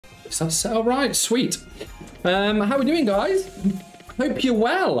nice. That's all right. Sweet. How we doing, guys? Hope you're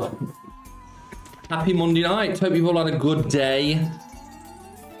well. Happy Monday night. Hope you've all had a good day.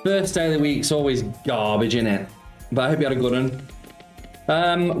 First day of the week's always garbage, innit? But I hope you had a good one.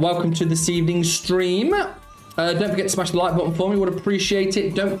 Welcome to this evening's stream. Don't forget to smash the like button for me. Would appreciate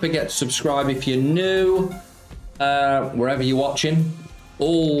it. Don't forget to subscribe if you're new. Wherever you're watching.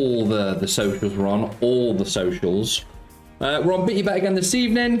 All the socials we're on. All the socials. We're on Bitty Bet again this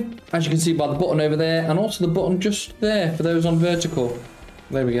evening. As you can see by the button over there. And also the button just there for those on vertical.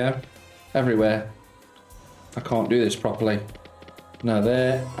 There we go. Everywhere. I can't do this properly. No,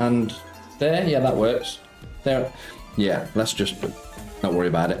 there and there. Yeah, that works. There. Yeah, let's just not worry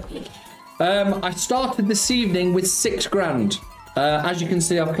about it. I started this evening with 6 grand. As you can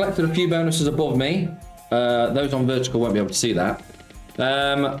see, I've collected a few bonuses above me. Those on vertical won't be able to see that.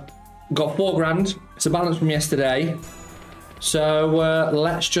 Got 4 grand. It's a balance from yesterday. So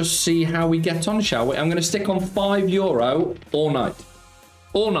let's just see how we get on, shall we? I'm going to stick on €5 all night.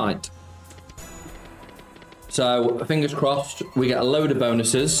 All night. So fingers crossed, we get a load of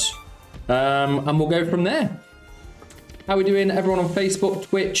bonuses. And we'll go from there. How are we doing, everyone on Facebook,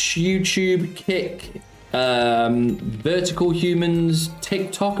 Twitch, YouTube, Kick, Vertical Humans,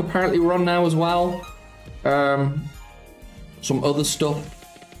 TikTok, apparently we're on now as well. Some other stuff.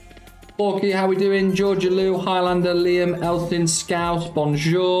 Forky, how we doing? Georgia Lou, Highlander, Liam, Elston, Scout,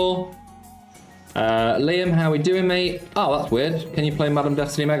 Bonjour. Liam, how we doing, mate? Oh, that's weird. Can you play Madam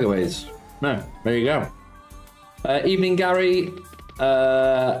Destiny Megaways? No, there you go. Evening, Gary.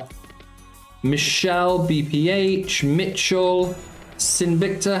 Michelle, BPH, Mitchell,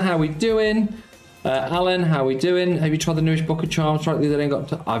 Sinvictor, how we doing? Alan, how we doing? Have you tried the newest Book of Charms?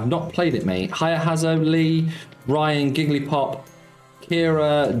 I've not played it, mate. Hiya Hazo, Lee, Ryan, Gigglypop,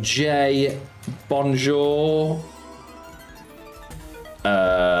 Kira, Jay, Bonjour,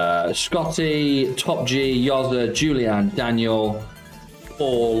 Scotty, Top G, Yoza, Julianne, Daniel,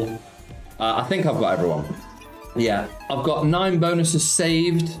 Paul. I think I've got everyone. Yeah, I've got 9 bonuses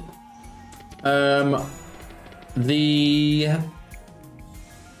saved. The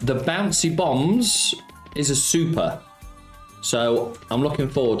bouncy bombs is a super, so I'm looking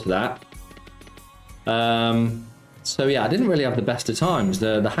forward to that. So yeah, I didn't really have the best of times.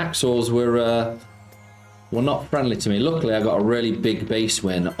 The hacksaws were not friendly to me. Luckily, I got a really big base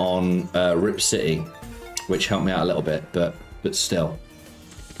win on Rip City, which helped me out a little bit, but still.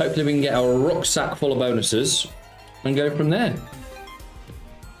 Hopefully we can get our rucksack full of bonuses and go from there.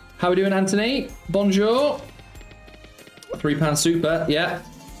 How are we doing, Anthony? Bonjour. £3 super, yeah.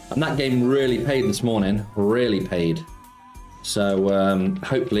 And that game really paid this morning. Really paid. So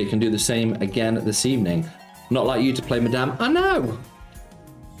hopefully it can do the same again this evening. Not like you to play Madame. I know.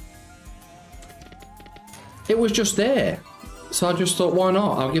 It was just there. So I just thought, why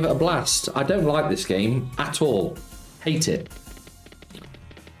not? I'll give it a blast. I don't like this game at all. Hate it.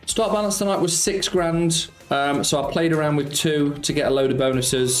 Start balance tonight was 6 grand. So I played around with 2 to get a load of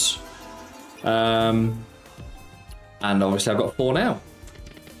bonuses. And obviously I've got 4 now.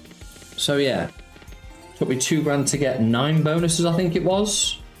 So yeah. Took me 2 grand to get 9 bonuses, I think it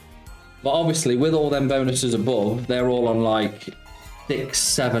was. But obviously with all them bonuses above, they're all on like 6,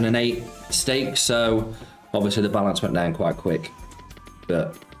 7 and 8 stakes. So obviously the balance went down quite quick.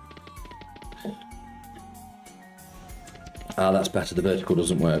 But that's better. The vertical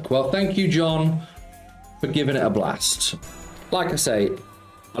doesn't work. Well, thank you, John, for giving it a blast. Like I say,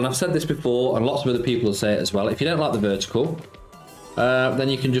 and I've said this before, and lots of other people will say it as well, if you don't like the vertical, then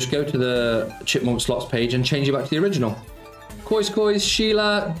you can just go to the Chipmonkz slots page and change it back to the original. Kois,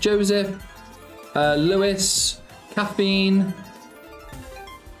 Sheila, Joseph, Lewis, Caffeine.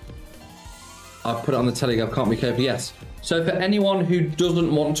 I've put it on the Telegram, can't be careful, yes. So for anyone who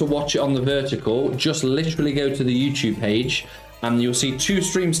doesn't want to watch it on the vertical, just literally go to the YouTube page and you'll see 2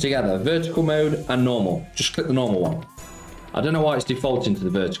 streams together, vertical mode and normal. Just click the normal one. I don't know why it's defaulting to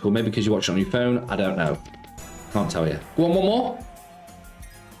the vertical, maybe because you watch it on your phone, I don't know. Can't tell you. Go on, one more.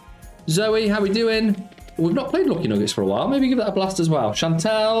 Zoe, how we doing? We've not played Lucky Nuggets for a while, maybe give that a blast as well.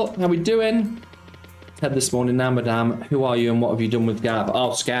 Chantel, how we doing? Ted this morning, now madame, who are you and what have you done with Gab?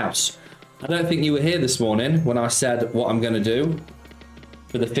 Oh, Scouts. I don't think you were here this morning when I said what I'm going to do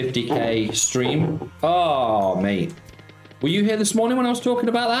for the 50k stream. Oh, mate. Were you here this morning when I was talking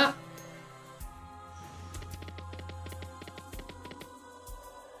about that?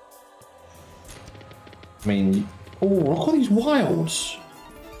 I mean, oh, look at all these wilds.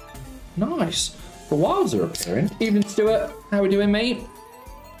 Nice. The wilds are appearing. Evening, Stuart. How we doing, mate?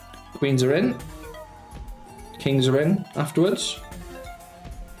 Queens are in. Kings are in afterwards.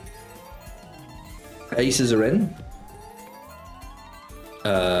 Aces are in.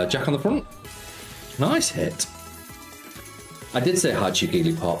 Jack on the front. Nice hit. I did say hi to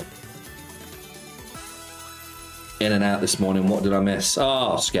you, Pop. In and out this morning. What did I miss?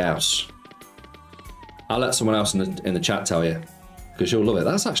 Oh, Scouse. I'll let someone else in the chat tell you, because you'll love it.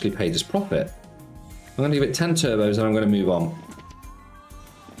 That's actually paid us profit. I'm going to give it 10 turbos and I'm going to move on.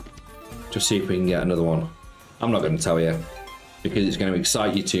 Just see if we can get another one. I'm not going to tell you, because it's going to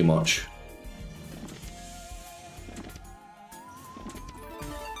excite you too much.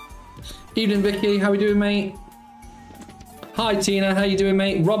 Evening, Vicky. How we doing, mate? Hi, Tina. How you doing,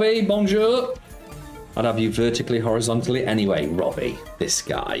 mate? Robbie, bonjour. I'd have you vertically, horizontally. Anyway, Robbie, this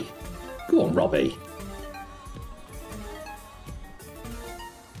guy. Go on, Robbie.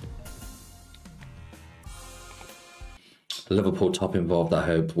 Liverpool top involved, I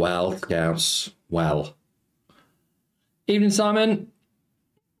hope. Well, Scouts. Well. Evening, Simon.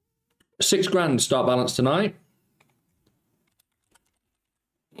 6 grand start balance tonight.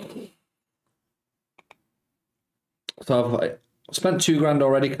 So I've spent 2 grand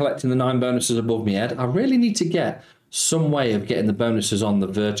already collecting the 9 bonuses above me head. I really need to get some way of getting the bonuses on the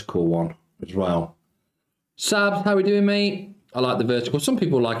vertical one as well. Sabs, how we doing, mate? I like the vertical. Some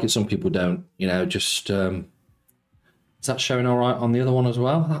people like it, some people don't. You know, just... is that showing all right on the other one as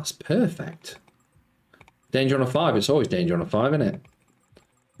well? That's perfect. Danger on a 5. It's always danger on a 5, isn't it?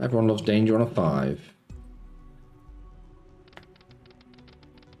 Everyone loves danger on a 5.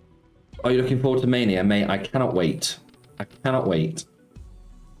 Are you looking forward to Mania, mate? I cannot wait. I cannot wait.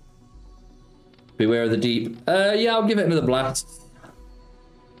 Beware of the deep. Yeah, I'll give it another blast.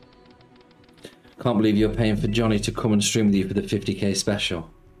 Can't believe you're paying for Johnny to come and stream with you for the 50k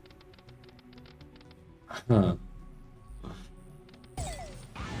special. Huh.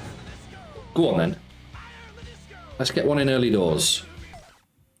 Go on then. Let's get one in early doors.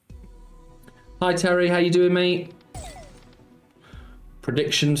 Hi Terry, how you doing, mate?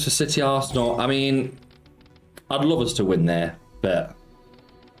 Predictions for City Arsenal. I mean, I'd love us to win there, but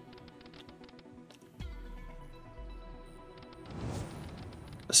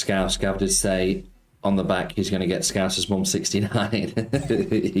Scouse did say on the back he's going to get Scouse's mum 69.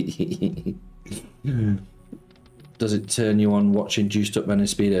 Does it turn you on watching juiced up men in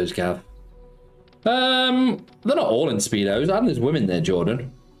Speedos, Gav? They're not all in Speedos. And there's women there,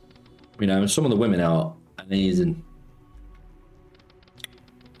 Jordan. You know, some of the women are amazing.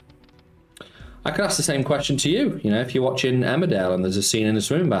 I could ask the same question to you. You know, if you're watching Emmerdale and there's a scene in the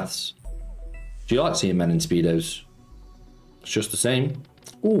swimming baths, do you like seeing men in Speedos? It's just the same.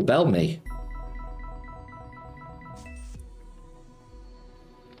 Ooh, bell me.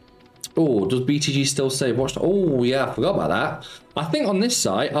 Oh, does BTG still save? Watch. Oh, yeah, I forgot about that. I think on this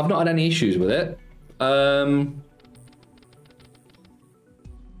site, I've not had any issues with it.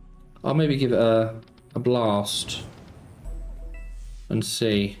 I'll maybe give it a blast and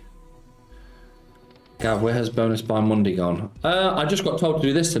see. Gav, where has bonus by Monday gone? I just got told to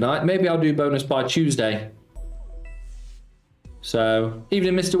do this tonight. Maybe I'll do bonus by Tuesday. So,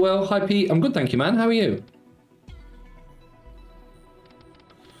 evening, Mr. Will. Hi, Pete. I'm good, thank you, man. How are you?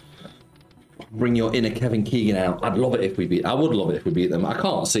 Bring your inner Kevin Keegan out. I'd love it if we beat. I would love it if we beat them. I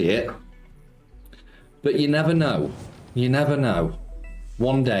can't see it, but you never know. You never know.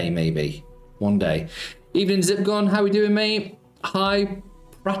 One day, maybe. One day. Evening, Zipgun. How we doing, mate? Hi,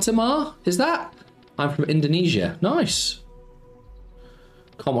 Pratamar. Is that? I'm from Indonesia. Nice.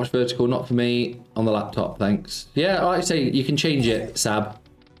 Can't watch vertical. Not for me. On the laptop, thanks. Yeah, like I say, you can change it, Sab.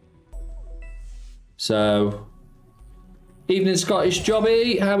 So. Evening, Scottish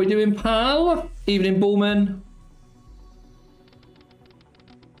Jobby. How we doing, pal? Evening, Bullman.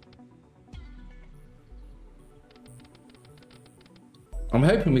 I'm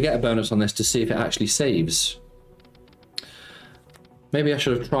hoping we get a bonus on this to see if it actually saves. Maybe I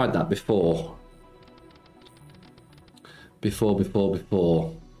should have tried that before. Before.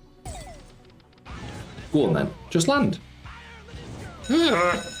 Go on then. Just land.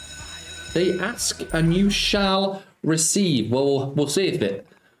 They ask and you shall receive. Well, we'll see if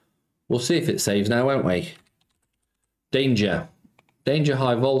it saves now, won't we? Danger. Danger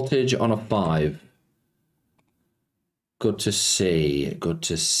high voltage on a 5. Good to see. Good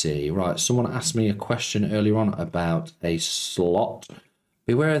to see. Right, someone asked me a question earlier on about a slot.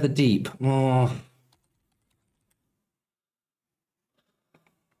 Beware of the deep. Oh.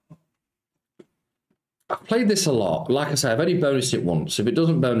 I've played this a lot. Like I say, I've only bonused it once. If it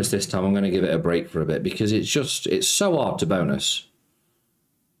doesn't bonus this time, I'm going to give it a break for a bit because it's so hard to bonus.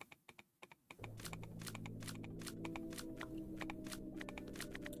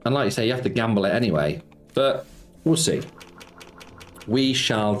 And like you say, you have to gamble it anyway. But we'll see. We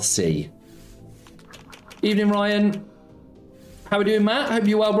shall see. Evening, Ryan. How we doing, Matt? Hope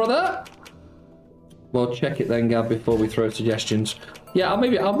you're well, brother. Well, check it then, Gav, before we throw suggestions. Yeah, I'll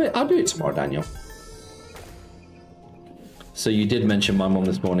do it tomorrow, Daniel. So you did mention my mum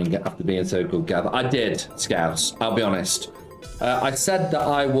this morning after being so good, Gav. I did, Scouts. I'll be honest. I said that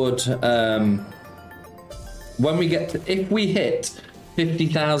I would, when we get to, if we hit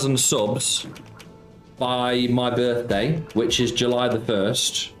 50,000 subs by my birthday, which is July the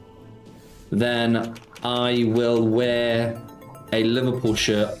 1st, then I will wear a Liverpool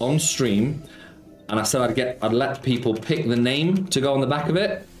shirt on stream. And I said I'd let people pick the name to go on the back of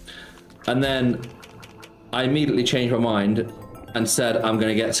it. And then I immediately changed my mind and said I'm going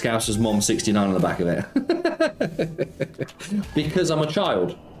to get Scouser's Mom 69 on the back of it. Because I'm a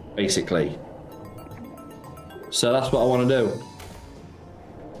child, basically. So that's what I want to do.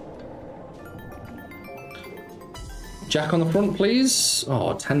 Jack on the front, please.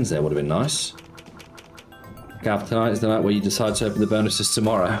 Oh, 10s there would have been nice. Gav, tonight is the night where you decide to open the bonuses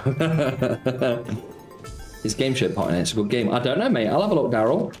tomorrow. Is Game Show part in it? It's a good game. I don't know, mate. I'll have a look,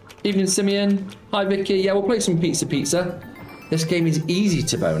 Daryl. Evening, Simeon. Hi, Vicky. Yeah, we'll play some Pizza. This game is easy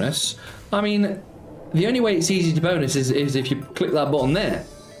to bonus. I mean, the only way it's easy to bonus is if you click that button there.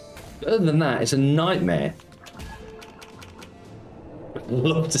 Other than that, it's a nightmare. I'd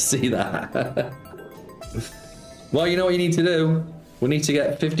love to see that. Well, you know what you need to do? We need to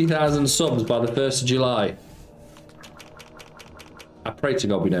get 50,000 subs by the 1st of July. I pray to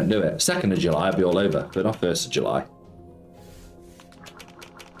God we don't do it. 2nd of July, I'll be all over, but not 1st of July.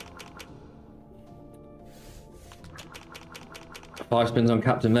 Five spins on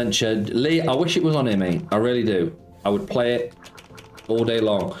Captain Venture. Lee, I wish it was on here, mate. I really do. I would play it all day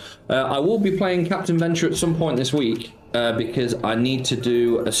long. I will be playing Captain Venture at some point this week. Because I need to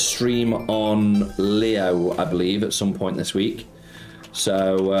do a stream on Leo, I believe, at some point this week.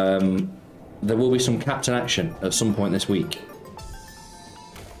 So there will be some Captain action at some point this week.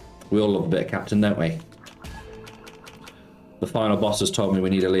 We all love a bit of Captain, don't we? The final boss has told me we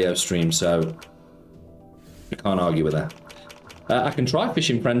need a Leo stream, so I can't argue with that. I can try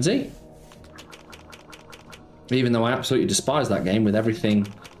Fishing Frenzy. Even though I absolutely despise that game with everything,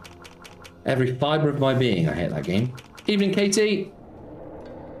 every fibre of my being, I hate that game. Evening, Katie.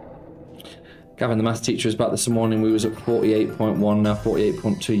 Gavin, the maths teacher, was back this morning. We was at 48.1, now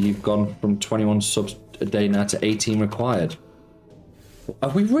 48.2. You've gone from 21 subs a day now to 18 required.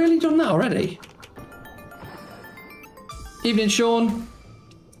 Have we really done that already? Evening, Sean.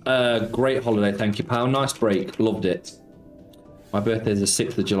 Great holiday, thank you, pal. Nice break, loved it. My birthday is the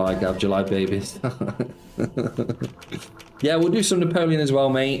 6th of July, Gav. July babies. Yeah, we'll do some Napoleon as well,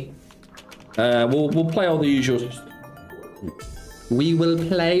 mate. We'll play all the usual. We will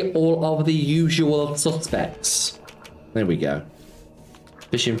play all of the usual suspects. There we go.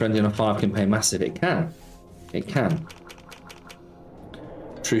 Fishing Frenzy on a 5 can pay massive. It can. It can.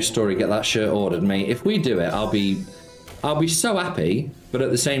 True story. Get that shirt ordered, mate. If we do it, I'll be so happy, but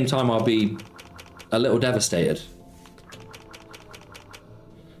at the same time, I'll be a little devastated.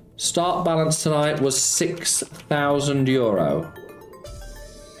 Start balance tonight was €6,000.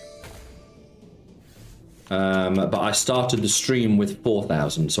 But I started the stream with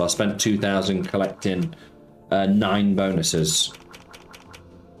 4,000, so I spent 2,000 collecting 9 bonuses.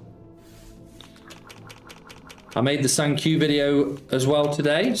 I made the Sankyu video as well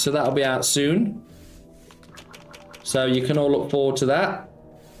today, so that'll be out soon. So you can all look forward to that.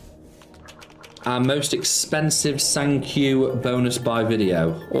 Our most expensive Sankyu bonus buy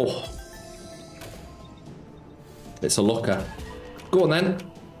video. Oh, it's a looker. Go on then.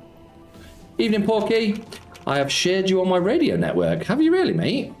 Evening, Porky. I have shared you on my radio network. Have you really,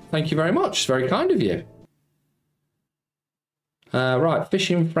 mate? Thank you very much. It's very kind of you. Right,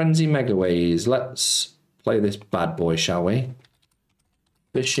 Fishing Frenzy Megaways. Let's play this bad boy, shall we?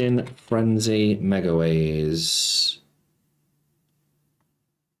 Fishing Frenzy Megaways.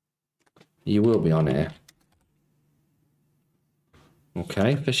 You will be on here.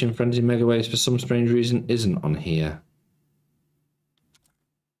 Okay, Fishing Frenzy Megaways for some strange reason isn't on here.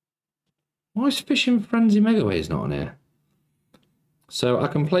 Why is Fishing Frenzy Megaways not on here? So I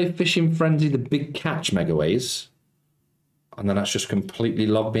can play Fishing Frenzy the Big Catch Megaways, and then that's just completely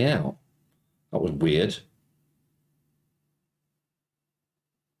logged me out. That was weird.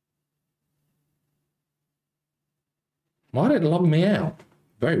 Why did it log me out?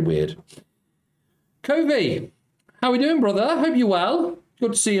 Very weird. Covey, how we doing, brother? Hope you're well.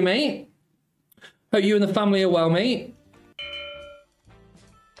 Good to see you, mate. Hope you and the family are well, mate.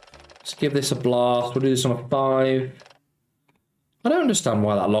 Let's give this a blast. We'll do this on a 5. I don't understand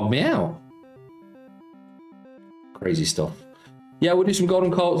why that logged me out. Crazy stuff. Yeah, we'll do some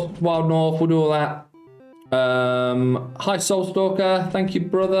Golden Colts, Wild North. We'll do all that. Hi, Soulstalker. Thank you,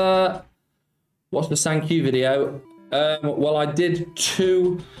 brother. What's the Sankyu video? Well, I did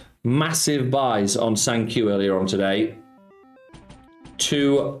 2 massive buys on Sankyu earlier on today.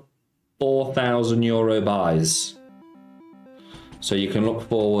 2 €4,000 buys. So you can look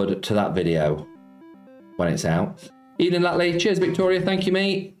forward to that video when it's out. Evening, Latley. Cheers, Victoria. Thank you,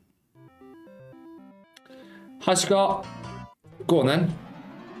 mate. Hi, Scott. Go on, then.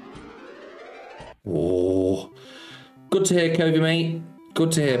 Oh, good to hear, Kobe, mate.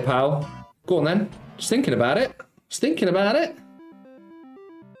 Good to hear, pal. Go on, then. Just thinking about it. Just thinking about it.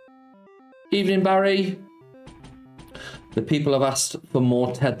 Evening, Barry. The people have asked for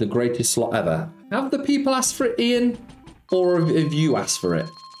more Ted, the greatest slot ever. Have the people asked for it, Ian? Or have you asked for it?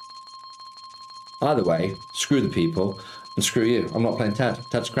 Either way, screw the people and screw you. I'm not playing Ted.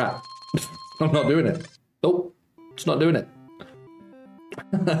 Ted's crap. I'm not doing it. Oh, it's not doing it.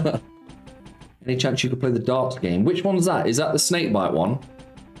 Any chance you could play the darts game? Which one's that? Is that the snakebite one?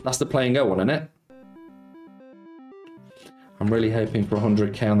 That's the play and go one, isn't it? I'm really hoping for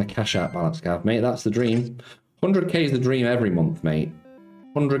 100k on the cash out balance, Gav, mate. That's the dream. 100k is the dream every month, mate.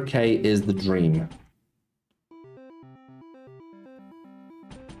 100k is the dream.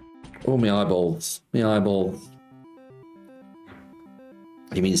 Oh, my eyeballs. My eyeballs.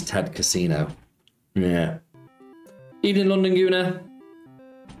 He means Ted Casino. Yeah. Evening, London Gooner.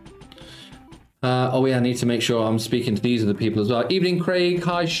 Oh, yeah, I need to make sure I'm speaking to these other people as well. Evening, Craig.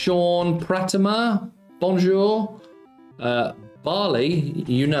 Hi, Sean. Pratima. Bonjour. Bali,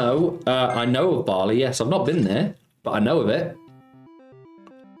 you know. I know of Bali. Yes, I've not been there, but I know of it.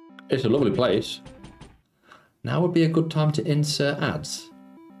 It's a lovely place. Now would be a good time to insert ads.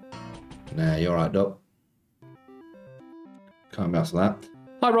 Nah, you're right, Doc. Can't be asked for that.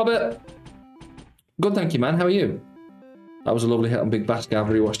 Hi, Robert. Good, thank you, man. How are you? That was a lovely hit on Big Bass. Gav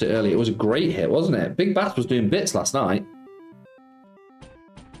rewatched it earlier. It was a great hit, wasn't it? Big Bass was doing bits last night.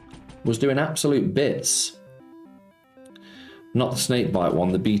 Was doing absolute bits. Not the snakebite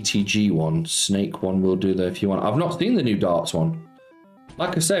one, the BTG one. Snake one will do though if you want. I've not seen the new darts one.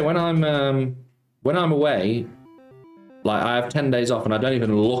 Like I say, when I'm away, like I have 10 days off and I don't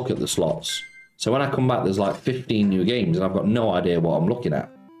even look at the slots. So when I come back, there's like 15 new games and I've got no idea what I'm looking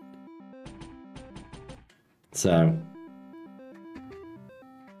at. So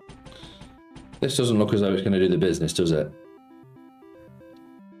this doesn't look as though it's going to do the business, does it?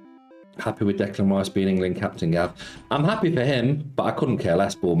 Happy with Declan Rice being England captain, Gav. I'm happy for him, but I couldn't care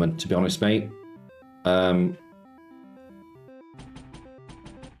less, Bullman, to be honest, mate. I'd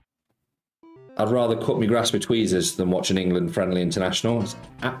rather cut my grass with tweezers than watch an England friendly international. It's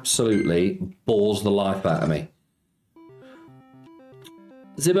absolutely balls the life out of me.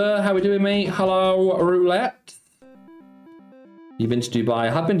 Zibber, how we doing, mate? Hello, Roulette. You've been to Dubai? I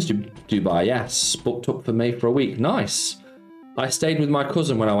have been to Dubai, yes. Booked up for me for a week. Nice. I stayed with my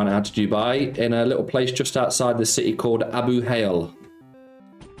cousin when I went out to Dubai in a little place just outside the city called Abu Hail,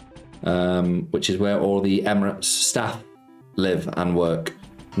 which is where all the Emirates staff live and work,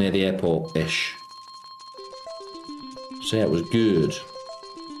 near the airport-ish. So yeah, it was good.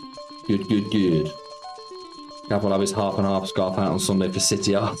 Good, good, good. Gav will have his half and half scarf out on Sunday for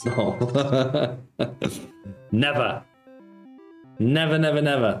City Arsenal. Never. Never, never,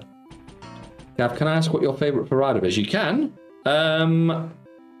 never. Gav, can I ask what your favourite provider is? You can. My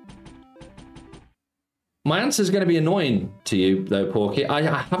answer is going to be annoying to you, though, Porky. I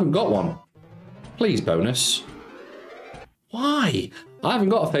haven't got one. Please, bonus. Why? I haven't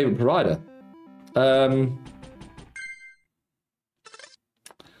got a favourite provider. The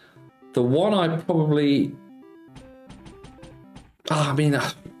one I probably... Oh, I mean,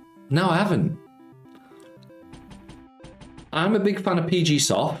 no, I haven't. I'm a big fan of PG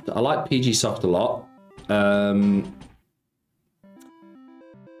Soft. I like PG Soft a lot.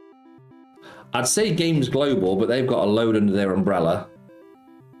 I'd say Games Global, but they've got a load under their umbrella.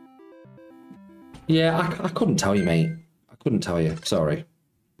 Yeah, I couldn't tell you, mate. I couldn't tell you. Sorry.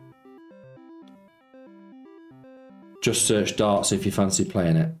 Just search darts if you fancy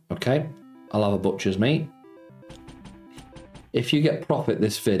playing it, okay? I'll have a butcher's, mate. If you get profit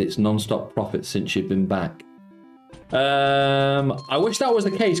this vid, it's non-stop profit since you've been back. I wish that was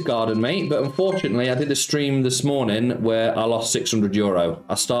the case, Garden, mate, but unfortunately I did a stream this morning where I lost €600.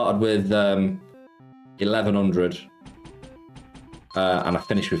 I started with 1100 and I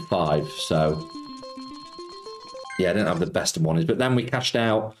finished with 5, so yeah, I didn't have the best of mornings, but then we cashed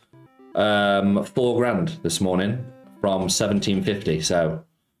out 4 grand this morning from 1750, so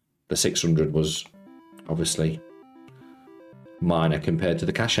the 600 was obviously minor compared to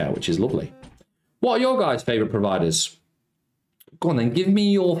the cash out, which is lovely. What are your guys' favourite providers? Go on then, give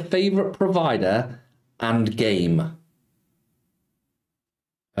me your favourite provider and game.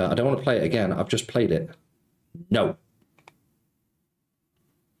 I don't want to play it again. I've just played it. No.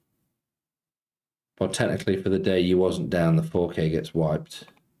 Well, technically for the day you wasn't down, the 4K gets wiped.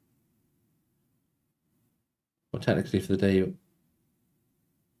 Well, technically for the day you...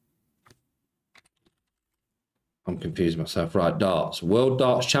 I'm confused myself. Right, darts. World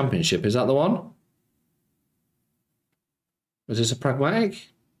Darts Championship. Is that the one? Is this a pragmatic?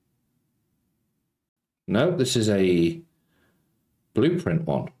 No, this is a blueprint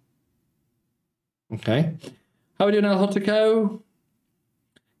one. Okay. How are we doing, El Hotico?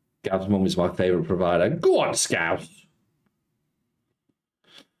 Gav's mum is my favourite provider. Go on, Scout.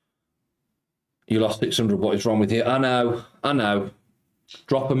 You lost 600. What is wrong with you? I know. I know.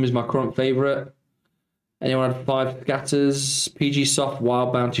 Drop 'em is my current favourite. Anyone had 5 scatters? PG Soft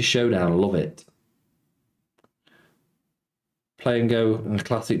Wild Bounty Showdown. Love it. Play and Go and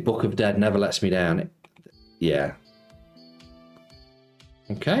classic Book of Dead never lets me down. Yeah.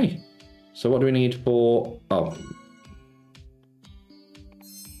 Okay. So what do we need for... Oh.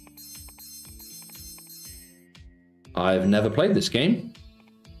 I've never played this game.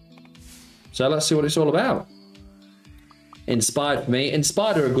 So let's see what it's all about. Inspired for me.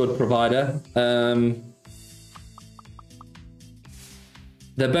 Inspired are a good provider.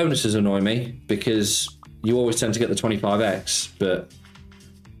 Their bonuses annoy me because you always tend to get the 25x, but...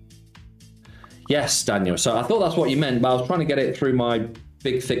 Yes, Daniel. So I thought that's what you meant, but I was trying to get it through my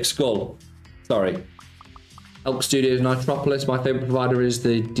big, thick skull. Sorry. Elk Studios Nitropolis. My favourite provider is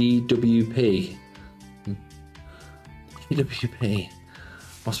the DWP. DWP.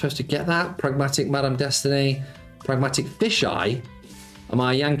 Am I supposed to get that? Pragmatic Madam Destiny. Pragmatic Fisheye. Am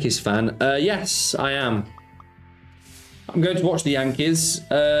I a Yankees fan? Yes, I am. I'm going to watch the Yankees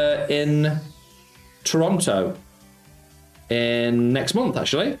in Toronto in next month,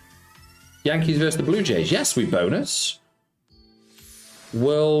 actually. Yankees versus the Blue Jays. Yes, we bonus.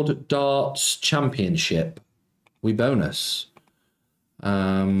 World Darts Championship. We bonus.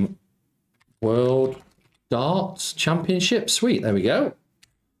 World Darts Championship. Sweet, there we go.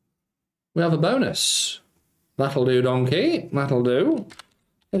 We have a bonus. That'll do, donkey. That'll do.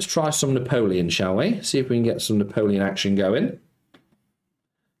 Let's try some Napoleon, shall we? See if we can get some Napoleon action going.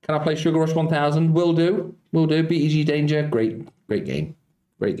 Can I play Sugar Rush 1000? Will do. Will do. BEG Danger. Great game.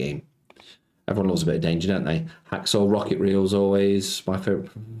 Great game. Everyone loves a bit of danger, don't they? Hacksaw Rocket Reels always. My favourite.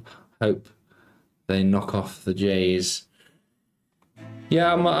 Hope they knock off the Jays.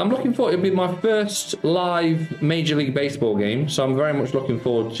 Yeah, I'm looking forward. It'll be my first live Major League Baseball game, so I'm very much looking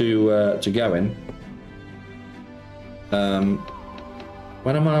forward to going.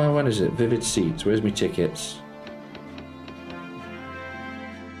 When is it? Vivid Seats. Where's my tickets?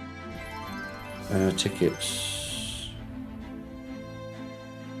 Tickets.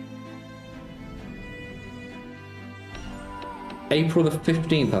 April the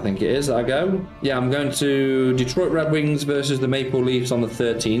 15th, I think it is, I go. Yeah, I'm going to Detroit Red Wings versus the Maple Leafs on the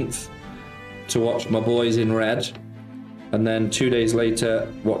 13th to watch my boys in red. And then 2 days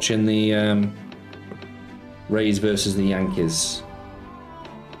later, watching the Rays versus the Yankees.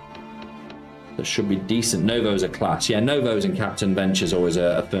 That should be decent. Novo's a class. Yeah, Novo's and Captain Venture's always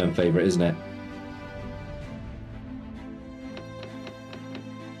a firm favourite, isn't it?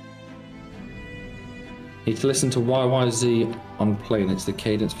 Need to listen to YYZ on plane. It's the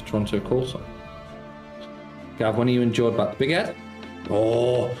cadence for Toronto call sign. Gav, when are you enjoyed back? Big Ed?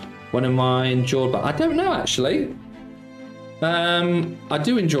 Oh, when am I enjoyed back? I don't know, actually. I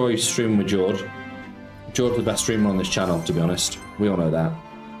do enjoy streaming with George. George's the best streamer on this channel, to be honest. We all know that.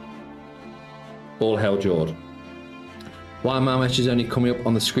 All hail George. Why are my messages only coming up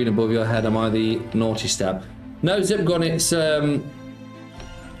on the screen above your head? Am I the naughty stab? No, Zip Gun, it's...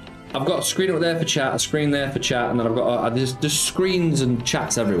 I've got a screen up there for chat, a screen there for chat, and then I've got there's screens and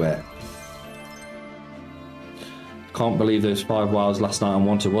chats everywhere. Can't believe those 5 wilds last night on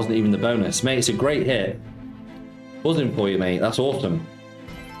Wanted wasn't even the bonus. Mate, it's a great hit. Buzzing for you, mate. That's awesome.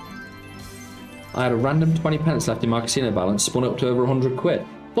 I had a random 20 pence left in my casino balance, spun up to over 100 quid.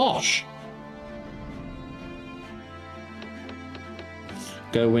 Bosh!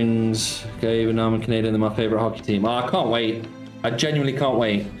 Go Wings, go even though I'm a Canadian, they're my favourite hockey team. Oh, I can't wait. I genuinely can't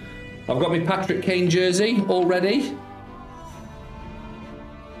wait. I've got my Patrick Kane jersey already.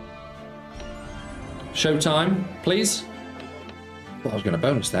 Showtime, please. Well, I was going to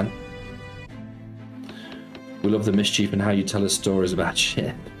bonus then. We love the mischief and how you tell us stories about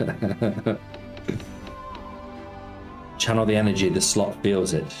shit. Channel the energy, the slot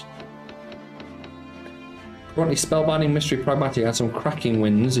feels it. Currently, Spellbinding Mystery Pragmatic had some cracking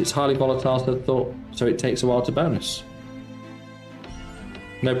wins. It's highly volatile, so it takes a while to bonus.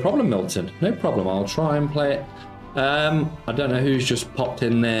 No problem, Milton. No problem. I'll try and play it. I don't know who's just popped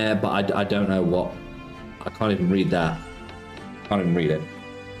in there, but I don't know what. I can't even read that. Can't even read it.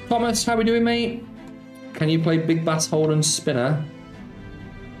 Thomas, how we doing, mate? Can you play Big Bass Hold'em Spinner?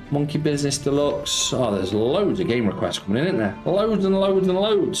 Monkey Business Deluxe. Oh, there's loads of game requests coming in, isn't there? Loads and loads and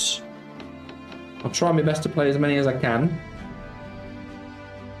loads. I'll try my best to play as many as I can.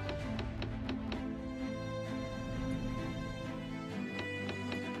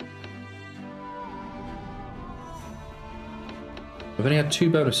 We've only had 2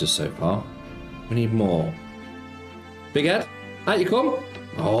 bonuses so far. We need more. Big Ed, out you come.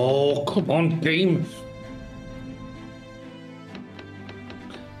 Oh, come on, game.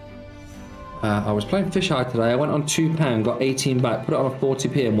 I was playing Fish Eye today. I went on £2, got 18 back, put it on a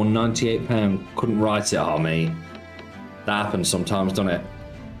 40p and won £98. Couldn't write it. Oh, mate. That happens sometimes, doesn't it?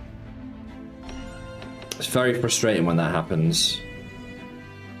 It's very frustrating when that happens.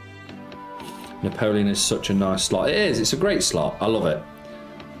 Napoleon is such a nice slot. It is. It's a great slot. I love it.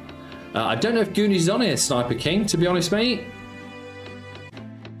 I don't know if Goonies is on here, Sniper King, to be honest, mate.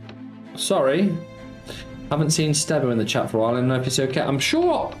 Sorry. Haven't seen Stebo in the chat for a while. I don't know if it's okay. I'm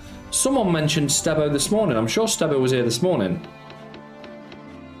sure someone mentioned Stebo this morning. I'm sure Stebo was here this morning.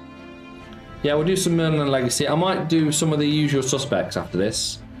 Yeah, we'll do some Merlin and Legacy. I might do some of the usual suspects after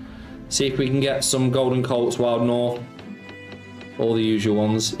this. See if we can get some Golden Colts, Wild North. All the usual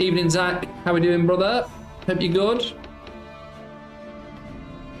ones. Evening, Zach. How we doing, brother? Hope you're good.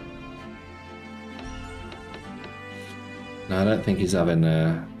 No, I don't think he's having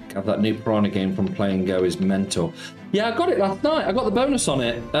that new Piranha game from Play & Go is mental. Yeah, I got it last night. I got the bonus on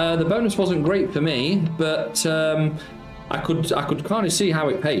it. The bonus wasn't great for me, but I could kind of see how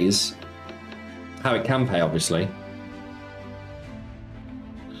it pays. How it can pay, obviously.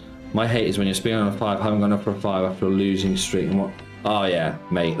 My hate is when you're spinning on a 5, haven't gone up for a 5 after a losing streak. And what? Oh yeah,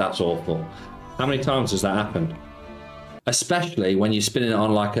 mate, that's awful. How many times has that happened? Especially when you're spinning it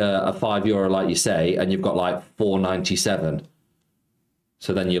on like a €5, like you say, and you've got like 4.97.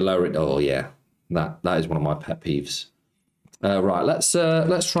 So then you lower it. Oh yeah, that is one of my pet peeves. Right, let's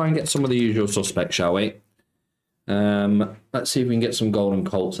try and get some of the usual suspects, shall we? Let's see if we can get some Golden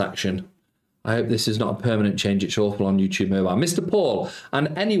Colts action. I hope this is not a permanent change. It's awful on YouTube Mobile. Mr. Paul,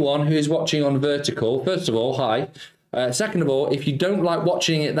 and anyone who is watching on Vertical, first of all, hi. Second of all, if you don't like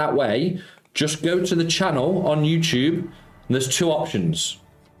watching it that way, just go to the channel on YouTube. And there's 2 options.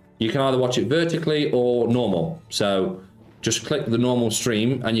 You can either watch it vertically or normal. So just click the normal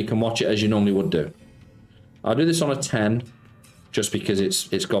stream and you can watch it as you normally would do. I'll do this on a 10, just because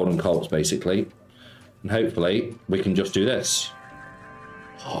it's Golden Colts, basically. And hopefully we can just do this.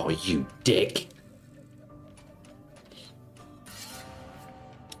 Oh, you dick.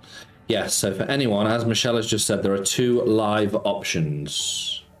 Yes, so for anyone, as Michelle has just said, there are 2 live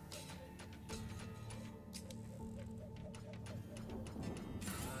options.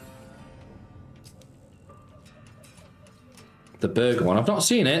 The burger one. I've not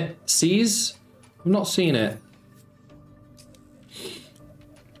seen it. C's? I've not seen it.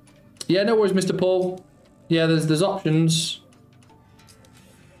 Yeah, no worries, Mr. Paul. Yeah, there's options.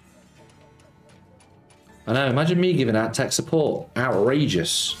 I know, imagine me giving out tech support.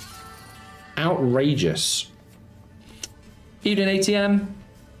 Outrageous. Outrageous. Evening, ATM.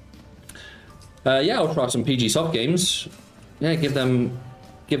 Yeah, I'll try some PG soft games. Yeah, give them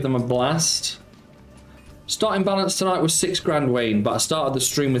a blast. Starting balance tonight was 6 grand, Wayne, but I started the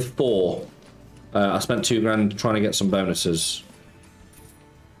stream with 4. I spent 2 grand trying to get some bonuses.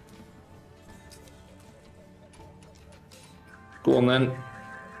 Go on then.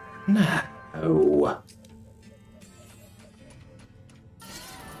 No.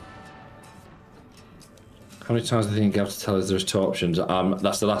 How many times do you think you have to tell us there's 2 options?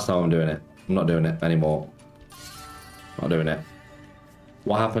 That's the last time I'm doing it. I'm not doing it anymore. Not doing it.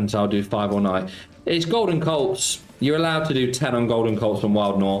 What happens? I'll do 5 or 9. It's Golden Colts. You're allowed to do 10 on Golden Colts from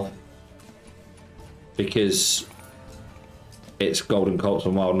Wild North. Because it's Golden Colts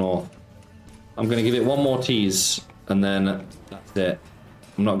from Wild North. I'm going to give it 1 more tease. And then that's it.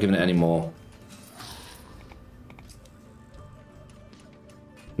 I'm not giving it any more.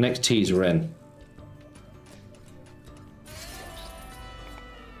 Next tease we're in.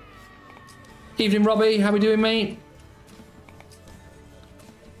 Evening, Robbie. How we doing, mate?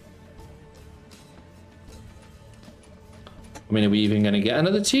 I mean, are we even going to get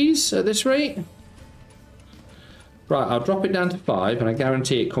another tease at this rate? Right, I'll drop it down to 5, and I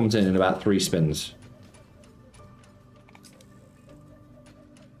guarantee it comes in about 3 spins.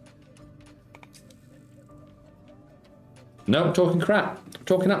 No, I'm talking crap.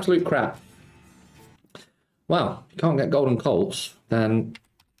 Talking absolute crap. Well, if you can't get Golden Colts, then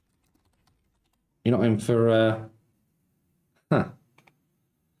You're not in for... Huh.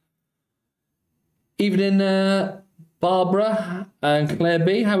 Evening, Barbara and Claire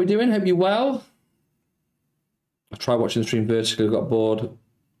B. How are we doing? Hope you're well. I tried watching the stream vertically, got bored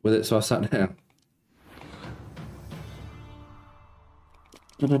with it, so I sat down.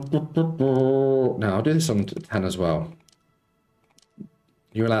 Now, I'll do this on 10 as well.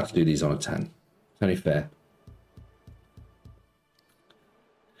 You're allowed to do these on a 10. It's only fair.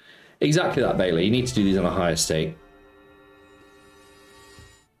 Exactly that, Bailey. You need to do these on a higher state.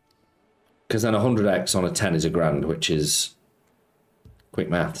 Because then 100x on a 10 is a grand, which is quick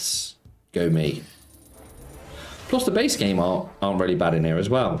maths. Go me. Plus the base game aren't really bad in here as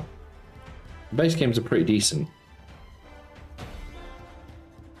well. The base games are pretty decent.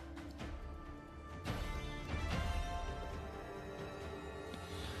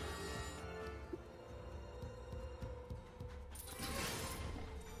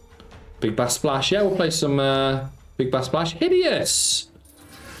 Big Bass Splash. Yeah, we'll play some Big Bass Splash. Hideous!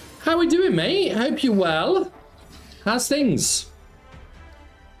 How we doing, mate? Hope you're well. How's things?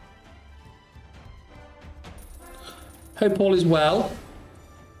 Hope all is well.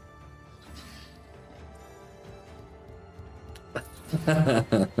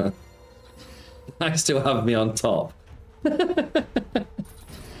 Nice to have me on top. You're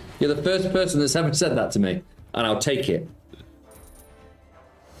the first person that's ever said that to me, and I'll take it.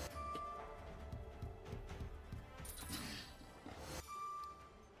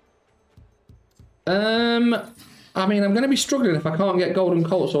 I mean, I'm going to be struggling if I can't get Golden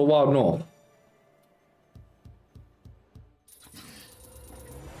Colts or Wild North.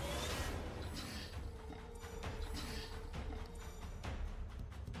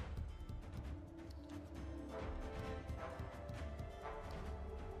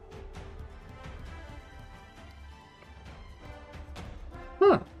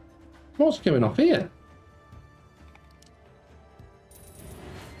 Huh. What's going off here?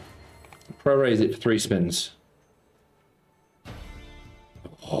 Pro raise it for 3 spins.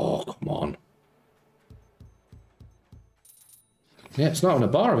 Oh, come on. Yeah, it's not on a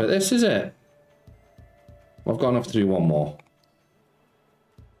bar of it, this, is it? Well, I've got enough to do one more.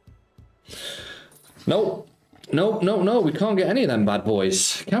 Nope. Nope, no, no, we can't get any of them bad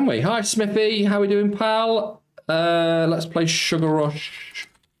boys, can we? Hi, Smithy. How we doing, pal? Let's play Sugar Rush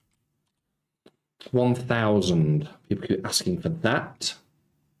 1000. People keep asking for that.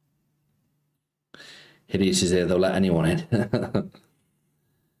 Hideous is here, they'll let anyone in.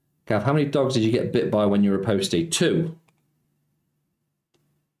 Gav, how many dogs did you get bit by when you were a postie? 2.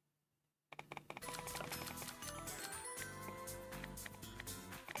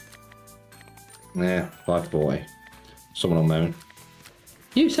 Yeah, 5 boy. Someone will moan.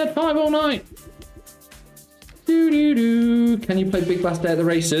 You said 5 all night. Doo-doo-doo. Can you play Big Bass Day at the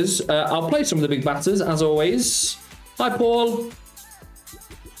races? I'll play some of the Big Batters, as always. Hi, Paul.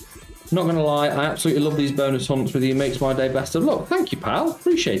 Not going to lie, I absolutely love these bonus hunts with you. Makes my day best of luck. Thank you, pal.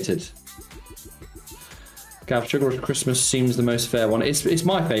 Appreciated. Gav, Sugar Rush Christmas seems the most fair one. It's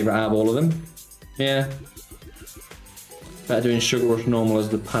my favourite out of all of them. Yeah. Better doing Sugar Rush normal as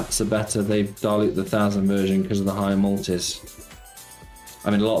the packs are better. They dilute the 1000 version because of the higher multis.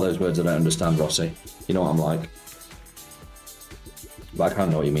 I mean, a lot of those words I don't understand, Rossi. You know what I'm like. But I kind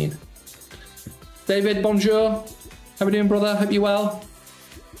of know what you mean. David, bonjour. How we doing, brother? Hope you're well.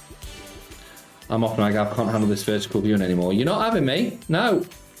 I'm off now, Gav. Can't handle this vertical viewing anymore. You're not having me? No.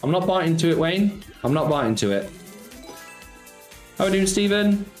 I'm not biting to it, Wayne. I'm not biting to it. How are we doing,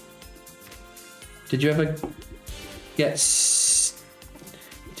 Stephen? Did you ever get...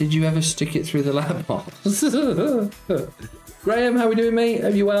 Did you ever stick it through the lap box? Graham, how are we doing, mate?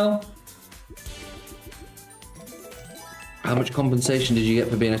 Hope you well? How much compensation did you get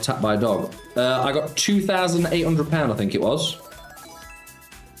for being attacked by a dog? I got £2,800, I think it was.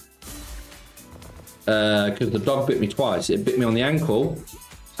 Because the dog bit me twice. It bit me on the ankle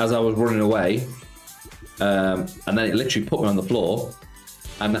as I was running away, and then it literally put me on the floor.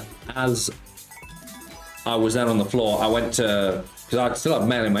 And as I was then on the floor, I went to, because I still have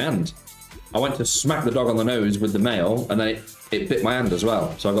mail in my hand, I went to smack the dog on the nose with the mail, and then it bit my hand as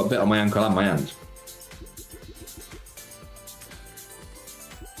well. So I got bit on my ankle and my hand.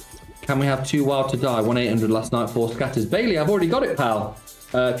 Can we have 2 wild to die? 1-800 last night, 4 scatters. Bailey, I've already got it, pal.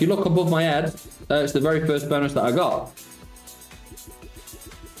 If you look above my head, it's the very first bonus that I got.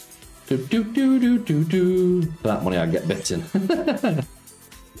 For that money, I get bitten.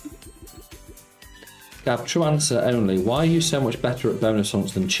 Gav, true answer only. Why are you so much better at bonus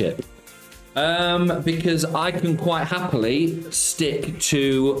hunts than Chip? Because I can quite happily stick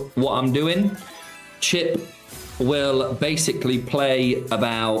to what I'm doing. Chip will basically play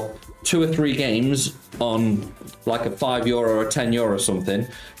about 2 or 3 games on like a €5 or a €10 or something,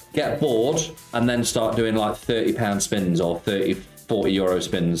 get bored, and then start doing like £30 spins or 30, 40 euro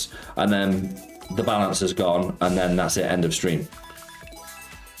spins, and then the balance is gone, and then that's it, end of stream.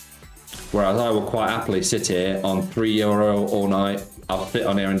 Whereas I will quite happily sit here on €3 all night. I'll sit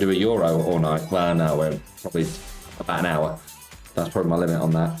on here and do a euro all night. Well, no, probably about an hour. That's probably my limit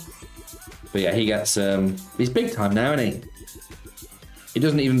on that. But yeah, he gets, he's big time now, isn't he? He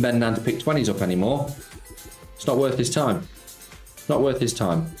doesn't even bend down to pick 20s up anymore. It's not worth his time. Not worth his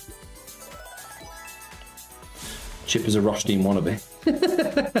time. Chip is a Rothstein wannabe.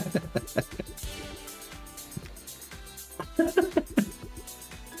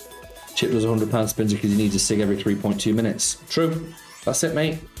 Chip does £100 spins because he needs a cig every 3.2 minutes. True. That's it,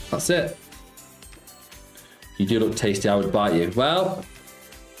 mate. That's it. You do look tasty, I would bite you. Well,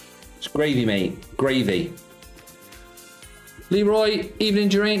 it's gravy, mate. Gravy. Leroy, evening,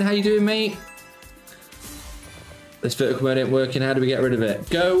 Durant. How you doing, mate? This vertical mode ain't working. How do we get rid of it?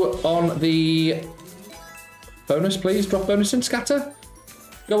 Go on the bonus, please. Drop bonus in scatter.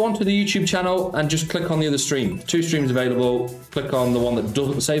 Go onto the YouTube channel and just click on the other stream. 2 streams available. Click on the one that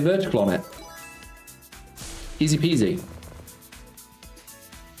doesn't say vertical on it. Easy peasy.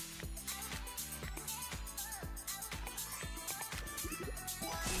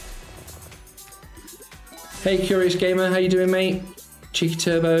 Hey, Curious Gamer, how you doing, mate? Cheeky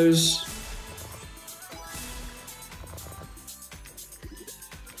Turbos.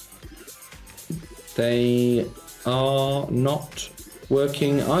 They are not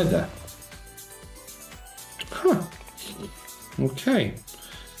working either. Huh. Okay.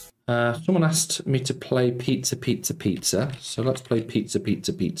 Someone asked me to play Pizza, Pizza, Pizza. So let's play Pizza,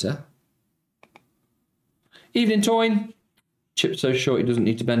 Pizza, Pizza. Evening, Toyn. Chip's so short he doesn't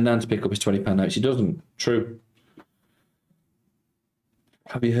need to bend down to pick up his £20 notes. He doesn't. True.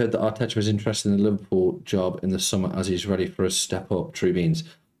 Have you heard that Arteta is interested in the Liverpool job in the summer as he's ready for a step up? True beans.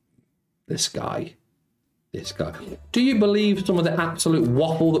 This guy. This guy. Do you believe some of the absolute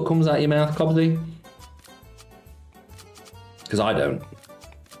waffle that comes out of your mouth, Cobbsy? Because I don't.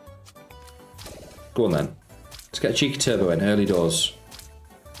 Go on then. Let's get a cheeky turbo in, early doors.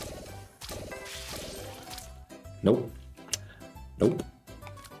 Nope. Nope.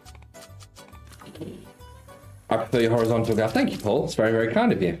 I prefer your horizontal gaff. Thank you, Paul. It's very, very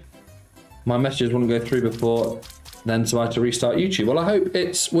kind of you. My messages wouldn't go through before then, so I had to restart YouTube. Well, I hope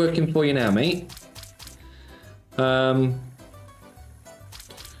it's working for you now, mate.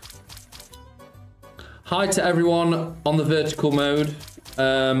 Hi to everyone on the vertical mode.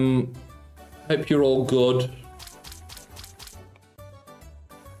 Hope you're all good.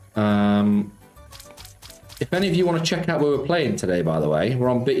 If any of you want to check out where we're playing today, by the way, we're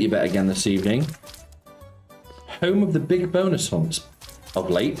on BitYouBet again this evening. Home of the big bonus hunts of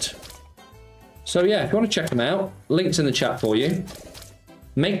late. So yeah, if you want to check them out, links in the chat for you.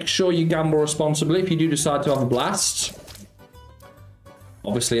 Make sure you gamble responsibly if you do decide to have a blast.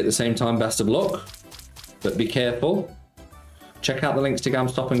 Obviously, at the same time, best of luck, but be careful. Check out the links to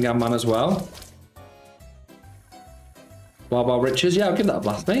GamStop and GamMan as well. Wild Riches, yeah, I'll give that a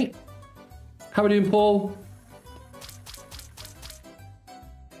blast, mate. How are we doing, Paul?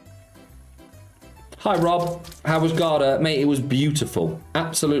 Hi, Rob. How was Garda? Mate, it was beautiful.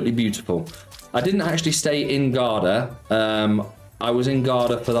 Absolutely beautiful. I didn't actually stay in Garda. I was in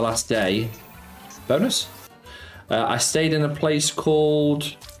Garda for the last day. Bonus? I stayed in a place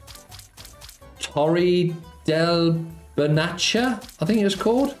called Torre del Benaccia, I think it was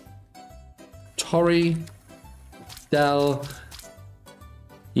called. Torre del...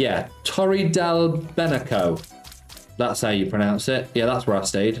 Yeah, Torre del Benaco. That's how you pronounce it. Yeah, that's where I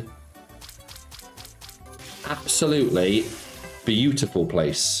stayed. Absolutely beautiful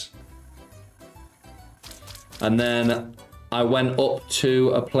place. And then I went up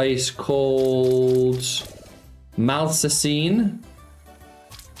to a place called Malsacene.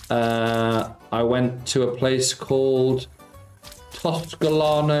 I went to a place called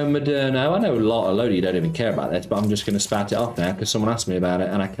Toscolano Moderno. I know a load of you don't even care about this, but I'm just going to spout it off now because someone asked me about it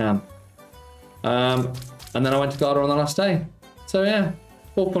and I can. And then I went to Garda on the last day. So yeah,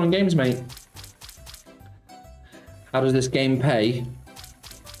 all fun and games, mate. How does this game pay?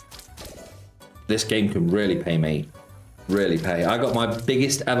 This game can really pay, mate. Really pay. I got my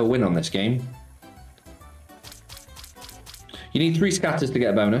biggest ever win on this game. You need 3 scatters to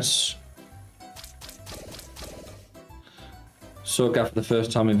get a bonus. Saw Gaff for the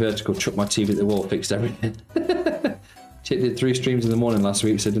first time in vertical, chucked my TV at the wall, fixed everything. Chip did 3 streams in the morning last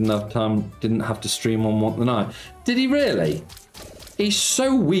week, so didn't have to stream on one the night. Did he really? He's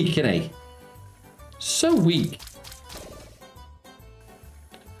so weak, isn't he? So weak.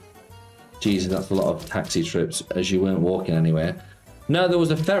 Jesus, that's a lot of taxi trips as you weren't walking anywhere. No, there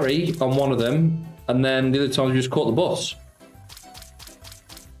was a ferry on one of them, and then the other time you just caught the bus.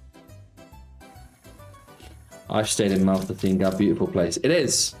 I've stayed in Malta-Thingad, beautiful place. It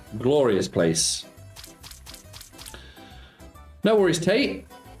is. Glorious place. No worries, Tate.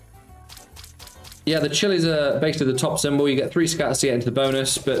 Yeah, the chilies are basically the top symbol. You get 3 scatters to get into the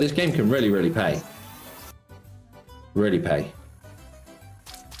bonus, but this game can really, really pay. Really pay.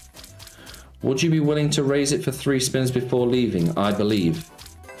 Would you be willing to raise it for 3 spins before leaving? I believe.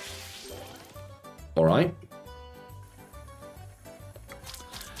 All right.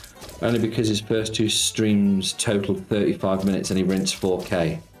 Only because his first 2 streams totaled 35 minutes and he rinsed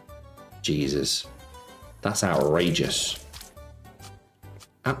 4K. Jesus. That's outrageous.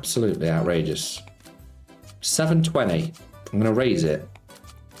 Absolutely outrageous. 720. I'm going to raise it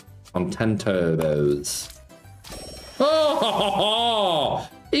on 10 turbos. Oh,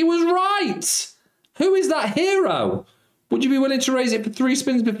 he was right. Who is that hero? Would you be willing to raise it for 3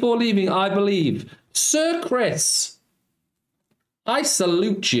 spins before leaving? I believe. Sir Chris. I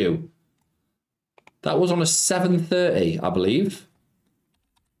salute you. That was on a 730, I believe.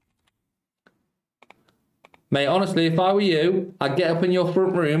 Mate, honestly, if I were you, I'd get up in your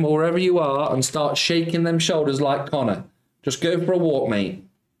front room or wherever you are and start shaking them shoulders like Connor. Just go for a walk, mate.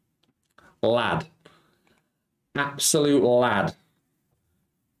 Lad. Absolute lad.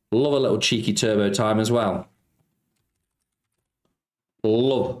 Love a little cheeky turbo time as well.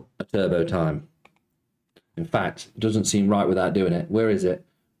 Love a turbo time. In fact, it doesn't seem right without doing it. Where is it?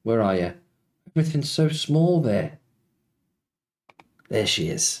 Where are you? Everything's so small there. There she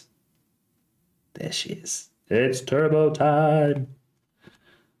is. There she is. It's turbo time.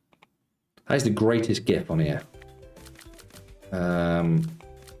 That is the greatest GIF on here. 5.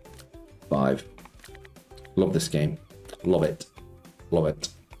 Love this game. Love it. Love it.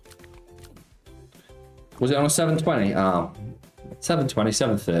 Was it on a 720? 720,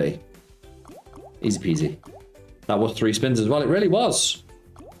 730. Easy peasy. That was 3 spins as well. It really was.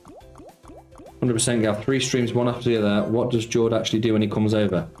 100% Gav. 3 streams, one after the other. What does Jord actually do when he comes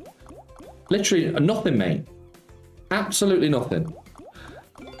over? Literally nothing, mate. Absolutely nothing.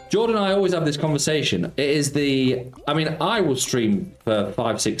 Jordan and I always have this conversation. It is the... I mean, I will stream for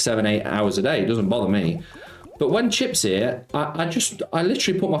 5, 6, 7, 8 hours a day. It doesn't bother me. But when Chip's here, I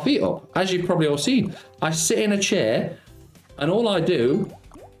literally put my feet up. As you've probably all seen. I sit in a chair and all I do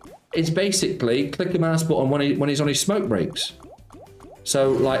is basically click a mouse button when he's on his smoke breaks.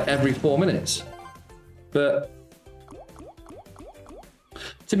 So, like, every 4 minutes. But...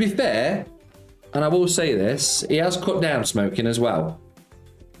 to be fair... and I will say this, he has cut down smoking as well.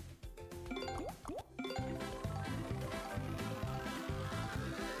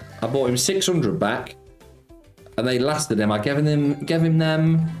 I bought him 600 back, and they lasted him. I gave him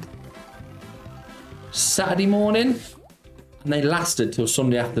them Saturday morning, and they lasted till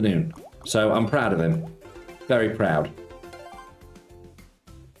Sunday afternoon. So I'm proud of him. Very proud.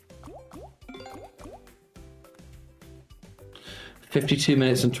 "52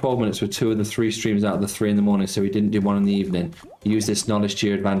 minutes and 12 minutes were 2 of the 3 streams out of the 3 in the morning, so he didn't do one in the evening. Use this knowledge to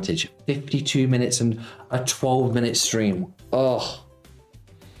your advantage." 52 minutes and a 12-minute stream. Oh.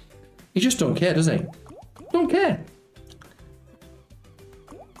 He just don't care, does he? Don't care.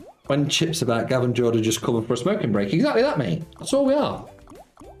 When Chip's about, Gavin Jordan just cover for a smoking break. Exactly that, mate. That's all we are.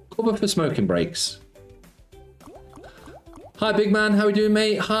 Cover for smoking breaks. Hi, big man. How are we doing,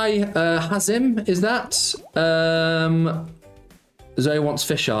 mate? Hi, Hazim. Is that? Zoe wants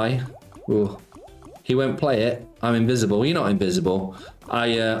fisheye. Ooh. He won't play it. I'm invisible. You're not invisible.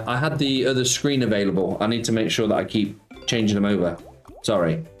 I had the other screen available. I need to make sure that I keep changing them over.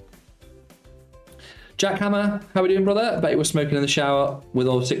 Sorry. Jack Hammer, how we doing, brother? I bet he was smoking in the shower with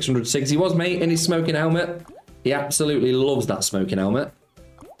all 600 cigs. He was, mate, in his smoking helmet. He absolutely loves that smoking helmet.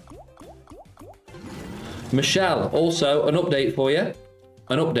 Michelle, also an update for you.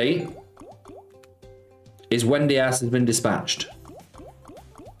 An update is Wendy House has been dispatched.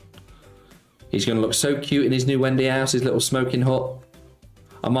 He's going to look so cute in his new Wendy House, his little smoking hut.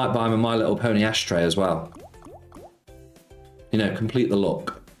 I might buy him a My Little Pony ashtray as well. You know, complete the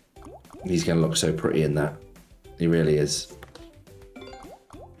look. He's going to look so pretty in that. He really is.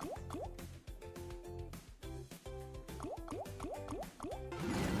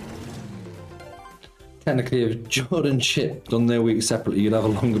 Technically, if Jordan and Chip done their week separately, you'd have a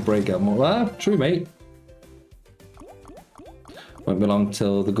longer breakout. Ah, true, mate. Won't be long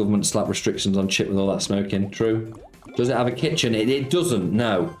till the government slap restrictions on Chip with all that smoking. True. Does it have a kitchen? It doesn't,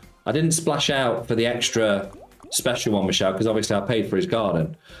 no. I didn't splash out for the extra special one, Michelle, because obviously I paid for his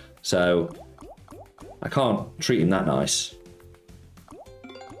garden. So I can't treat him that nice.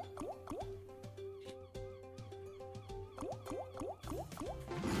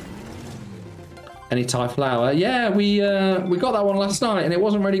 Any Thai flour? Yeah, we got that one last night and it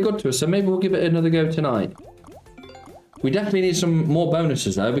wasn't really good to us, so maybe we'll give it another go tonight. We definitely need some more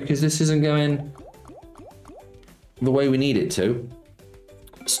bonuses though, because this isn't going the way we need it to.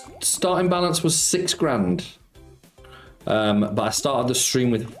 Starting balance was 6 grand, but I started the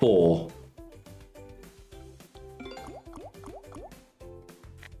stream with 4.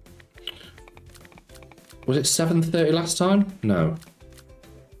 Was it 7:30 last time? No.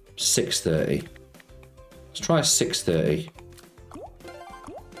 6:30. Let's try 6:30.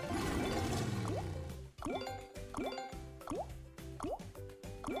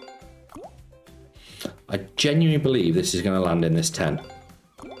 I genuinely believe this is going to land in this 10.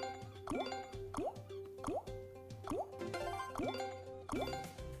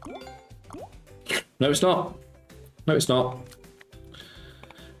 No, it's not. No, it's not.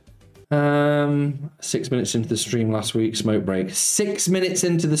 6 minutes into the stream last week, smoke break. 6 minutes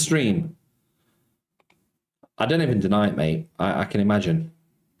into the stream. I don't even deny it, mate. I can imagine.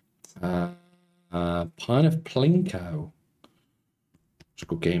 Pine of Plinko. It's a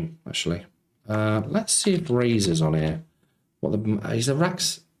good game, actually. Let's see if Razor's on here. What is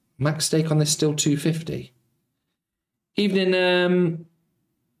the max stake on this still 250? Evening,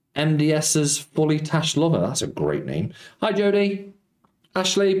 MDS's Fully Tash Lover. That's a great name. Hi, Jody.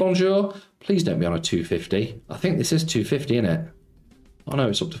 Ashley, bonjour. Please don't be on a 250. I think this is 250, isn't it? Oh no,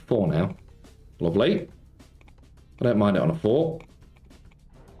 it's up to 4 now. Lovely. I don't mind it on a 4.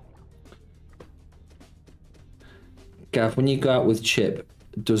 Gav, when you go out with Chip,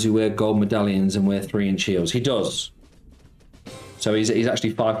 does he wear gold medallions and wear 3-inch heels? He does. So he's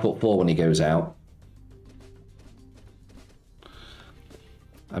actually 5'4" when he goes out.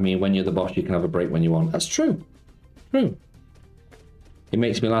 I mean, when you're the boss, you can have a break when you want. That's true. True. It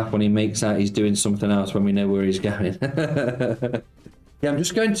makes me laugh when he makes out he's doing something else when we know where he's going. Yeah, I'm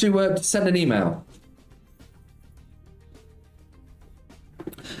just going to send an email.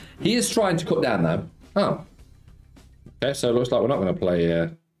 He is trying to cut down, though. Oh. Okay, so it looks like we're not going to play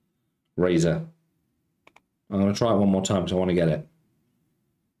Razor. I'm going to try it one more time because I want to get it.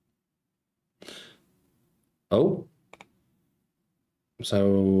 Oh.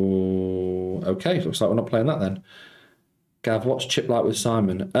 So, okay, looks like we're not playing that then. Gav, what's Chip like with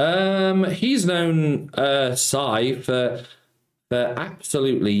Simon? He's known Si for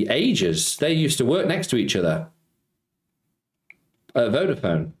absolutely ages. They used to work next to each other at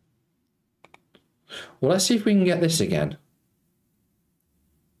Vodafone. Well, let's see if we can get this again.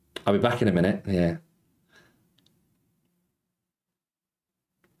 I'll be back in a minute. Yeah.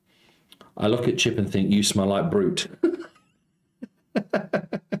 I look at Chip and think, you smell like brute.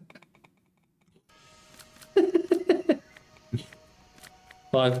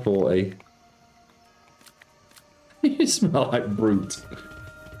 540. You smell like brute.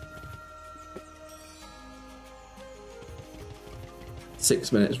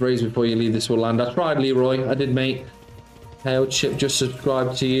 Six minutes. Raise before you leave. This will land. I tried, Leroy. I did, mate. Hail Chip, just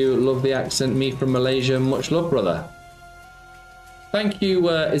subscribed to you. Love the accent. Me from Malaysia. Much love, brother. Thank you.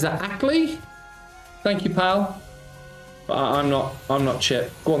 Is that Ackley? Thank you, pal. I'm not Chip.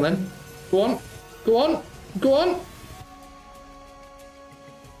 Go on then. Go on. Go on. Go on.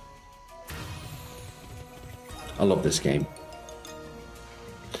 I love this game.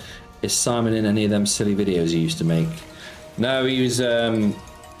 Is Simon in any of them silly videos he used to make? No, he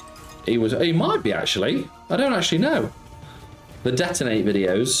might be actually. I don't actually know. The Detonate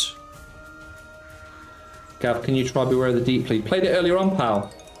videos. Gav, can you try Beware of the Deeply? Played it earlier on,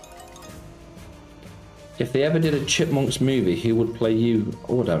 pal. If they ever did a Chipmonkz movie, who would play you?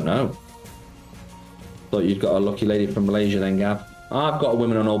 Oh, I don't know. Thought you'd got a lucky lady from Malaysia then, Gav. I've got a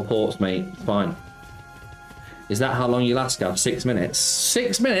women on all ports, mate. It's fine. Is that how long you last, Gav? 6 minutes.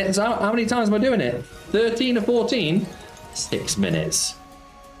 6 minutes? How many times am I doing it? 13 or 14? 6 minutes.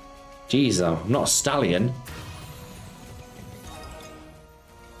 Jeez, I'm not a stallion.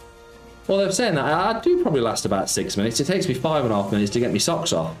 Well, they're saying that I do probably last about 6 minutes. It takes me 5.5 minutes to get my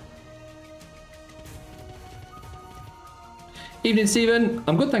socks off. Evening, Stephen.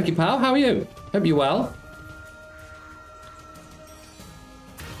 I'm good, thank you, pal. How are you? Hope you're well.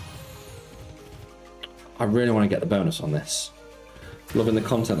 I really want to get the bonus on this. Loving the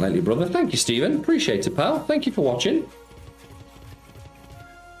content lately, brother. Thank you, Stephen. Appreciate it, pal. Thank you for watching.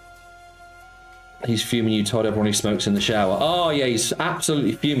 He's fuming you told everyone he smokes in the shower. Oh, yeah, he's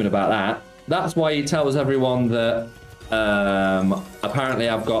absolutely fuming about that. That's why he tells everyone that apparently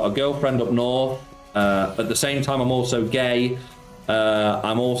I've got a girlfriend up north. At the same time, I'm also gay.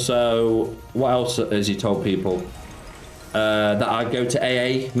 I'm also... What else has he told people? That I go to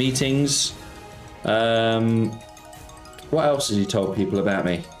AA meetings. What else has he told people about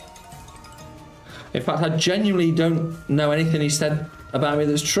me? In fact, I genuinely don't know anything he said about me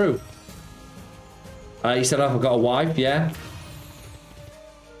that's true. He said I've got a wife, yeah.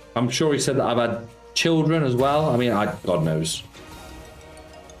 I'm sure he said that I've had children as well. I mean, God knows.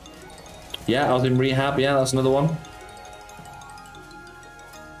 Yeah, I was in rehab. Yeah, that's another one.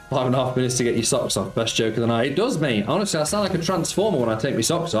 5.5 minutes to get your socks off. Best joke of the night. It does, mate. Honestly, I sound like a transformer when I take my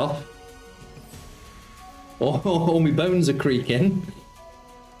socks off. All my bones are creaking.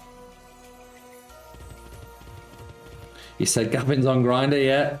 He said Gavin's on Grinder,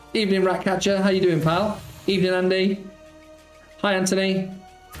 yeah. Evening, Ratcatcher. How you doing, pal? Evening, Andy. Hi, Anthony.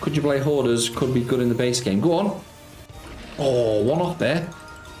 Could you play Hoarders? Could be good in the base game. Go on. Oh, one off there.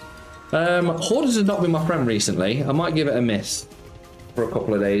 Hoarders has not been my friend recently. I might give it a miss for a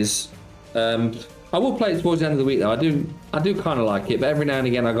couple of days. I will play it towards the end of the week, though. I do kind of like it, but every now and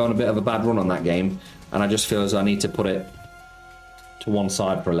again I go on a bit of a bad run on that game, and I just feel as I need to put it to one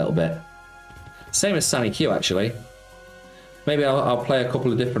side for a little bit. Same as Sunny Q, actually. Maybe I'll play a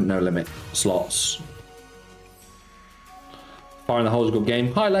couple of different no limit slots. Fire in the Hole is a good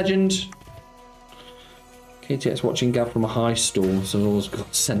game. Hi, Legend. KTX watching Gav from a high stool, so always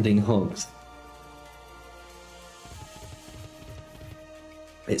got sending hugs.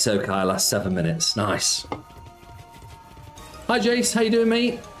 It's okay, last 7 minutes. Nice. Hi, Jace. How you doing,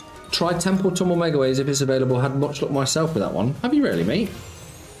 mate? Try Temple Tumble Megaways if it's available. Had much luck myself with that one. Have you really, mate?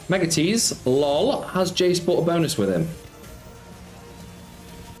 Mega Tease. Lol. Has Jace bought a bonus with him?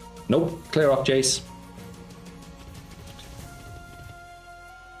 Nope. Clear off, Jace.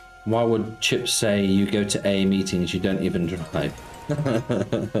 Why would Chip say you go to AA meetings you don't even drive?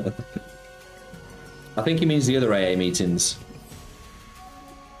 I think he means the other AA meetings.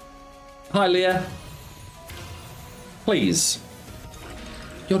 Hi, Leah. Please.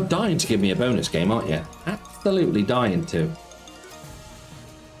 You're dying to give me a bonus game, aren't you? Absolutely dying to.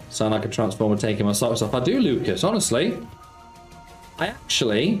 Sound like a transformer taking my socks off. I do, Lucas, honestly. I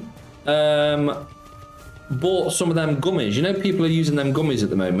actually bought some of them gummies. You know, people are using them gummies at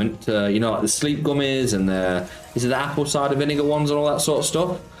the moment. You know, like the sleep gummies and is it the apple cider vinegar ones and all that sort of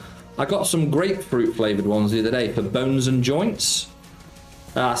stuff. I got some grapefruit flavoured ones the other day for bones and joints.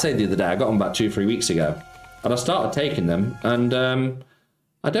 I say the other day, I got them about 2-3 weeks ago. And I started taking them, and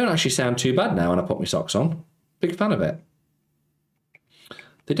I don't actually sound too bad now when I put my socks on. Big fan of it.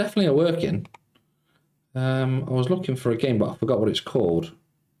 They definitely are working. I was looking for a game, but I forgot what it's called.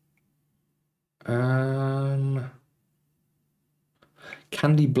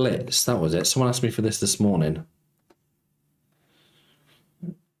 Candy Blitz, that was it. Someone asked me for this morning.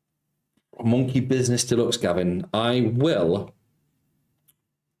 Monkey Business Deluxe, Gavin. I will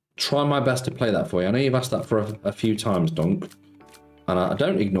try my best to play that for you. I know you've asked that for a few times, Dunk. And I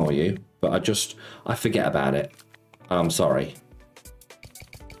don't ignore you, but I forget about it. I'm sorry.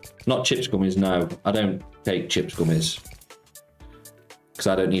 Not chips gummies, no. I don't take chips gummies. Because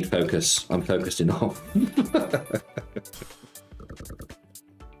I don't need focus. I'm focused enough.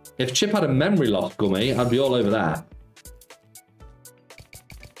 If Chip had a memory loss gummy, I'd be all over that.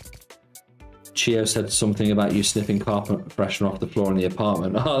 Chio said something about you sniffing carpet freshener off the floor in the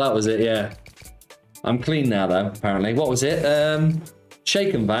apartment. Oh, that was it, yeah. I'm clean now, though, apparently. What was it?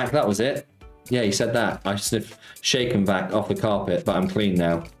 Shake and vac, that was it. Yeah, he said that. I sniff shake and vac off the carpet, but I'm clean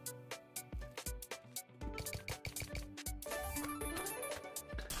now.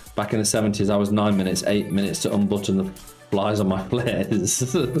 Back in the 70s, I was 9 minutes, 8 minutes to unbutton the flies on my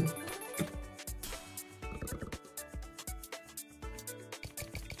flares.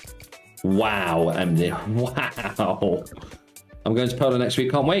 Wow, MD. Wow. I'm going to Poland next week.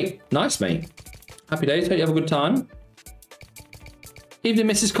 Can't wait. Nice, mate. Happy days. Hope you have a good time. Evening,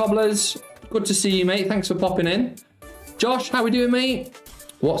 Mrs. Cobblers. Good to see you, mate. Thanks for popping in. Josh, how we doing, mate?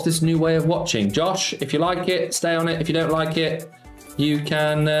 What's this new way of watching? Josh, if you like it, stay on it. If you don't like it, you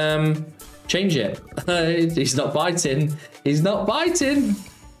can change it. He's not biting. He's not biting.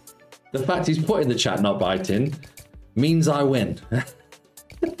 The fact he's put in the chat not biting means I win.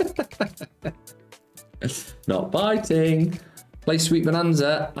 Not biting. Play Sweet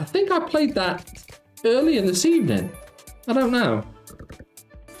Bonanza. I think I played that earlier this evening. I don't know.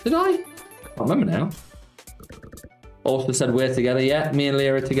 Did I? Can't remember now. Also said we're together. Yeah, me and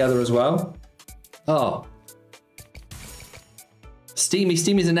Leah are together as well. Oh. Steamy's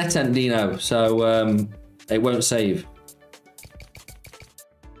a NetEnt Dino, so it won't save.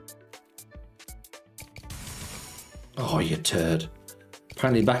 Oh, you turd.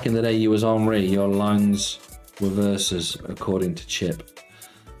 Apparently back in the day you was Henri, your lines were verses, according to Chip.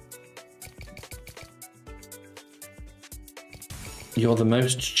 You're the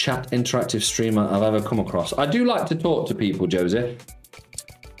most chat interactive streamer I've ever come across. I do like to talk to people, Joseph.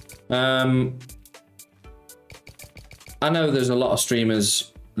 I know there's a lot of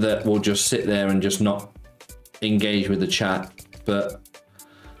streamers that will just sit there and just not engage with the chat, but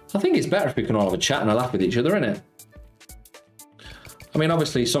I think it's better if we can all have a chat and a laugh with each other, innit? I mean,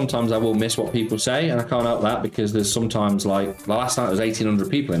 obviously, sometimes I will miss what people say, and I can't help that because there's sometimes, like, the last night there was 1,800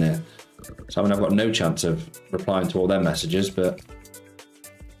 people in here. So, I mean, I've got no chance of replying to all their messages, but...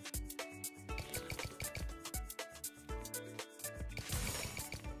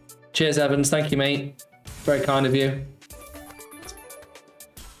 Cheers, Evans. Thank you, mate. Very kind of you.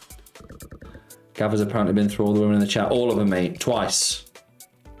 Gav has apparently been through all the women in the chat. All of them, mate. Twice.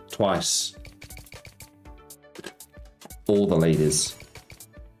 Twice. All the ladies.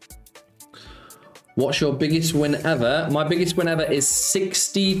 What's your biggest win ever? My biggest win ever is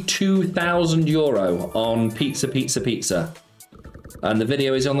 €62,000 on Pizza Pizza Pizza. And the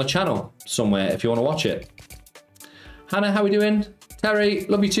video is on the channel somewhere if you want to watch it. Hannah, how we doing? Terry,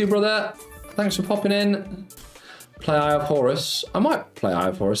 love you too, brother. Thanks for popping in. Play Eye of Horus. I might play Eye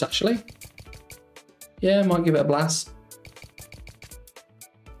of Horus, actually. Yeah, I might give it a blast.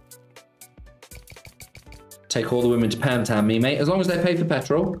 Take all the women to Pound Town, me, mate. As long as they pay for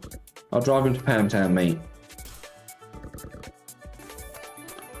petrol, I'll drive them to Pound Town, mate.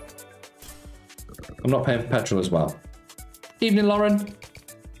 I'm not paying for petrol as well. Evening, Lauren.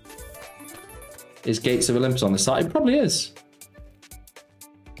 Is Gates of Olympus on the site? It probably is.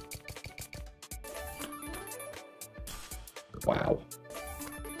 Wow.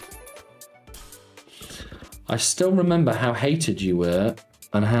 I still remember how hated you were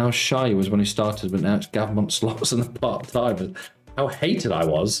and how shy you was when you started, but now it's Gavmont slots and the part-timers. How hated I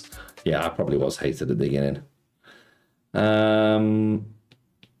was. Yeah, I probably was hated at the beginning.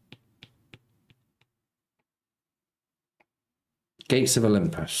 Gates of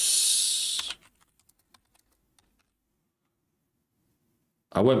Olympus.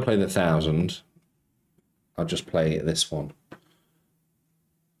 I won't play the 1,000. I'll just play this one.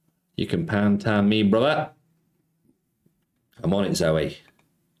 You can Pound Town me, brother. I'm on it, Zoe.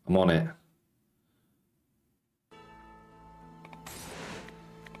 I'm on it.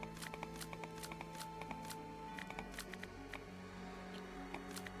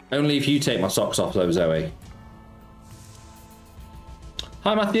 Only if you take my socks off, though, Zoe.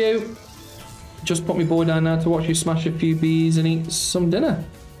 Hi, Matthew. Just put my boy down now to watch you smash a few bees and eat some dinner.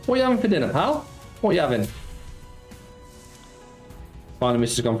 What are you having for dinner, pal? What are you having? Finally,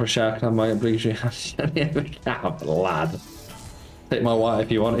 Mrs. gone for a shower. Can I have my obligatory hand? Lad. Take my wife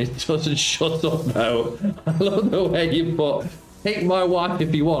if you want. It doesn't shut up, though. I love the way you put, take my wife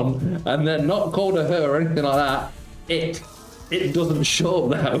if you want, and then not called her or anything like that. It doesn't shut up,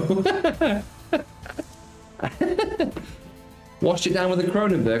 though. Washed it down with a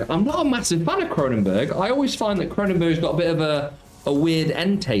Kronenberg. I'm not a massive fan of Kronenberg. I always find that Kronenberg's got a bit of a weird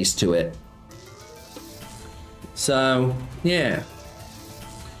end taste to it. So, yeah.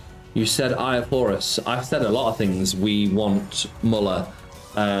 You said Eye of Horus. I've said a lot of things. We want Muller.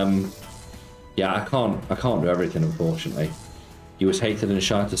 Yeah, I can't do everything, unfortunately. You was hated and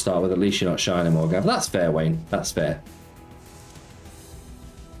shy to start with. At least you're not shy anymore, Gav. That's fair, Wayne. That's fair.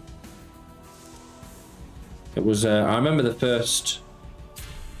 It was. I remember the first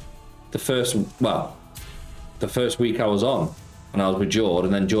week I was on, and I was with Jord,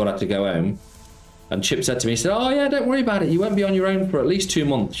 and then Jord had to go home. And Chip said to me, he said, "Oh yeah, don't worry about it. You won't be on your own for at least 2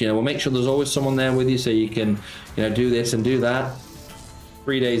 months. You know, we'll make sure there's always someone there with you so you can, you know, do this and do that."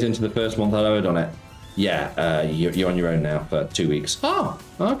 3 days into the first month, I'd owed on it. Yeah, you're on your own now for 2 weeks. Oh,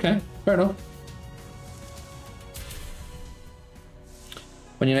 okay, fair enough.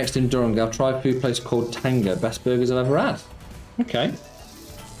 When you're next in Durham, Gav, try a food place called Tanga. Best burgers I've ever had. Okay.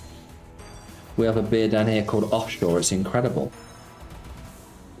 We have a beer down here called Offshore. It's incredible.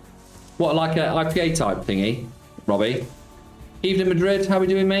 What, like a IPA type thingy, Robbie? Evening Madrid, how we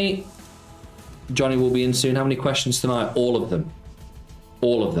doing, mate? Johnny will be in soon. How many questions tonight? All of them.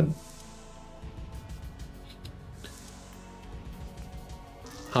 All of them.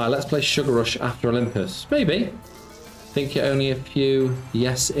 Hi, let's play Sugar Rush after Olympus. Maybe. Think you're only a few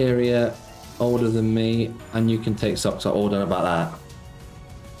yes area older than me, and you can take socks. I ordered about that.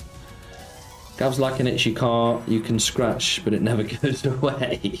 Gav's like an itchy car. You can scratch, but it never goes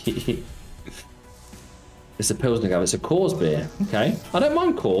away. It's a Pilsner, Gav. It's a Coors beer. Okay. I don't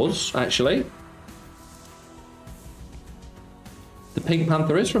mind Coors, actually. The Pink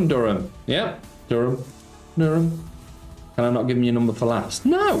Panther is from Durham. Yeah, Durham. Durham. Can I not give me your number for last?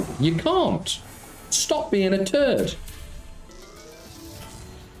 No, you can't. Stop being a turd.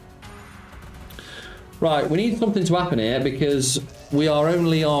 Right, we need something to happen here because we are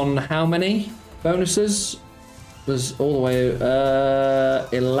only on how many bonuses? There's all the way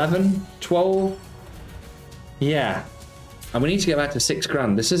 11, 12. Yeah, And we need to get back to 6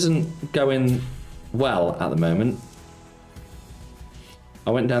 grand. This isn't going well at the moment.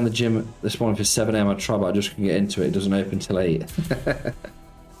 I went down the gym this morning for 7 AM. I tried, but I just couldn't get into it. It doesn't open till 8.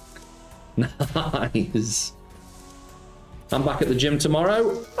 Nice. I'm back at the gym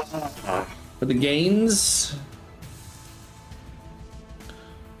tomorrow for the gains.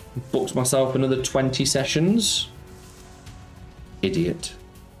 Booked myself another 20 sessions. Idiot.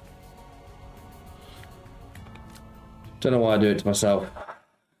 Don't know why I do it to myself.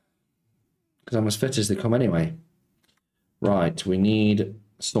 Because I'm as fit as they come anyway. Right, we need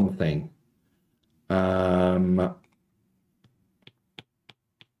something. Hand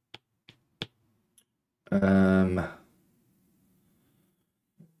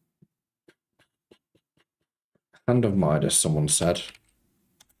of Midas, someone said.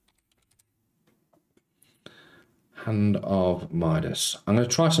 Hand of Midas. I'm going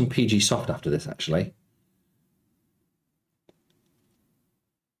to try some PG Soft after this, actually.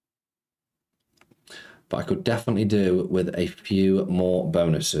 But I could definitely do with a few more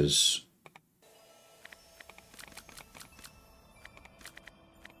bonuses.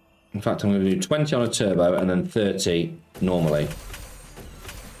 In fact, I'm going to do 20 on a turbo and then 30 normally.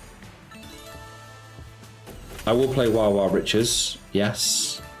 I will play Wild Wild Riches,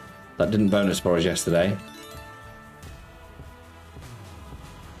 yes. That didn't bonus for us yesterday.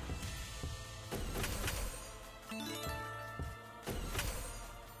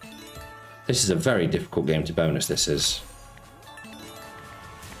 This is a very difficult game to bonus, this is.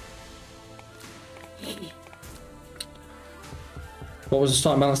 What was the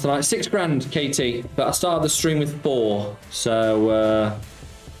starting balance tonight? 6 grand, KT. But I started the stream with 4. So,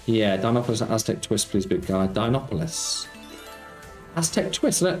 yeah, Dinopolis Aztec Twist, please, big guy. Dinopolis. Aztec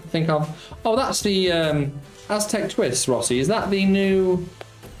Twist, I don't think I've... Oh, that's the Aztec Twist, Rossi. Is that the new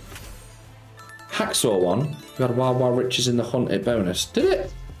Hacksaw one? We had Wild Wild Riches in the Hunted bonus. Did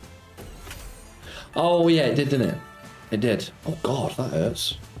it? Oh, yeah, it did, didn't it? It did. Oh, God, that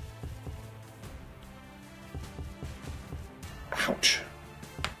hurts. Ouch.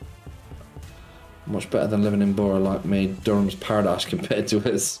 Much better than living in Borough like me. Durham's paradise compared to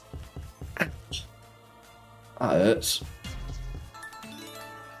us. Ouch. That hurts.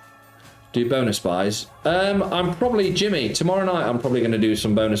 Do bonus buys. I'm probably Jimmy. Tomorrow night, I'm probably going to do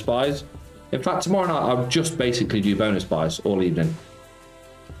some bonus buys. In fact, tomorrow night, I'll just basically do bonus buys all evening.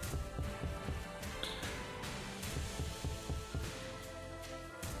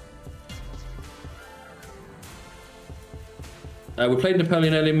 We played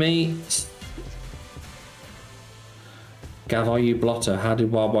Napoleon early, me. Gav, are you blotter? How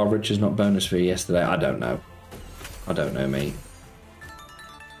did Wild Wild Riches not bonus for you yesterday? I don't know. I don't know, me.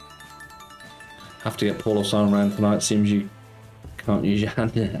 Have to get Paul or Simon around tonight. Seems you can't use your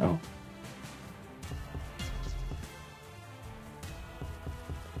hand now.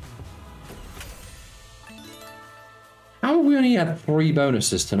 How have we only had 3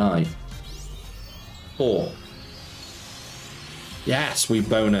 bonuses tonight? 4. Yes, we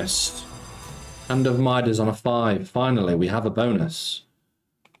bonused. Hand of Midas on a 5. Finally, we have a bonus.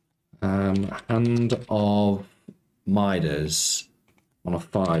 Hand of Midas on a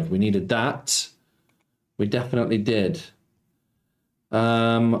 5. We needed that. We definitely did.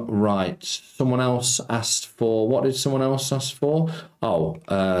 Right. Someone else asked for... What did someone else ask for? Oh,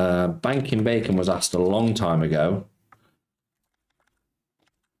 Banking Bacon was asked a long time ago.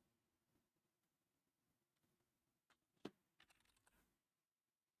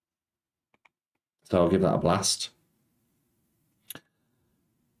 So I'll give that a blast.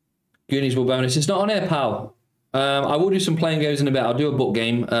 Goonies will bonus. It's not on here, pal. I will do some playing goes in a bit. I'll do a book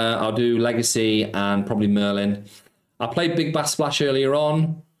game. I'll do Legacy and probably Merlin. I played Big Bass Splash earlier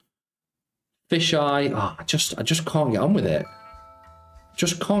on. Fisheye. Oh, I just can't get on with it.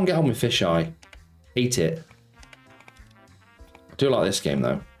 Just can't get on with Fisheye. Hate it. I do like this game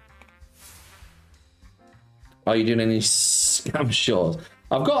though. Are you doing any scam shorts?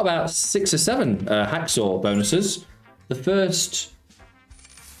 I've got about 6 or 7 Hacksaw bonuses. The first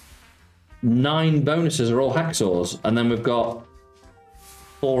 9 bonuses are all Hacksaws, and then we've got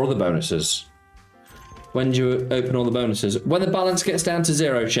 4 other bonuses. When do you open all the bonuses? When the balance gets down to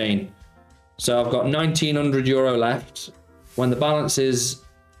 0, Shane. So I've got €1,900 left. When the balance is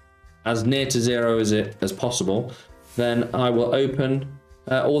as near to 0 as possible, then I will open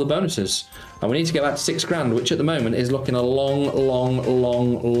all the bonuses. And we need to get back to 6 grand, which at the moment is looking a long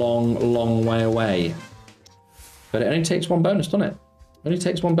way away. But it only takes 1 bonus, doesn't it? It only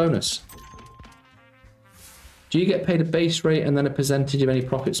takes 1 bonus. Do you get paid a base rate and then a percentage of any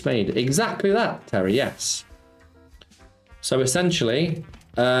profits made? Exactly that, Terry, yes. So essentially,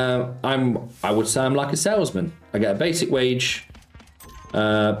 I would say I'm like a salesman. I get a basic wage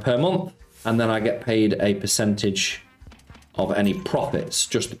per month, and then I get paid a percentage of any profits,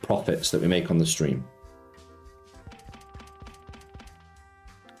 just the profits that we make on the stream.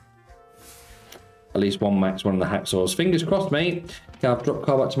 At least one max, one of the hacksaws. Fingers crossed, mate. I'll drop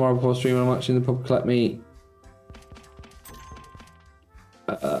car back tomorrow before stream when I'm actually in the pub. Collect me.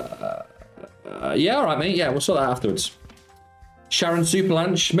 Yeah, all right, mate. Yeah, we'll sort that afterwards. Sharon Super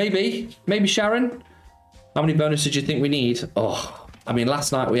Lunch, maybe Sharon. How many bonuses do you think we need? Oh, I mean,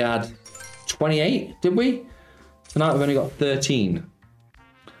 last night we had 28, did we? Tonight we've only got 13.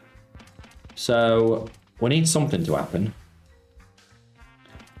 So we need something to happen.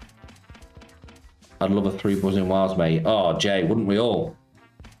 I'd love a 3 buzzing wilds, mate. Oh, Jay, wouldn't we all?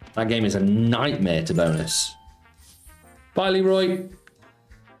 That game is a nightmare to bonus. Bye, Leroy.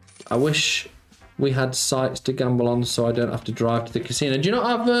 I wish we had sites to gamble on so I don't have to drive to the casino. Do you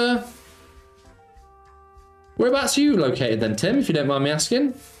not have... Whereabouts are you located then, Tim, if you don't mind me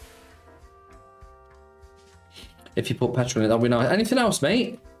asking? If you put petrol in it, that'll be nice. Anything else,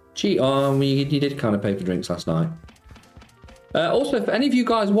 mate? Gee, you did kind of pay for drinks last night. Also, for any of you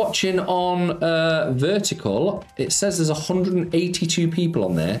guys watching on Vertical, it says there's 182 people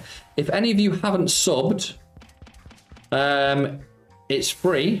on there. If any of you haven't subbed, it's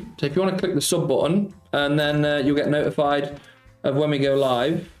free. So if you want to click the sub button and then you'll get notified of when we go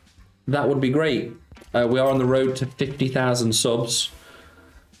live, that would be great. We are on the road to 50,000 subs.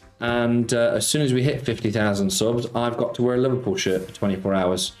 And as soon as we hit 50,000 subs, I've got to wear a Liverpool shirt for 24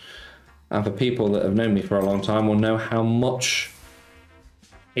 hours. And for people that have known me for a long time will know how much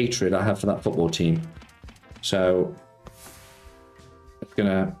hatred I have for that football team. So it's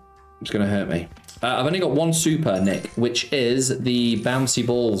gonna hurt me. I've only got one super, Nick, which is the bouncy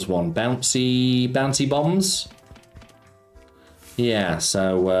balls one. Bouncy bombs. Yeah,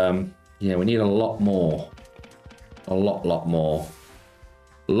 so yeah, we need a lot more. A lot more.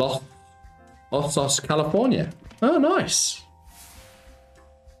 Los Osos, California. Oh, nice.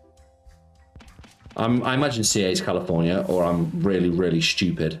 I imagine CA is California, or I'm really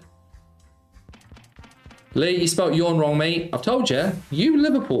stupid. Lee, you spelled yawn wrong, mate. I've told you, you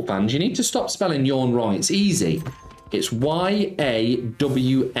Liverpool fans, you need to stop spelling yawn wrong. It's easy. It's Y-A-W-N.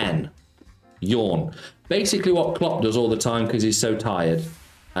 Yawn. Basically what Klopp does all the time because he's so tired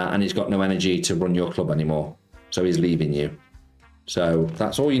and he's got no energy to run your club anymore. So he's leaving you. So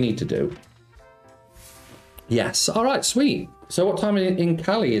that's all you need to do. Yes. All right, sweet. So what time in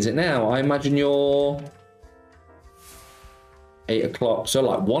Cali is it now? I imagine you're 8 o'clock. So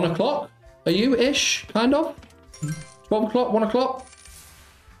like 1 o'clock? Are you ish? Kind of? 12 o'clock? 1 o'clock?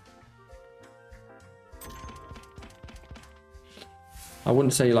 I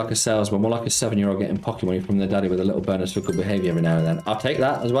wouldn't say you're like a salesman, more like a 7-year-old getting pocket money from their daddy with a little bonus for good behaviour every now and then. I'll take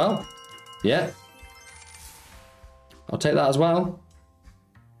that as well. Yeah. I'll take that as well.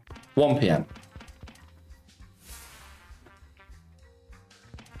 1 PM.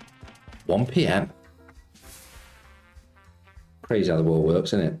 1 PM. Crazy how the world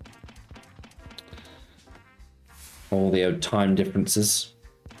works, isn't it? All the old time differences.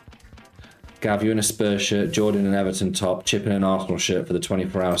 Gav, you in a Spurs shirt, Jordan in an Everton top, Chip in an Arsenal shirt for the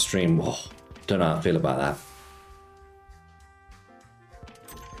 24-hour stream. Whoa, don't know how I feel about that.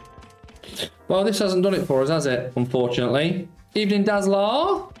 Well, this hasn't done it for us, has it? Unfortunately. Evening,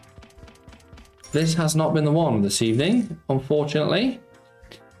 Dazzler. This has not been the one this evening, unfortunately.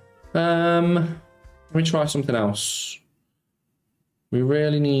 Let me try something else. We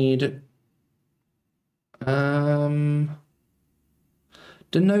really need...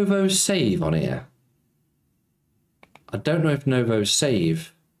 Do Novos save on here? I don't know if Novos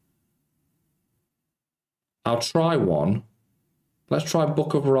save. I'll try one. Let's try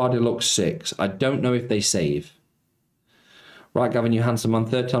Book of Ra Deluxe 6. I don't know if they save. Right, Gavin, you handsome man.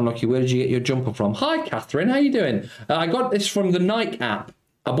 3rd time lucky. Where did you get your jumper from? Hi, Catherine. How you doing? I got this from the Nike app.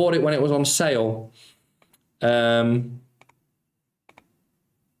 I bought it when it was on sale. I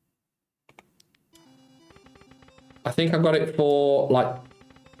think I got it for like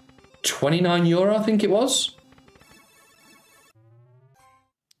 29 euro, I think it was.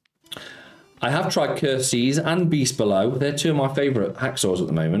 I have tried Curses and Beast Below. They're two of my favourite hacksaws at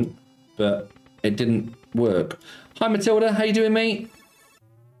the moment, but it didn't work. Hi, Matilda. How you doing, mate?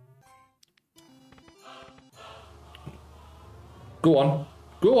 Go on.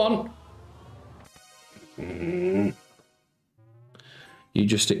 Go on. You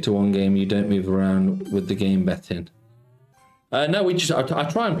just stick to one game. You don't move around with the game betting. No, I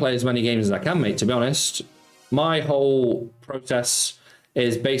try and play as many games as I can, mate, to be honest. My whole process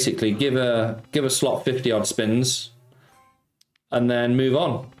is basically give a slot 50 odd spins, and then move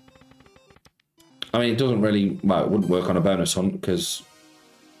on. I mean, it doesn't really, well, it wouldn't work on a bonus hunt because,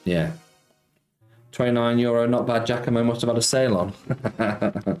 yeah. €29, not bad. Giacomo must have had a sale on.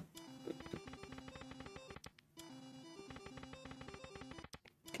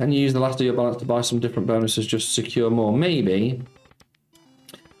 Can you use the last of your balance to buy some different bonuses just to secure more? Maybe.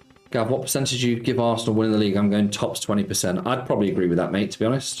 Gav, what percentage do you give Arsenal winning the league? I'm going tops 20%. I'd probably agree with that, mate, to be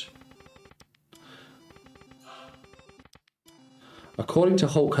honest. According to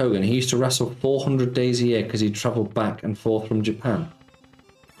Hulk Hogan, he used to wrestle 400 days a year because he travelled back and forth from Japan.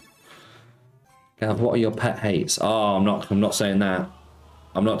 Gav, what are your pet hates? Oh, I'm not saying that.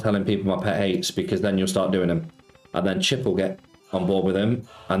 I'm not telling people my pet hates because then you'll start doing them. And then Chip will get on board with him,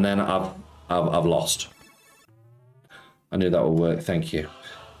 and then I've lost. I knew that would work. Thank you.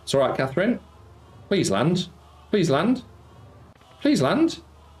 It's all right, Catherine. Please land. Please land. Please land.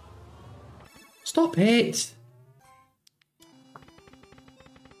 Stop it.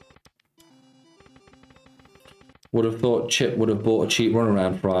 Would have thought Chip would have bought a cheap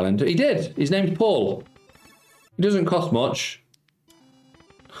runaround for Ireland. He did. His name's Paul. He doesn't cost much.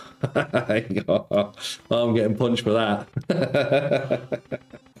 Oh, I'm getting punched for that.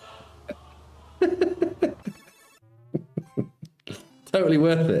 Totally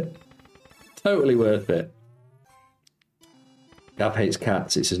worth it. Totally worth it. Gav hates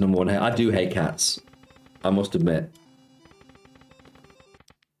cats. It's his number one hate. I do hate cats. I must admit.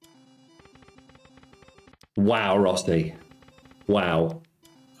 Wow, Rusty. Wow.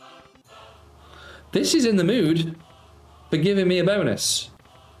 This is in the mood for giving me a bonus.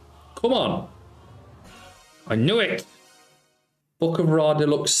 Come on. I knew it. Book of Ra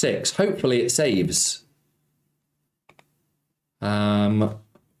Deluxe 6. Hopefully it saves.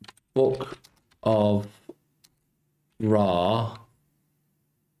 Book of Ra.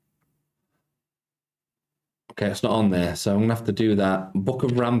 Okay, it's not on there, so I'm going to have to do that. Book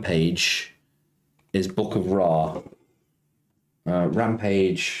of Rampage is Book of Ra.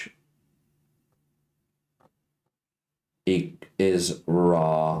 Rampage is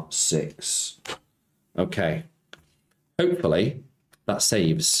Ra 6. Okay. Hopefully that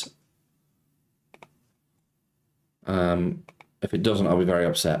saves. If it doesn't, I'll be very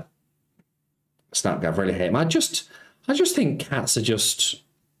upset. Snapgav, really hate him. I just think cats are just...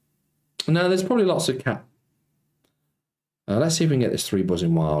 No, there's probably lots of cat... let's see if we can get this 3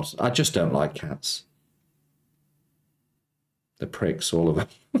 buzzing wilds. I just don't like cats. The pricks, all of them.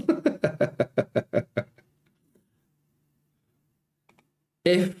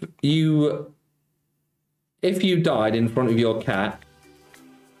 If you died in front of your cat,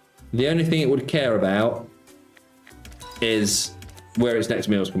 the only thing it would care about is where its next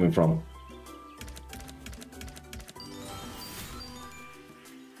meal is coming from.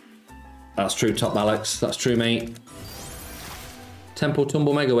 That's true, Top Alex. That's true, mate. Temple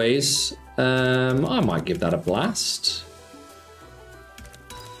Tumble Megaways. I might give that a blast.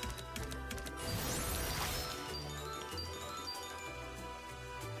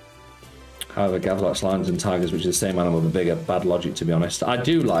 However, Gav likes lions and tigers, which is the same animal but bigger. Bad logic, to be honest. I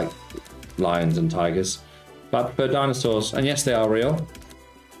do like lions and tigers, but I prefer dinosaurs. And yes, they are real,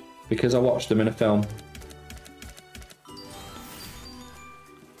 because I watched them in a film.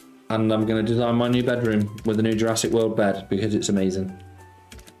 And I'm going to design my new bedroom with a new Jurassic World bed, because it's amazing.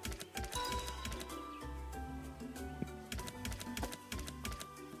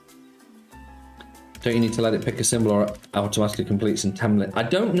 Don't you need to let it pick a symbol or it automatically completes in template? I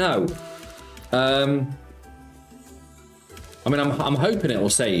don't know. I mean, I'm hoping it will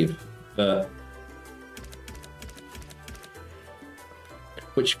save, but...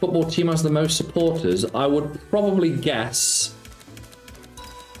 Which football team has the most supporters? I would probably guess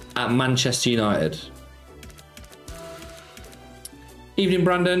at Manchester United. Evening,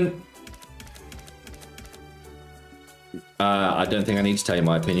 Brandon. I don't think I need to tell you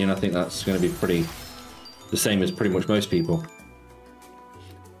my opinion. I think that's going to be pretty... the same as pretty much most people.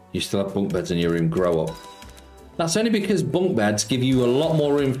 You still have bunk beds in your room, grow up. That's only because bunk beds give you a lot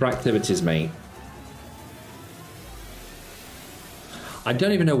more room for activities, mate. I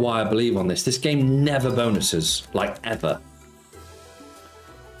don't even know why I believe on this. This game never bonuses, like ever.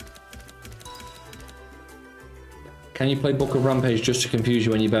 Can you play Book of Rampage just to confuse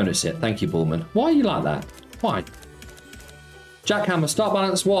you when you bonus it? Thank you, Bullman. Why are you like that? Why? Jackhammer, start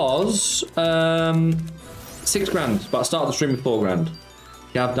balance was £6 grand, but I started the stream with £4 grand.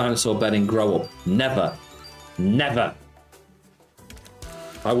 Gav dinosaur bedding, grow up. Never. Never.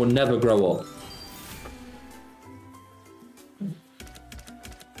 I will never grow up.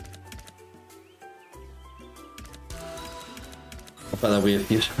 I bet there'll be a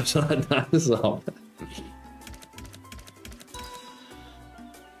few shots like dinosaur.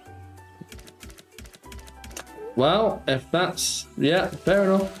 Well, if that's... Yeah, fair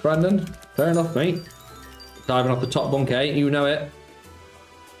enough, Brandon. Fair enough, mate. Diving off the top bunk, eh? You know it.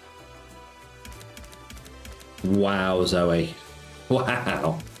 Wow, Zoe.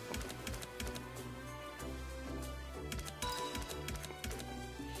 Wow.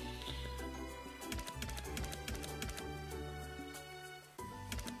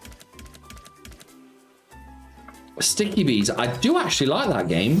 Sticky Bees. I do actually like that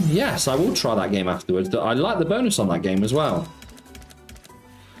game. Yes, I will try that game afterwards. I like the bonus on that game as well.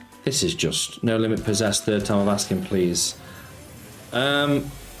 This is just No Limit Possessed. Third time I've asked him, please. I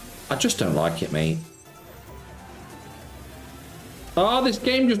just don't like it, mate. Oh, this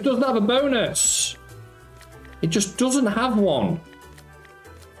game just doesn't have a bonus. It just doesn't have one.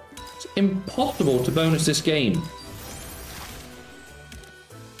 It's impossible to bonus this game.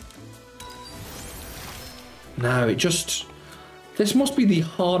 No, it just... This must be the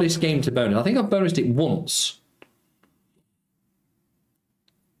hardest game to bonus. I think I've bonused it once.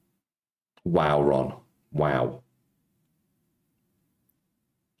 Wow, Ron. Wow.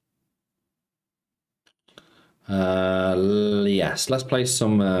 Yes, let's play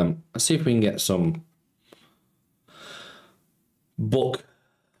some... let's see if we can get some... Book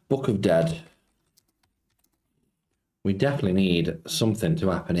of Dead. We definitely need something to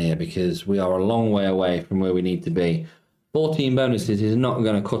happen here because we are a long way away from where we need to be. 14 bonuses is not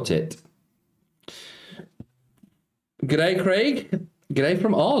going to cut it. G'day, Craig. G'day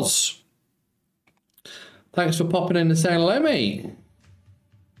from Oz. Thanks for popping in and saying hello, mate.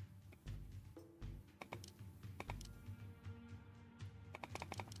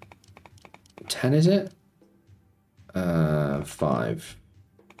 $10, is it? 5.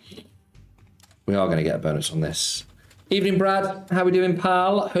 We are going to get a bonus on this. Evening, Brad. How we doing,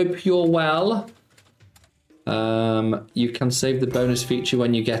 pal? Hope you're well. You can save the bonus feature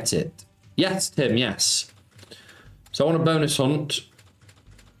when you get it. Yes, Tim, yes. So on a bonus hunt,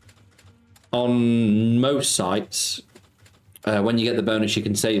 on most sites, when you get the bonus, you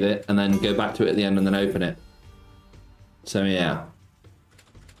can save it and then go back to it at the end and then open it. So, yeah.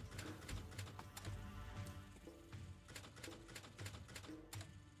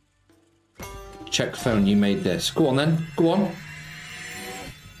 Check phone, you made this. Go on then, go on.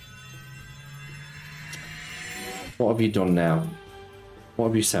 What have you done now? What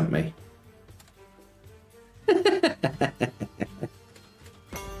have you sent me? I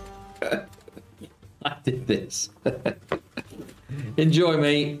did this. Enjoy,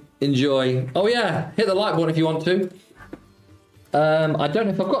 mate. Enjoy. Oh yeah, hit the like button if you want to. I don't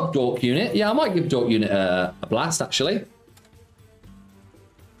know if I've got Dork Unit. Yeah, I might give Dork Unit a blast, actually.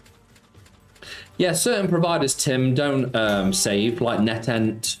 Yeah, certain providers, Tim, don't save, like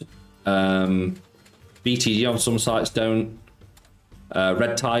NetEnt, BTG on some sites don't,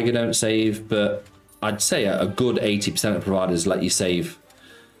 Red Tiger don't save, but I'd say a good 80% of providers let you save.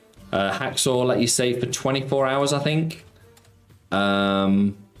 Hacksaw let you save for 24 hours, I think.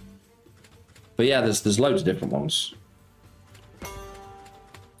 But yeah, there's loads of different ones.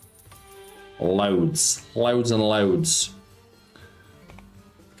 Loads and loads.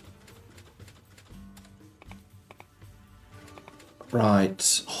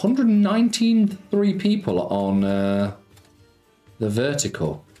 Right, 119 people on the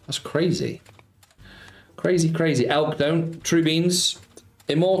vertical. That's crazy. Crazy. Elk don't. True Beans.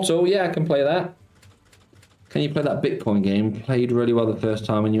 Immortal, yeah, I can play that. Can you play that Bitcoin game? Played really well the first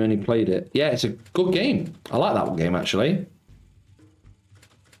time and you only played it. Yeah, it's a good game. I like that game, actually.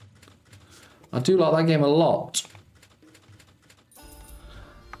 I do like that game a lot.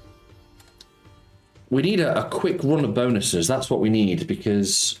 We need a quick run of bonuses. That's what we need,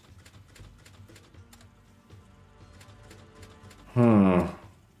 because...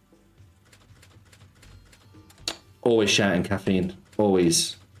 Always shouting, Caffeine.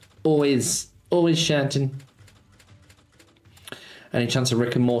 Always shouting. Any chance of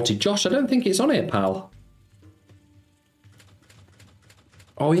Rick and Morty? Josh, I don't think it's on here, pal.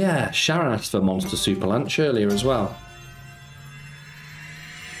 Oh yeah, Sharon asked for Monster Super Lunch earlier as well.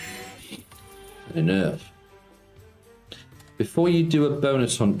 Enough. Before you do a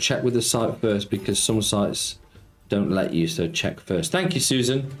bonus hunt, check with the site first, because some sites don't let you, so check first. Thank you,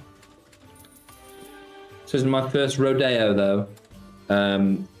 Susan. This isn't my first rodeo, though.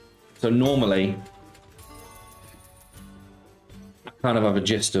 So normally, I kind of have a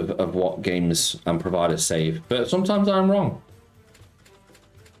gist of what games and providers save, but sometimes I'm wrong.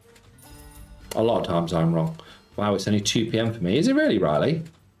 A lot of times I'm wrong. Wow, it's only 2 PM for me. Is it really, Riley?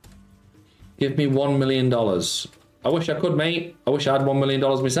 Give me $1 million. I wish I could, mate. I wish I had $1 million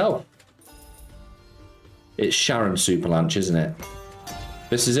myself. It's Sharon Super Lunch, isn't it?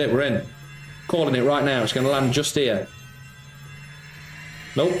 This is it. We're in. Calling it right now. It's going to land just here.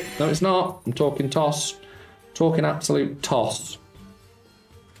 Nope. No, it's not. I'm talking toss. Talking absolute toss.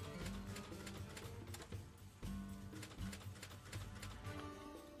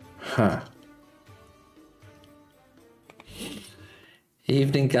 Huh.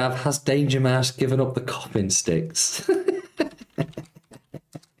 Evening Gav, has Danger Mouse given up the coffin sticks?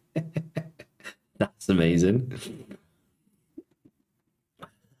 That's amazing.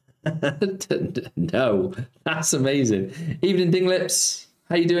 No, that's amazing. Evening Dinglips,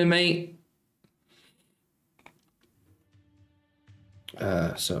 how you doing, mate?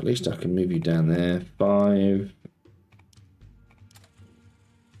 So at least I can move you down there. 5.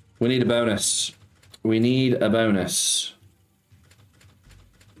 We need a bonus. We need a bonus.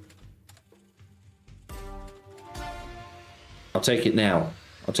 I'll take it now.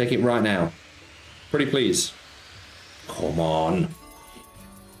 I'll take it right now. Pretty please. Come on.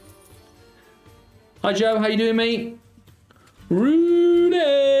 Hi Joe, how you doing, mate?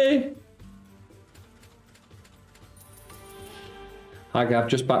 Rudy! Hi Gav,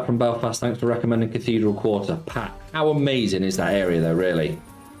 just back from Belfast. Thanks for recommending Cathedral Quarter. Pat, how amazing is that area though, really?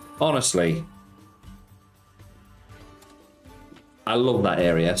 Honestly. I love that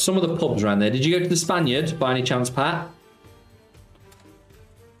area. Some of the pubs around there. Did you go to the Spaniard by any chance, Pat?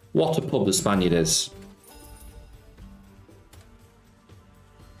 What a pub the Spaniard is.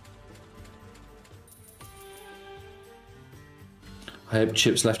 I hope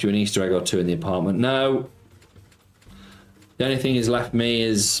Chips left you an Easter egg or two in the apartment. No. The only thing he's left me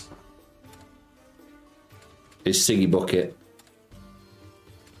is Siggy Bucket.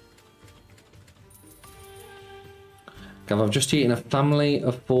 Gav, I've just eaten a family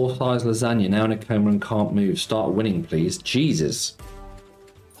of 4-size lasagna, now in a coma and can't move. Start winning, please. Jesus.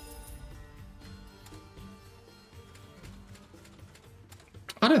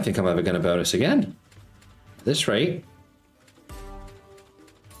 I don't think I'm ever going to bonus again. At this rate.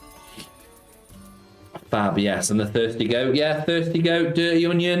 Fab, yes. And the Thirsty Goat. Yeah, Thirsty Goat, Dirty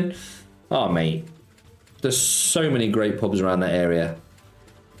Onion. Oh, mate. There's so many great pubs around that area.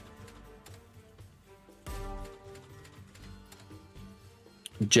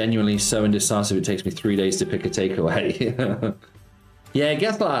 Genuinely so indecisive it takes me 3 days to pick a takeaway. Yeah, it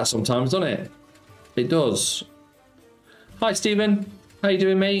gets like that sometimes, doesn't it? It does. Hi, Stephen. How you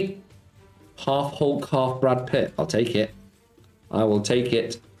doing, mate? Half Hulk, half Brad Pitt. I'll take it. I will take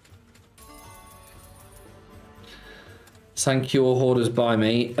it. Thank you, all hoarders by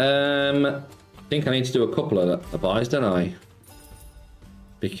me. I think I need to do a couple of buys, don't I?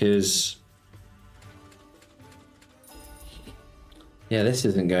 Because... yeah, this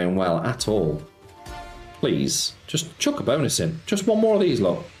isn't going well at all. Please, just chuck a bonus in. Just one more of these,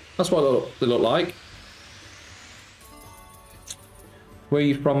 look. That's what they look like. Where are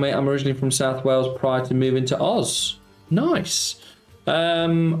you from, mate? I'm originally from South Wales prior to moving to Oz. Nice.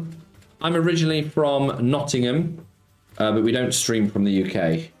 I'm originally from Nottingham, but we don't stream from the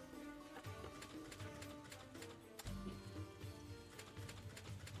UK.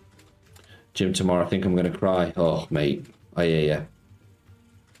 Gym tomorrow, I think I'm going to cry. Oh, mate. I hear ya.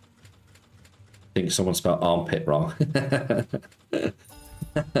 I think someone spelled armpit wrong.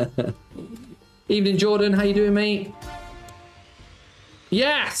 Evening, Jordan. How you doing, mate?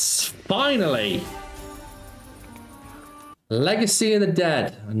 Yes! Finally! Legacy of the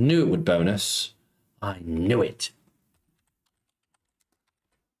Dead. I knew it would bonus. I knew it.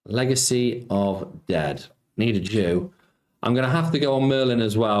 Legacy of Dead. Needed you. I'm going to have to go on Merlin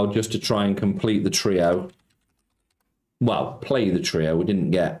as well, just to try and complete the trio. Well, play the trio. We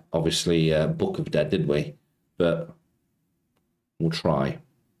didn't get, obviously, Book of Dead, did we? But we'll try.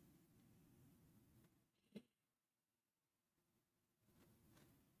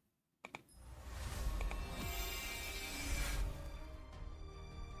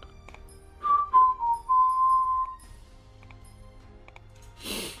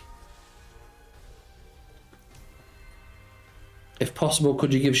 If possible,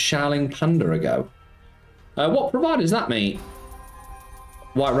 could you give Xiaoling Panda a go? What provider is that, mate?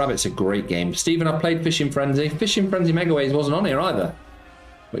 White Rabbit's a great game. Stephen, I played Fishing Frenzy. Fishing Frenzy Megaways wasn't on here either,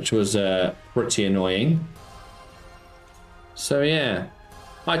 which was pretty annoying. So, yeah.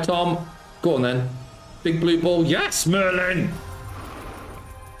 Hi, Tom. Go on, then. Big blue ball. Yes, Merlin!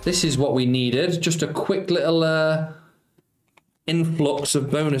 This is what we needed. Just a quick little influx of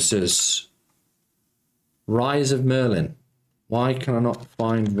bonuses. Rise of Merlin. Why can I not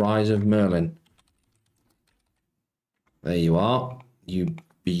find Rise of Merlin? There you are, you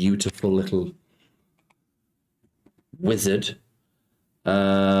beautiful little wizard.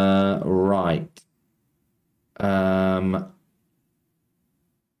 Right.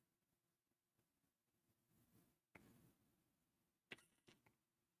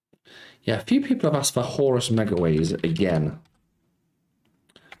 Yeah, a few people have asked for Horus Megaways again.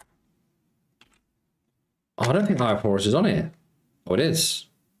 Oh, I don't think Eye of Horus is on here. Oh, it is.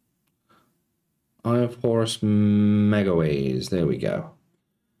 Eye of Horus Megaways. There we go.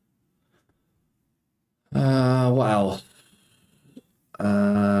 What else?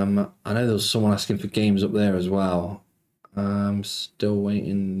 I know there was someone asking for games up there as well. Still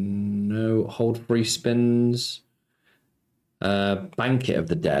waiting. No. Hold free spins. Banquet of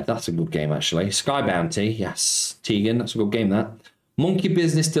the Dead. That's a good game, actually. Sky Bounty. Yes. Tegan. That's a good game, that. Monkey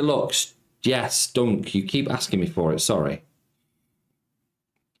Business Deluxe. Yes, Dunk. You keep asking me for it. Sorry.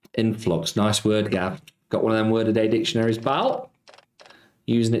 Influx. Nice word, Gav. Got one of them word a day dictionaries, pal.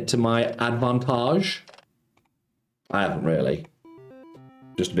 Using it to my advantage. I haven't really.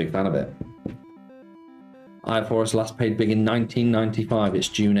 Just a big fan of it. Eye of Horus last paid big in 1995. It's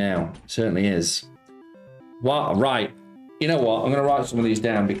due now. It certainly is. Wow, right. You know what? I'm going to write some of these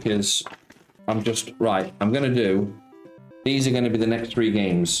down because I'm just... Right, I'm going to do... These are going to be the next 3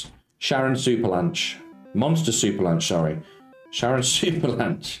 games. Sharon Superlanche. Monster Superlanche, sorry. Sharon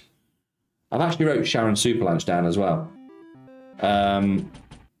Superlanche. I've actually wrote Sharon Superlanche down as well. Wild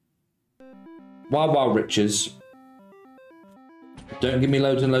Wild Riches. Don't give me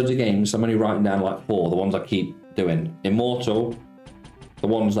loads and loads of games. I'm only writing down like 4, the ones I keep doing. Immortal. The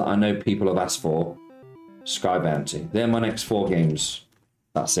ones that I know people have asked for. Sky Bounty. They're my next 4 games.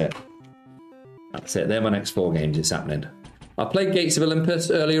 That's it. That's it. They're my next 4 games. It's happening. I played Gates of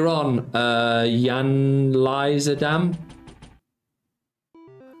Olympus earlier on. Jan Lizadam.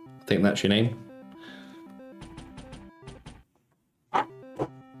 I think that's your name.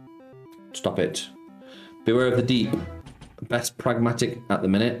 Stop it. Beware of the Deep. Best pragmatic at the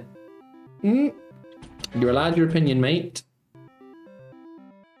minute. You're allowed your opinion, mate.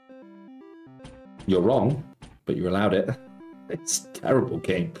 You're wrong, but you're allowed it. It's a terrible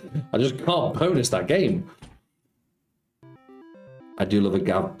game. I just can't bonus that game. I do love a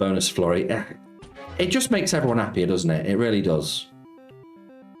Gav bonus flurry. It just makes everyone happier, doesn't it? It really does.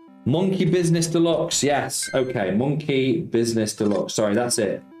 Monkey Business Deluxe. Yes. Okay. Monkey Business Deluxe. Sorry, that's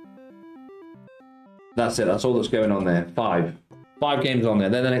it. That's it. That's all that's going on there. 5 games on there.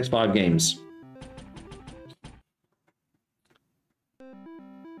 They're the next 5 games.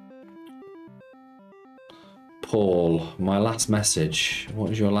 Paul, my last message.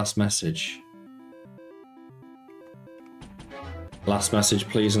 What is your last message? Last message,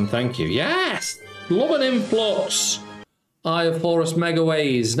 please and thank you. Yes! Love an influx. Eye of Horus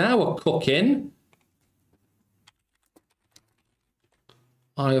Megaways. Now we're cooking.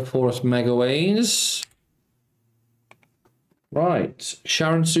 Eye of Horus Megaways. Right.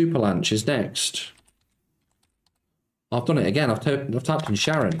 Sharon Superlanche is next. I've done it again. I've typed in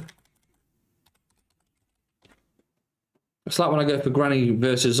Sharon. It's like when I go for Granny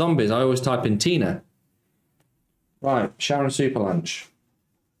versus Zombies, I always type in Tina. Right, Sharon Superlanche.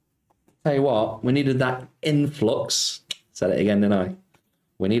 Tell you what, we needed that influx. Said it again, didn't I?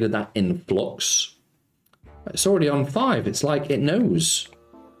 We needed that influx. It's already on 5. It's like it knows.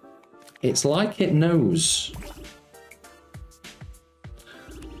 It's like it knows.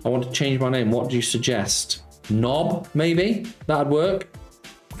 I want to change my name. What do you suggest? Knob, maybe? That'd work.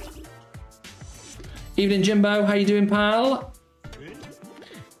 Evening, Jimbo. How you doing, pal?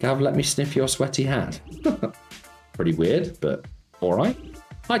 Gav, let me sniff your sweaty hat. Pretty weird, but all right.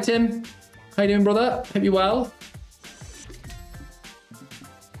 Hi, Tim. How you doing, brother? Hope you're well.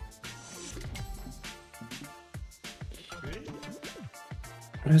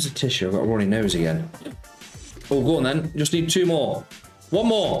 Where's the tissue? I've got a runny nose again. Oh, go on then. Just need 2 more. 1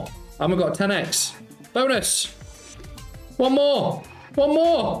 more. I haven't got 10x. Bonus. 1 more. 1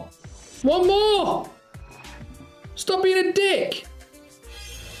 more. 1 more. Stop being a dick.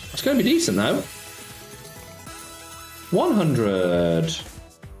 It's going to be decent, though. 100.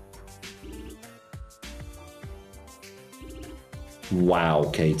 Wow,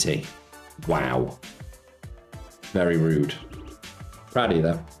 Katie. Wow. Very rude. Proud of you,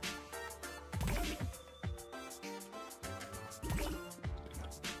 though.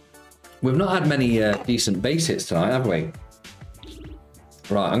 We've not had many decent base hits tonight, have we?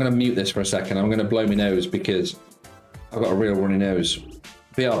 Right, I'm going to mute this for a second. I'm going to blow my nose because I've got a real runny nose.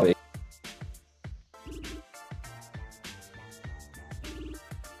 BRB.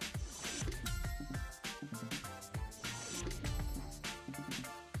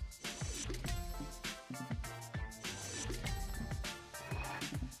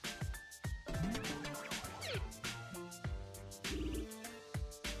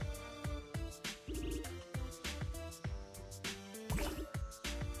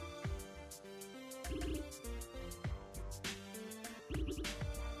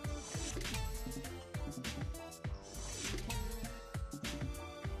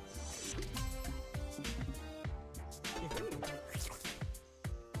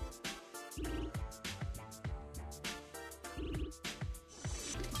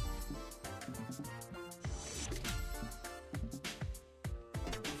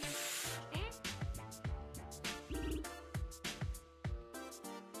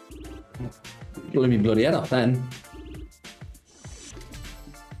 Blew me bloody head off then.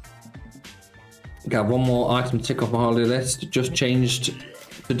 Got one more item to tick off my holiday list. Just changed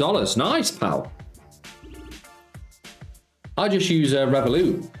to dollars. Nice, pal. I just use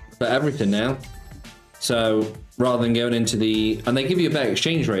Revolut for everything now. So rather than going into the... And they give you a better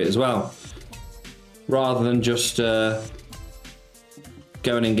exchange rate as well. Rather than just going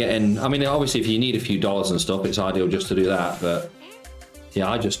and getting... I mean, obviously, if you need a few dollars and stuff, it's ideal just to do that. But yeah,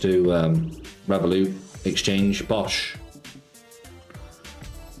 I just do Revolut, exchange, Bosch.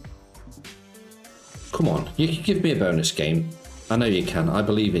 Come on, you can give me a bonus game. I know you can. I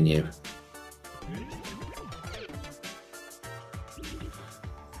believe in you.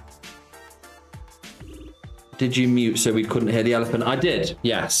 Did you mute so we couldn't hear the elephant? I did.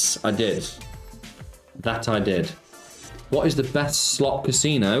 Yes, I did. That I did. What is the best slot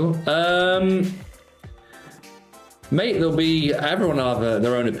casino? Mate, there'll be... Everyone will have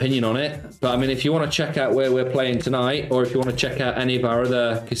their own opinion on it. But, I mean, if you want to check out where we're playing tonight, or if you want to check out any of our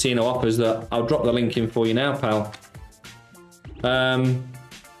other casino offers, that I'll drop the link in for you now, pal.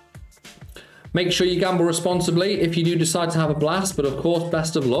 Make sure you gamble responsibly if you do decide to have a blast. But, of course,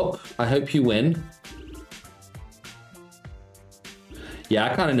 best of luck. I hope you win. Yeah,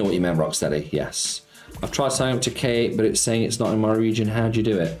 I kind of know what you meant, Rocksteady. Yes. I've tried signing up to K8, but it's saying it's not in my region. How do you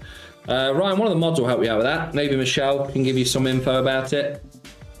do it? Ryan, one of the mods will help you out with that. Maybe Michelle can give you some info about it.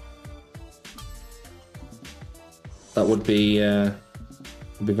 That would be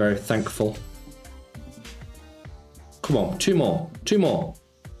very thankful. Come on, two more. Two more.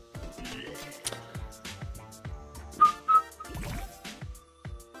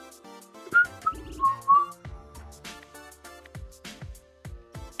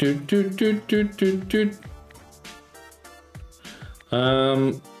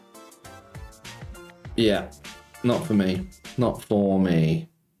 Yeah, not for me. Not for me.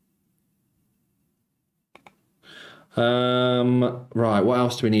 Right, what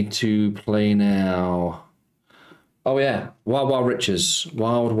else do we need to play now? Oh yeah, Wild Wild Riches.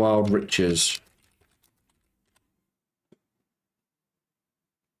 Wild Wild Riches.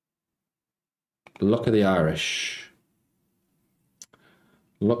 Luck of the Irish.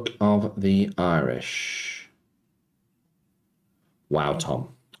 Luck of the Irish. Wow,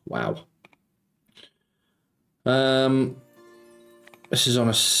 Tom. Wow. This is on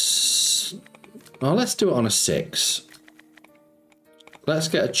a... Well, let's do it on a 6. Let's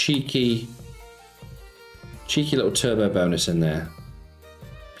get a cheeky little turbo bonus in there.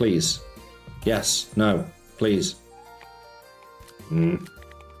 Please. Yes. No. Please.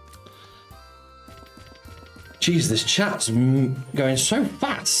 Jeez, this chat's going so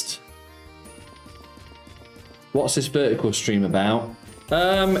fast. What's this vertical stream about?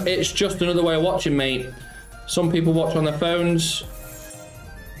 It's just another way of watching, mate. Some people watch on their phones,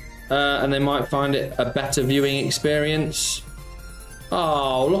 and they might find it a better viewing experience.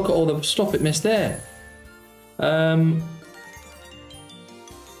 Oh, look at all the stuff it missed there.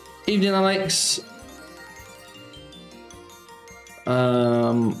 Evening, Alex.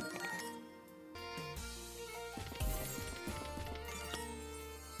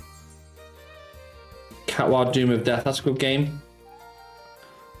 Catwild Doom of Death, that's a good game.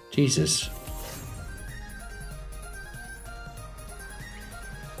 Jesus.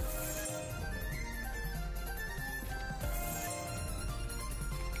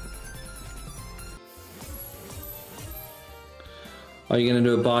 Are you going to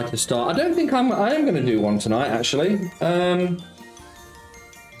do a buy to start? I don't think I am going to do one tonight, actually. I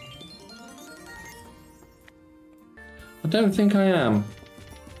don't think I am.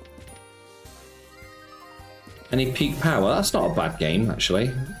 Any peak power? That's not a bad game,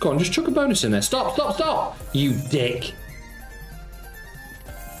 actually. Go on, just chuck a bonus in there. Stop, stop, stop! You dick.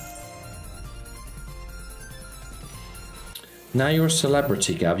 Now you're a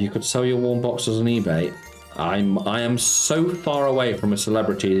celebrity, Gav. You could sell your worn boxes on eBay. I am so far away from a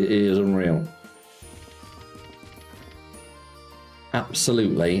celebrity, it is unreal.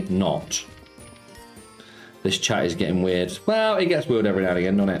 Absolutely not. This chat is getting weird. Well, it gets weird every now and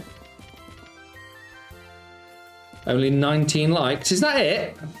again, doesn't it? Only 19 likes. Is that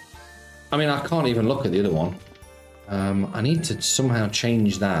it? I mean, I can't even look at the other one. I need to somehow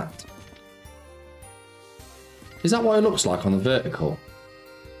change that. Is that what it looks like on the vertical?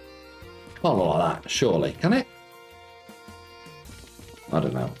 Can't look like that, surely. Can it? I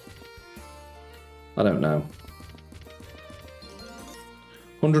don't know. I don't know.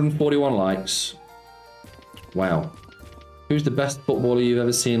 141 likes. Wow. Who's the best footballer you've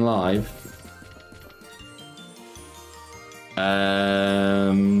ever seen live?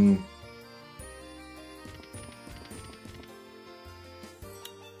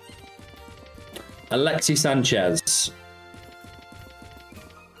 Alexis Sanchez.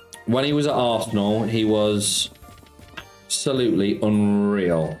 When he was at Arsenal, he was absolutely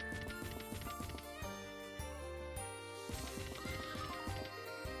unreal.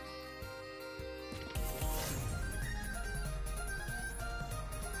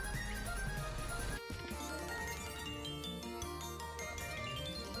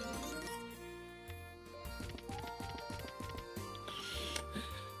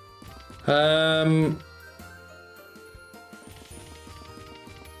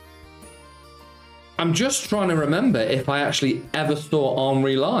 I'm just trying to remember if I actually ever saw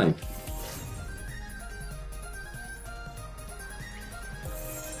Henry live.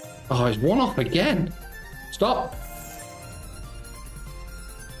 Oh, he's one off again. Stop.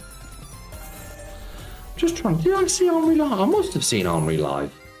 I'm just trying. Did I see Henry live? I must have seen Henry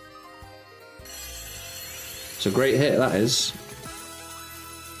live. It's a great hit, that is.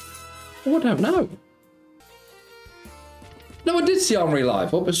 Oh, I don't know. No, I did see Henry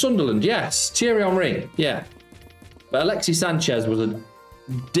live up at Sunderland. Yes, Thierry Henry. Yeah, but Alexis Sanchez was a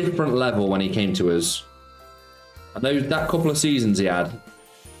different level when he came to us. And that couple of seasons he had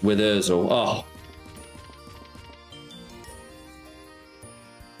with Özil. Oh,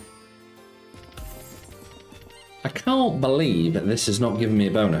 I can't believe that this has not given me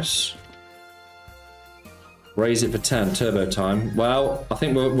a bonus. Raise it for 10, turbo time. Well, I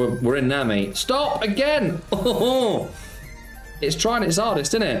think we're in now, mate. Stop again! Oh, it's trying its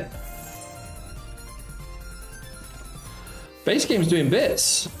hardest, isn't it? Base game's doing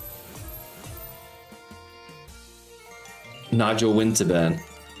bits. Nigel Winterburn,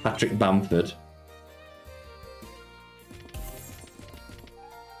 Patrick Bamford.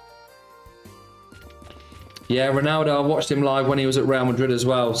 Yeah, Ronaldo, I watched him live when he was at Real Madrid as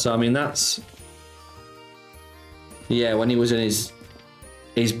well. So, I mean, that's... Yeah, when he was in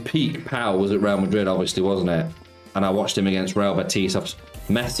his peak power was at Real Madrid, obviously, wasn't it? And I watched him against Real Betis.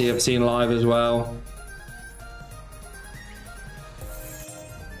 Messi I've seen live as well.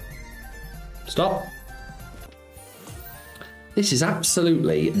 Stop. This is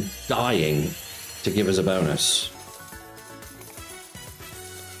absolutely dying to give us a bonus.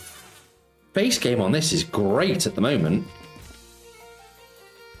 Base game on this is great at the moment.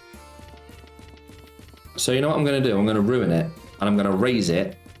 So you know what I'm going to do? I'm going to ruin it. And I'm going to raise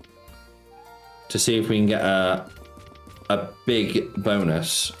it to see if we can get a big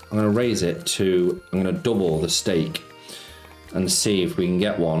bonus. I'm going to raise it to... I'm going to double the stake and see if we can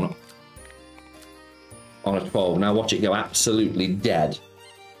get one on a 12. Now watch it go absolutely dead.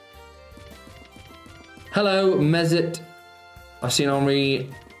 Hello, Mezit. I've seen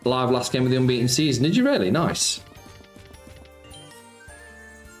Henry live last game of the unbeaten season. Did you really? Nice.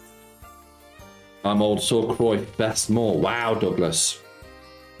 I'm old, saw Cruyff, best more. Wow, Douglas.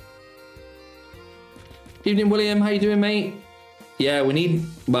 Evening, William. How you doing, mate? Yeah, we need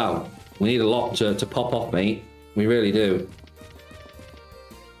a lot to pop off, mate. We really do.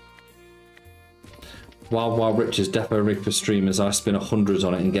 Wild Rich's Defo rig for streamers. I spin 100s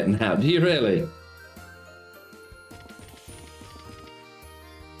on it and getting out. Do you really?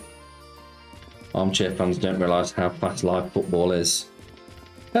 Armchair fans don't realise how fast live football is.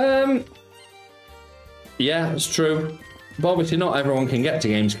 Yeah, it's true. But obviously not everyone can get to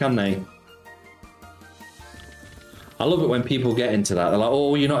games, can they? I love it when people get into that. They're like,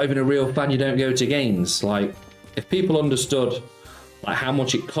 oh, you're not even a real fan, you don't go to games. Like, if people understood like how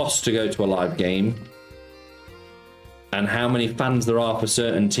much it costs to go to a live game and how many fans there are for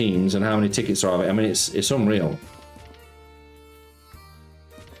certain teams and how many tickets there are, I mean, it's unreal.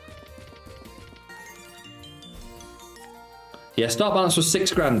 Yeah, start balance was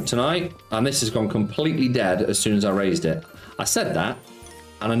 6 grand tonight, and this has gone completely dead as soon as I raised it. I said that,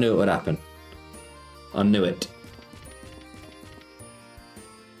 and I knew it would happen. I knew it.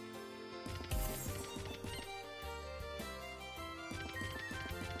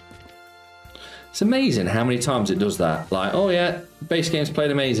 It's amazing how many times it does that. Like, oh yeah, base game's played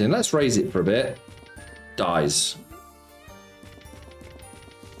amazing. Let's raise it for a bit. Dies.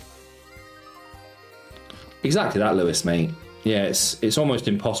 Exactly that, Lewis, mate. Yeah, it's almost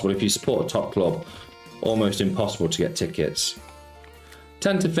impossible if you support a top club. Almost impossible to get tickets.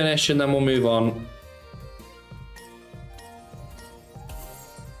 10 to finish, and then we'll move on.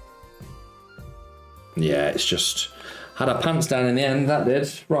 Yeah, it's just had our pants down in the end. That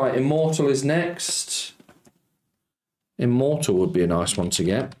did. Right, Immortal is next. Immortal would be a nice one to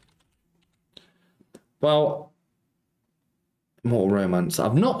get. Well, Immortal Romance.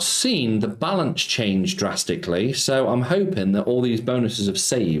 I've not seen the balance change drastically, so I'm hoping that all these bonuses have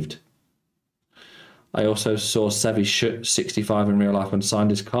saved. I also saw Sevi shoot 65 in real life and signed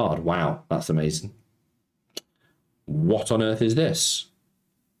his card. Wow, that's amazing. What on earth is this?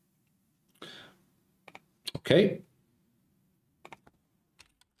 Okay.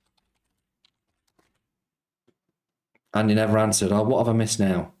 And he never answered. Oh, what have I missed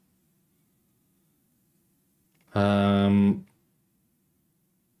now? I'm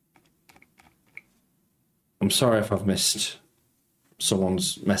sorry if I've missed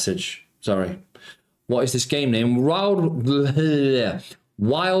someone's message. Sorry. What is this game name? Wild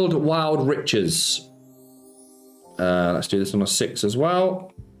Riches. Let's do this on a 6 as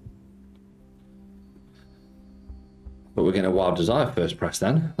well. But we're getting a Wild Desire first press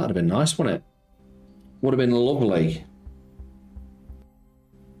then. That'd have been nice, wouldn't it? Would have been lovely.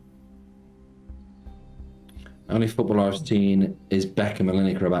 Only footballer I've seen is Beckham and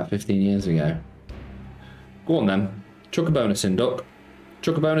Lineker about 15 years ago. Go on then. Chuck a bonus in, Duck.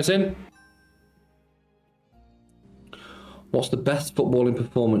 Chuck a bonus in. What's the best footballing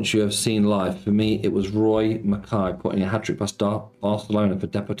performance you have seen live? For me, it was Roy Mackay putting a hat-trick past Barcelona for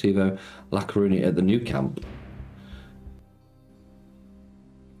Deportivo La Coruña at the Nou Camp.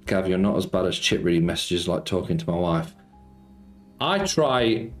 Gav, you're not as bad as Chip reading messages like talking to my wife. I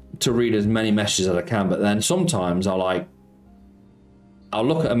try to read as many messages as I can, but then sometimes I'll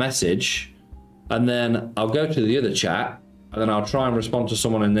look at a message and then I'll go to the other chat and then I'll try and respond to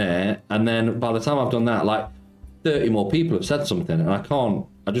someone in there, and then by the time I've done that, like 30 more people have said something and I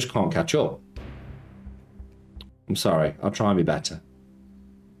just can't catch up. I'm sorry, I'll try and be better.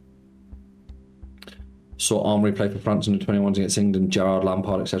 Saw Armory play for France under 21s against England, Gerrard,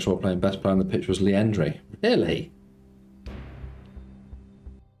 Lampard, etc. were playing. Best player on the pitch was Leandri. Really?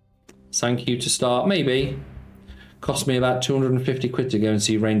 Thank you to start. Maybe. Cost me about 250 quid to go and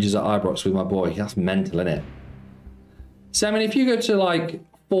see Rangers at Ibrox with my boy. That's mental, isn't it? So, I mean, if you go to like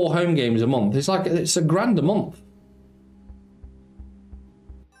 4 home games a month, it's a grand a month.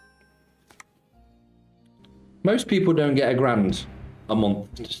 Most people don't get a grand a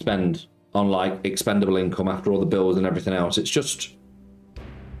month to spend on like expendable income after all the bills and everything else. It's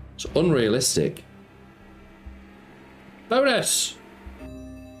unrealistic. Bonus!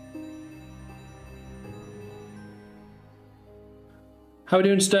 How are we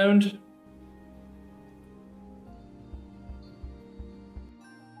doing, Stoned?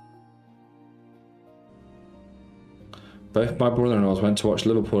 Both my brother-in-laws went to watch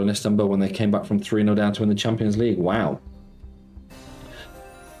Liverpool in Istanbul when they came back from 3-0 down to win the Champions League. Wow.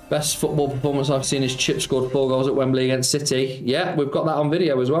 Best football performance I've seen is Chip scored 4 goals at Wembley against City. Yeah, we've got that on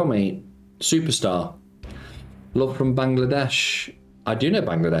video as well, mate. Superstar. Love from Bangladesh. I do know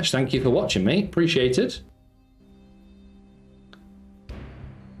Bangladesh. Thank you for watching, mate. Appreciate it.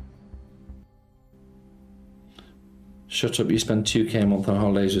 Shut up, you spend 2k a month on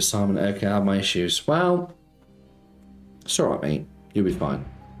holidays with Simon. Okay, I have my issues. Well, it's alright, mate. You'll be fine.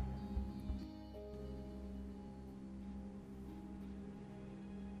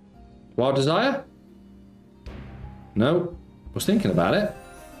 Wild Desire? No. Was thinking about it.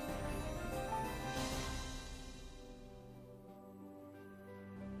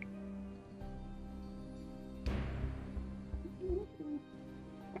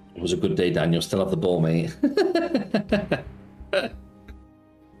 It was a good day, Daniel. Still have the ball, mate.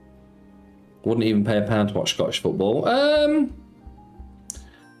 Wouldn't even pay £1 to watch Scottish football.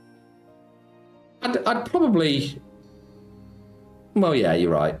 I'd probably... Well, yeah,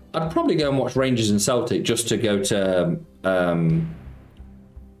 you're right. I'd probably go and watch Rangers and Celtic just to go to... In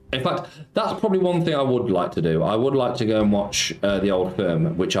fact, that's probably one thing I would like to do. I would like to go and watch the Old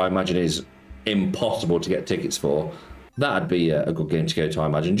Firm, which I imagine is impossible to get tickets for. That'd be a good game to go to, I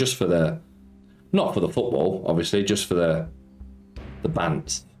imagine, just for the... Not for the football, obviously, just for the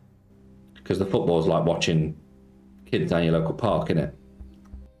bands. Because the football's like watching kids down your local park, innit?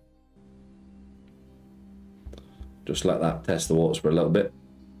 Just let that test the waters for a little bit.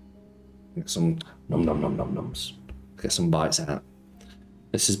 Get some nums. Get some bites out.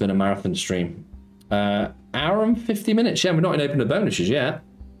 This has been a marathon stream. Hour and 50 minutes. Yeah, we're not in open the bonuses yet.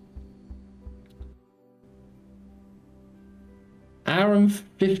 Hour and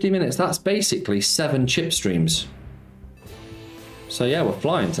 50 minutes. That's basically 7 chip streams. So yeah, we're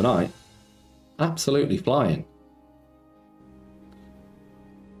flying tonight. Absolutely flying.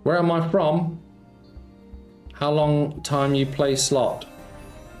 Where am I from? How long time you play slot?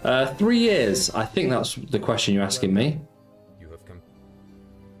 3 years. I think that's the question you're asking me. You have come.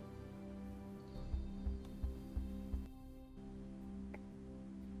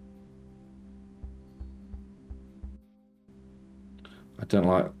 I don't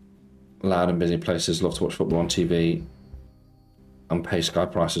like loud and busy places. Love to watch football on TV and pay Sky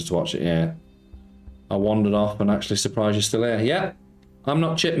prices to watch it. Yeah. I wandered off and actually surprised you're still here. Yeah. I'm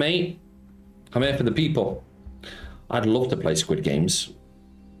not Chip, mate. I'm here for the people. I'd love to play Squid Games.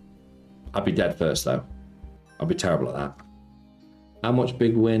 I'd be dead first, though. I'd be terrible at that. How much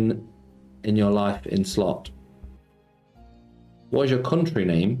big win in your life in slot? What is your country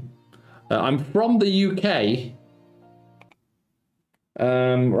name? I'm from the UK.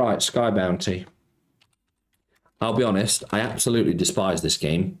 Right, Sky Bounty. I'll be honest, I absolutely despise this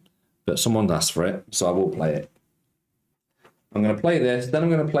game, but someone's asked for it, so I will play it. I'm going to play this, then I'm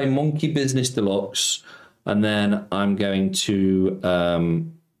going to play Monkey Business Deluxe, and then I'm going to...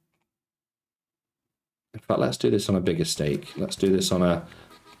 in fact, let's do this on a bigger stake. Let's do this on a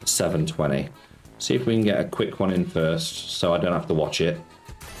 720. See if we can get a quick one in first, so I don't have to watch it.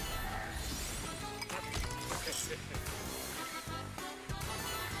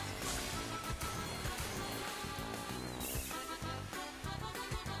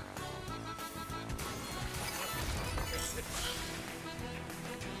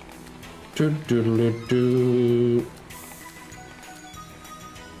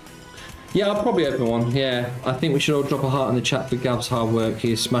 Yeah, I'll probably open one. Yeah, I think we should all drop a heart in the chat for Gav's hard work.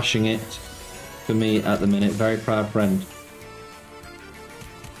 He is smashing it for me at the minute. Very proud friend.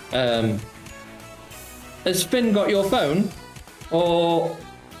 Has Finn got your phone? Or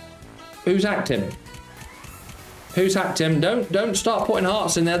who's hacked him? Who's hacked him? Don't start putting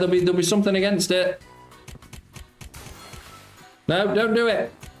hearts in there. There'll be something against it. No, don't do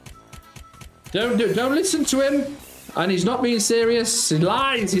it. Don't listen to him. And he's not being serious. He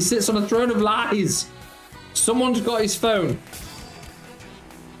lies. He sits on a throne of lies. Someone's got his phone.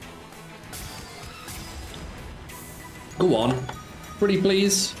 Go on. Pretty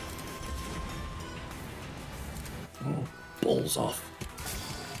please. Oh, balls off.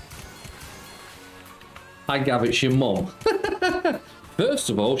 Hi Gav, it's your mum. First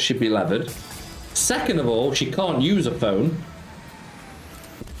of all, she'd be levered. Second of all, she can't use a phone.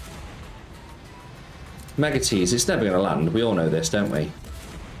 Mega Tease, it's never going to land. We all know this, don't we?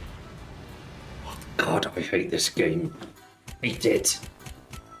 Oh, God, I hate this game. Hate it.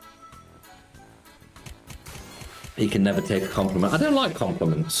 He can never take a compliment. I don't like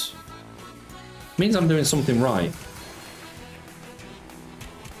compliments. It means I'm doing something right.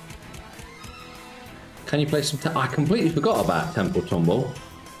 Can you play some... I completely forgot about Temple Tumble.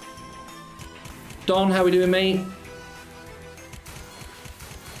 Don, how we doing, mate?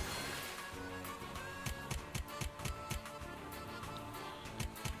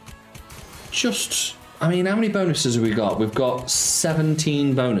 Just, I mean, how many bonuses have we got? We've got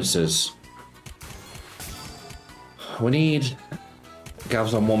 17 bonuses. We need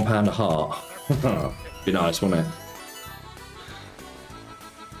Gav's on £1 a heart. Be nice, wouldn't it?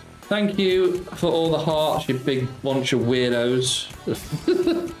 Thank you for all the hearts, you big bunch of weirdos.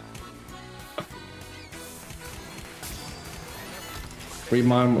 Read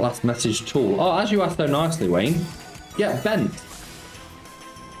my last message tool. Oh, as you asked so nicely, Wayne. Get bent.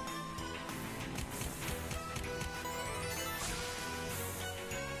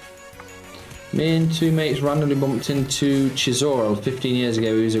 Me and two mates randomly bumped into Chisora 15 years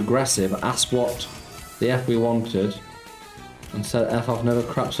ago. He was aggressive, asked what the F we wanted, and said, F, I've never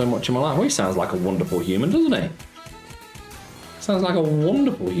crapped so much in my life. Well, he sounds like a wonderful human, doesn't he? Sounds like a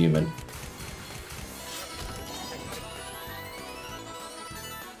wonderful human.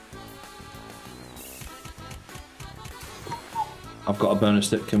 I've got a bonus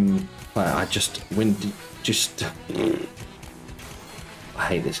that can... I just... I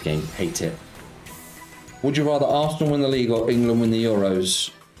hate this game. Hate it. Would you rather Arsenal win the league or England win the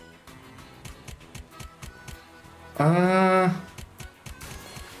Euros? I've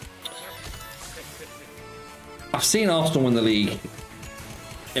seen Arsenal win the league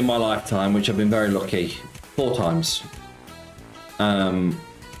in my lifetime, which I've been very lucky. 4 times.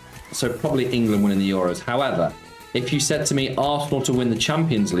 So probably England winning the Euros. However, if you said to me Arsenal to win the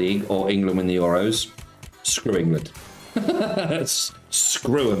Champions League or England win the Euros, screw England.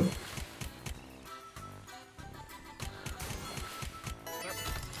 Screw them.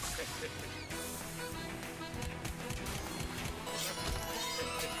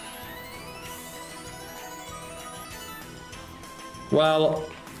 Well,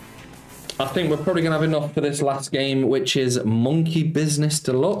 I think we're probably going to have enough for this last game, which is Monkey Business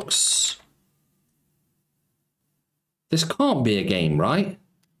Deluxe. This can't be a game, right?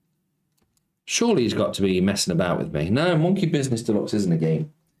 Surely he's got to be messing about with me. No, Monkey Business Deluxe isn't a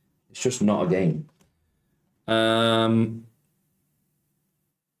game. It's just not a game.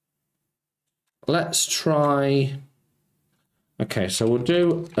 Let's try... Okay, so we'll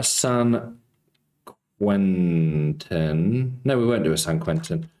do a San Quentin. No, we won't do a San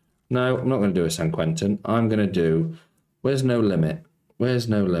Quentin. No, I'm not going to do a San Quentin. I'm going to do... Where's no limit? Where's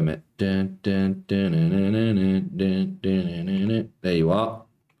No Limit? Dun, dun, dun, dun, dun, dun, dun, dun, dun, dun. There you are.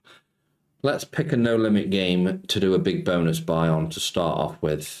 Let's pick a No Limit game to do a big bonus buy on to start off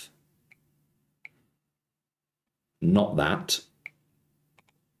with. Not that.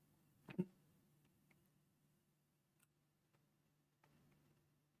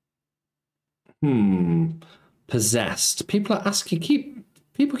 Possessed. People are asking,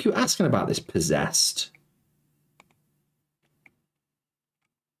 people keep asking about this Possessed.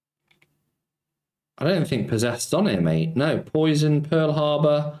 I don't think Possessed's on here, mate. No, Poison, Pearl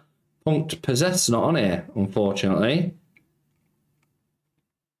Harbor, Punked, Possessed's not on here, unfortunately.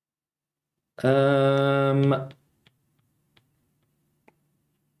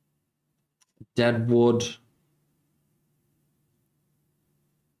 Deadwood.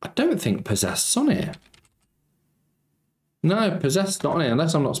 I don't think Possessed's on here. No, Possessed's not on here,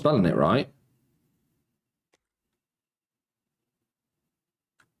 unless I'm not spelling it right.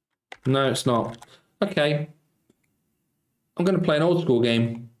 No, it's not. Okay. I'm going to play an old school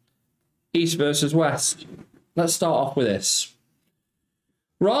game. East versus West. Let's start off with this.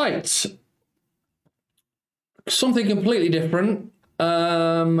 Right. Something completely different.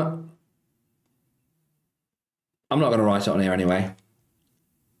 I'm not going to write it on here anyway.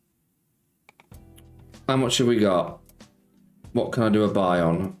 How much have we got? What can I do a buy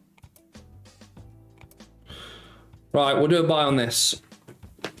on? Right, we'll do a buy on this.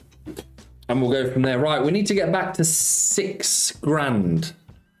 And we'll go from there. Right, we need to get back to 6 grand.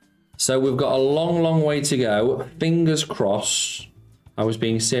 So we've got a long, long way to go. Fingers crossed. I was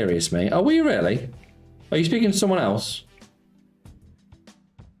being serious, mate. Are we really? Are you speaking to someone else?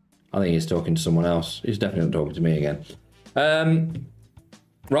 I think he's talking to someone else. He's definitely not talking to me again.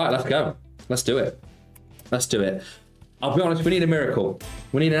 Right, let's go. Let's do it. Let's do it. I'll be honest, we need a miracle.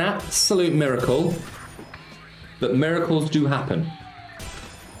 We need an absolute miracle. But miracles do happen.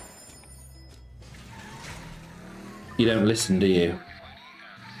 You don't listen, do you?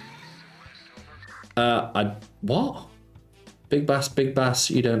 What? Big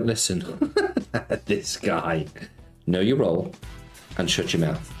Bass, you don't listen. This guy. Know your role and shut your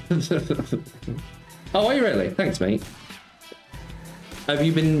mouth. Oh, are you really? Thanks, mate. Have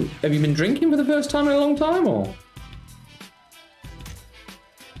you been drinking for the first time in a long time, or?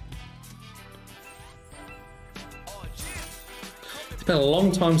 It's been a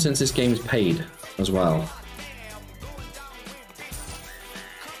long time since this game's paid as well.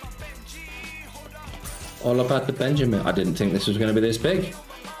 All about the Benjamin. I didn't think this was going to be this big.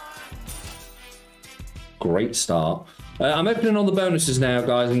 Great start. I'm opening all the bonuses now,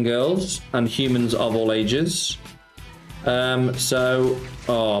 guys and girls, and humans of all ages.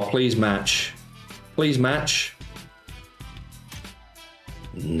 Oh, please match. Please match.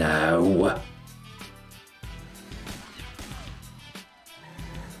 No.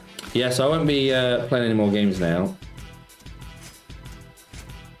 Yes, I won't be playing any more games now.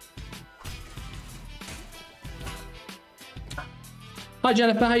 Hi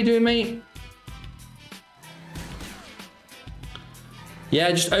Jennifer, how you doing, mate? Yeah,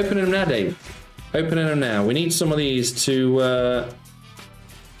 just opening them now, Dave. Opening them now. We need some of these to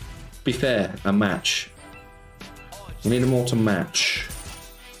be fair and match. We need them all to match.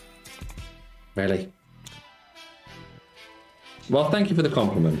 Really? Well, thank you for the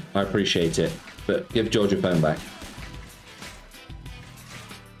compliment. I appreciate it. But give George your phone back.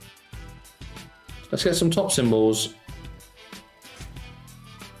 Let's get some top symbols.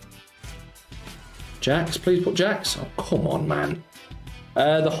 Jacks, please put jacks. Oh, come on, man.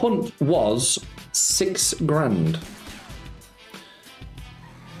 The hunt was 6 grand.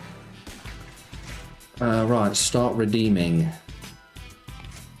 Right, start redeeming.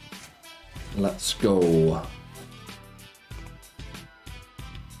 Let's go.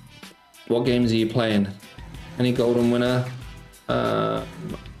 What games are you playing? Any golden winner?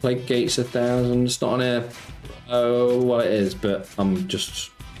 Play Gates 1000. It's not on here. Oh, well, it is, but I'm just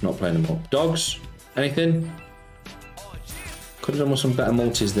not playing them all. Dogs? Anything? Could have done with some better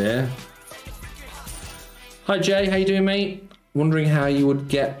multis there. Hi Jay, how you doing, mate? Wondering how you would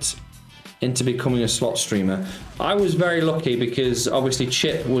get into becoming a slot streamer. I was very lucky because obviously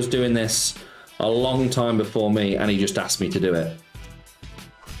Chip was doing this a long time before me and he just asked me to do it.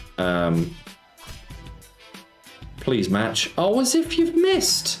 Please match. Oh, as if you've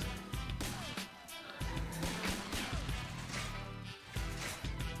missed.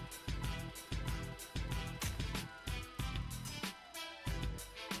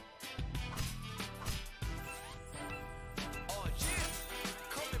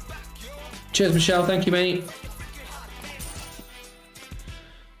 Cheers, Michelle. Thank you, mate.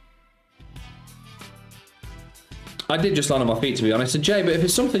 I did just land on my feet, to be honest. And Jay, but if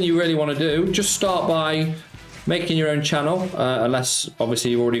it's something you really want to do, just start by making your own channel, unless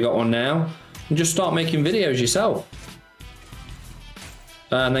obviously you've already got one now, and just start making videos yourself.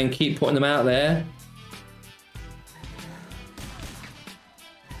 And then keep putting them out there.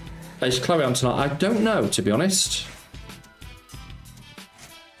 Is Chloe on tonight? I don't know, to be honest.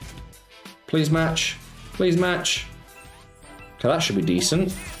 Please match. Please match. Okay, that should be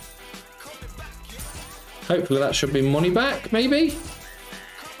decent. Hopefully that should be money back, maybe?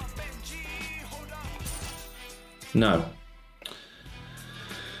 No.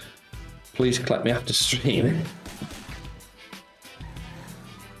 Please collect me after stream.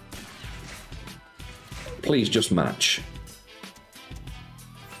 Please just match.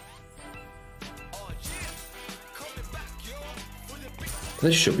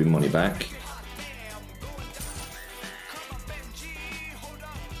 This should be money back.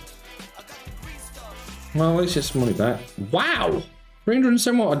 Well, at least it's money back. Wow!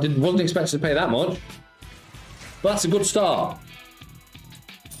 307 what? I wasn't expecting to pay that much. But that's a good start.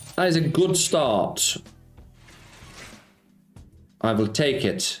 That is a good start. I will take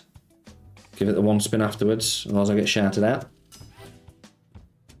it. Give it the one spin afterwards, otherwise I get shouted at.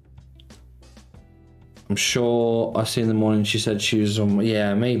 I'm sure I see in the morning she said she was on.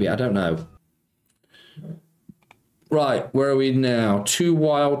 Yeah, maybe. I don't know. Right, where are we now? Too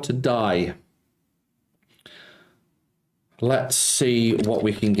wild to die. Let's see what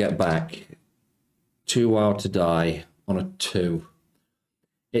we can get back. Too wild to die on a 2.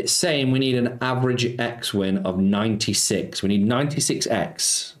 It's saying we need an average X win of 96. We need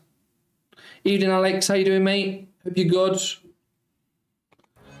 96X. Evening, Alex. How you doing, mate? Hope you're good.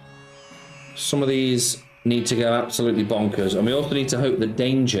 Some of these need to go absolutely bonkers. And we also need to hope that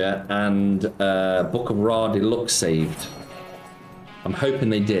Danger and Book of Ra Deluxe saved. I'm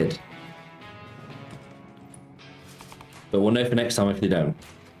hoping they did. But we'll know for next time if they don't.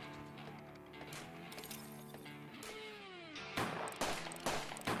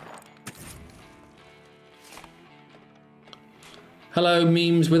 Hello,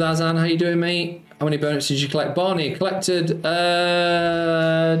 memes with Azan. How you doing, mate? How many bonuses did you collect? Barney collected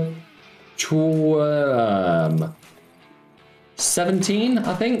 17,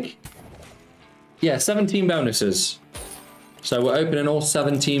 I think. Yeah, 17 bonuses. So we're opening all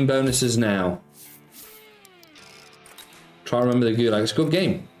 17 bonuses now. Try to remember the gulag. It's a good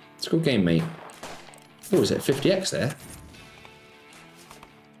game. It's a good game, mate. Oh, is it 50x there?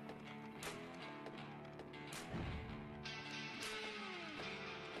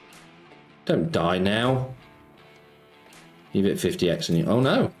 Don't die now. You've hit 50x and you... Oh,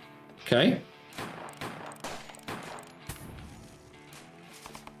 no. Okay.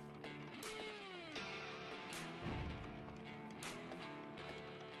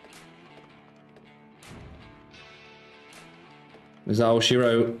 Is that all she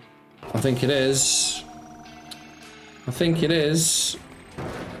wrote? I think it is. I think it is.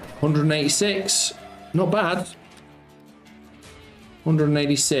 186. Not bad.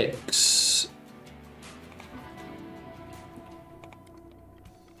 186.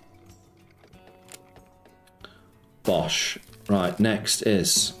 Bosh. Right, next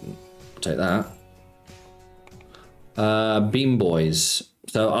is... Take that. Beam Boys.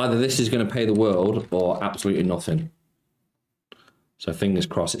 So either this is going to pay the world or absolutely nothing. So fingers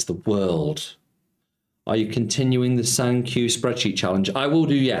crossed it's the world. Are you continuing the SanQ spreadsheet challenge? I will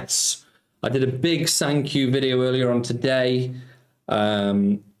do, yes. I did a big SanQ video earlier on today.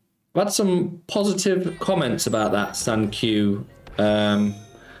 I've had some positive comments about that SanQ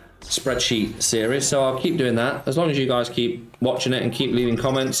spreadsheet series, so I'll keep doing that. As long as you guys keep watching it and keep leaving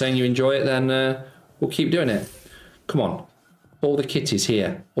comments saying you enjoy it, then we'll keep doing it. Come on. All the kitties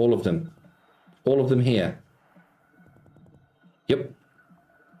here. All of them. All of them here. Yep.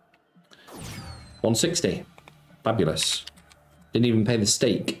 160. Fabulous. Didn't even pay the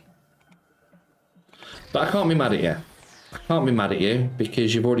stake. But I can't be mad at you. I can't be mad at you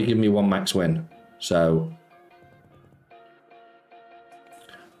because you've already given me one max win. So,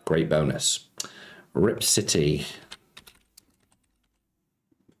 great bonus. Rip City.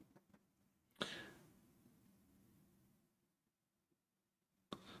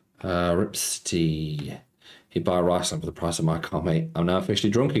 Rip City. He'd buy a rice lamp for the price of my car, mate. I'm now officially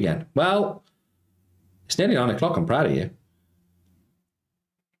drunk again. Well, it's nearly 9 o'clock. I'm proud of you.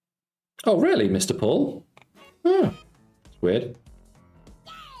 Oh, really, Mr. Paul? Hmm. It's weird.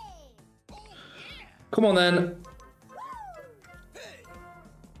 Come on, then.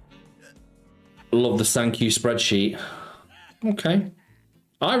 Love the SanQ spreadsheet. Okay.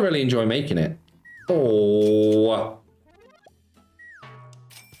 I really enjoy making it. Oh.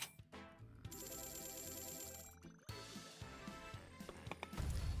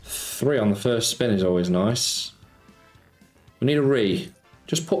 3 on the first spin is always nice. We need a re.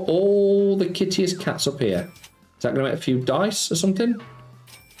 Just put all the kittiest cats up here. Is that going to make a few dice or something?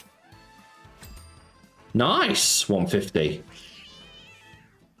 Nice! 150.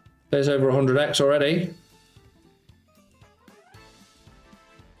 There's over 100x already.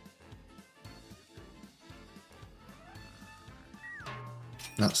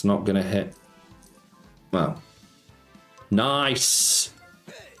 That's not going to hit. Well. Nice!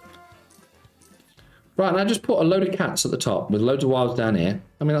 Right, now just put a load of cats at the top with loads of wilds down here.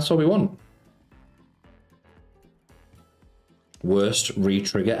 I mean, that's all we want. Worst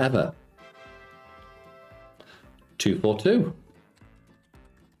re-trigger ever. 242.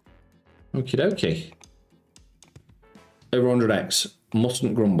 Okie dokie. Over 100x.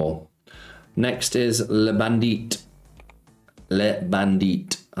 Mustn't grumble. Next is Le Bandit. Le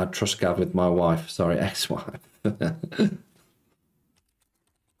Bandit. I trust Gav with my wife. Sorry, ex-wife.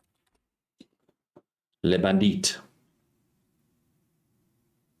 Le Bandit.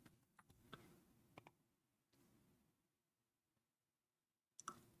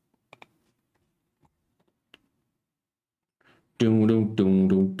 Do do do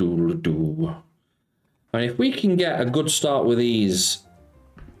do do do. And if we can get a good start with these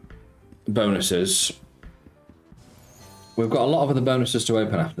bonuses, we've got a lot of other bonuses to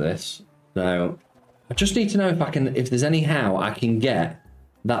open after this. So I just need to know if I can, if there's any how I can get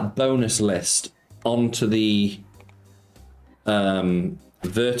that bonus list onto the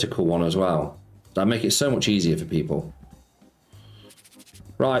vertical one as well. That'd make it so much easier for people.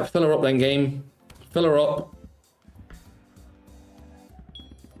 Right, fill her up then, game. Fill her up.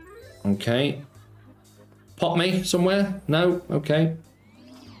 Okay. Pop me somewhere? No? Okay.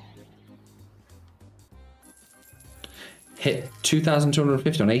 Hit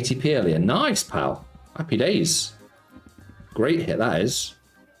 2,250 on ATP earlier. Nice, pal. Happy days. Great hit, that is.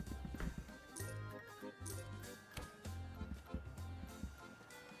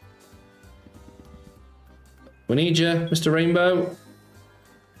 We need you, Mr. Rainbow.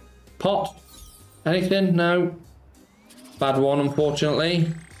 Pot. Anything? No. Bad one,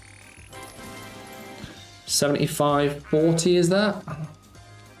 unfortunately. 75.40 is that?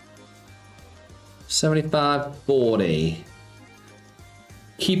 75.40.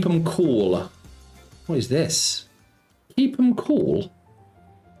 Keep them cool. What is this? Keep them cool?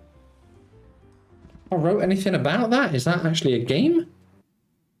 I wrote anything about that? Is that actually a game?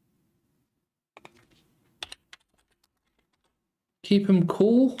 Keep them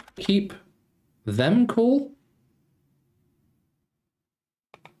cool? Keep them cool?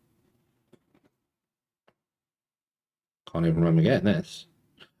 Can't even remember getting this.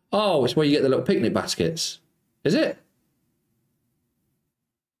 Oh, it's where you get the little picnic baskets. Is it?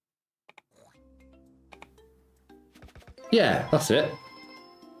 Yeah, that's it.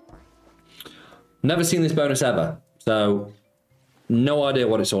 Never seen this bonus ever, so no idea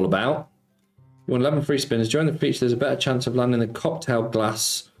what it's all about. You want 11 free spins. During the feature, there's a better chance of landing the cocktail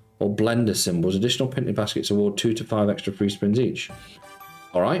glass or blender symbols. Additional picnic baskets award 2 to 5 extra free spins each.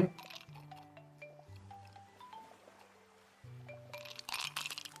 All right.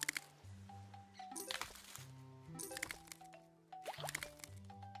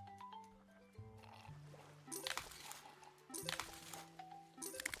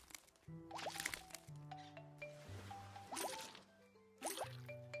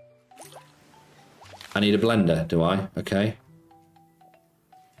 I need a blender, do I? Okay.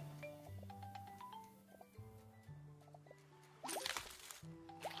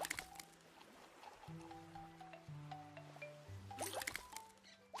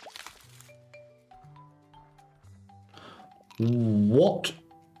 What?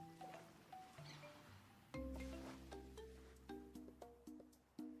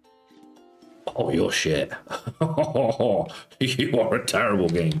 Oh, you're shit. You are a terrible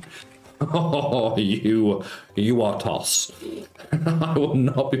game. Oh, you are toss. I will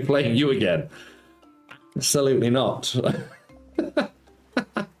not be playing you again. Absolutely not.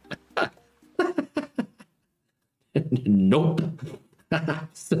 Nope.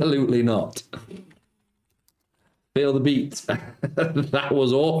 Absolutely not. Feel the beat. That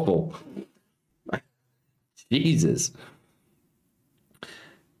was awful. Jesus.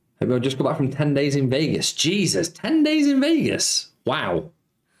 Maybe I'll just go back from 10 days in Vegas. Jesus, 10 days in Vegas. Wow.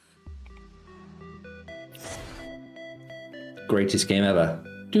 Greatest game ever.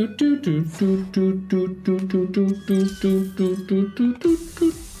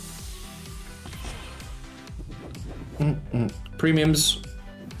 Premiums.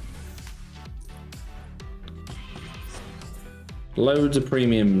 Loads of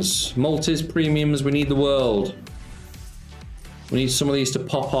premiums. Maltese premiums. We need the world. We need some of these to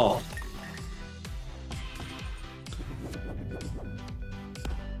pop off.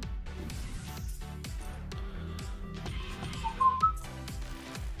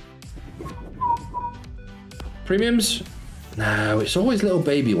 Premiums? No, it's always little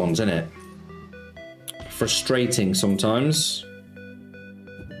baby ones, isn't it? Frustrating sometimes.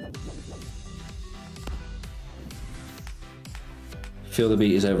 Feel the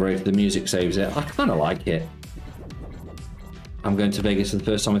beat is overrated, the music saves it. I kind of like it. I'm going to Vegas for the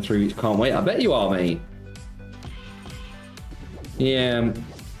first time in 3 weeks. Can't wait. I bet you are, mate. Yeah.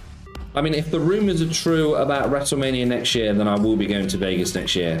 I mean, if the rumors are true about WrestleMania next year, then I will be going to Vegas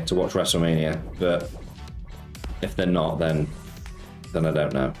next year to watch WrestleMania. But if they're not, then I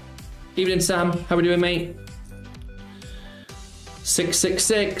don't know. Evening, Sam. How we doing, mate?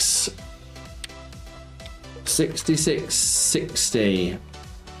 666. 6660.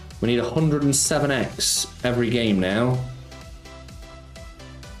 We need 107x every game now.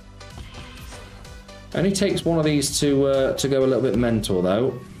 Only takes one of these to go a little bit mental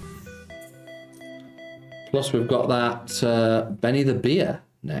though. Plus we've got that Benny the Beer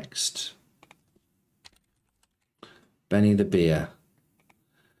next. Benny the Beer.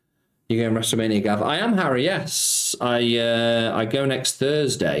 You going WrestleMania, Gav? I am, Harry. Yes, I go next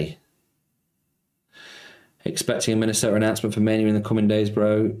Thursday. Expecting a Minnesota announcement for Mania in the coming days,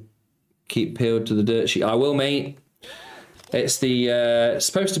 bro. Keep peeled to the dirt sheet. I will, mate. It's the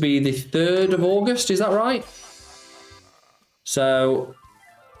supposed to be the 3rd of August. Is that right? So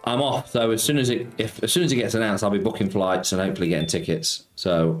I'm off. So as soon as it gets announced, I'll be booking flights and hopefully getting tickets.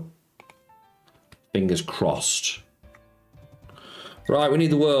 So fingers crossed. Right, we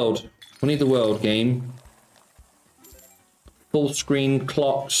need the world. We need the world game. Full screen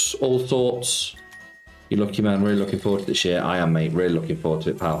clocks, all sorts. You're lucky, man. Really looking forward to this year. I am, mate. Really looking forward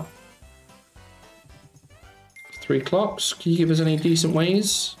to it, pal. 3 clocks. Can you give us any decent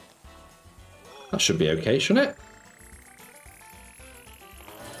ways? That should be okay, shouldn't it?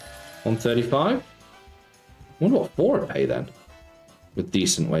 135. Wonder what 4 would pay then. With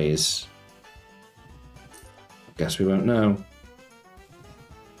decent ways. Guess we won't know.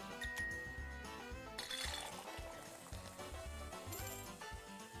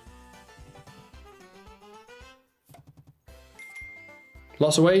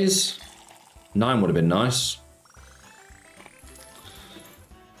 Lots of ways. 9 would have been nice.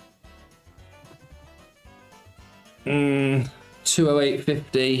 Hmm.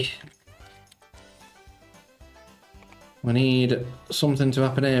 208.50. We need something to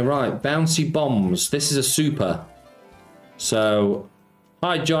happen here. Right, bouncy bombs. This is a super. So,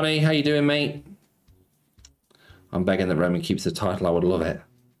 hi Johnny, how you doing, mate? I'm begging that Roman keeps the title. I would love it.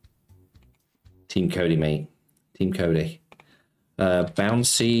 Team Cody, mate. Team Cody.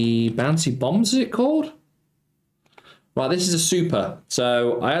 Bouncy bombs, is it called? Right, this is a super.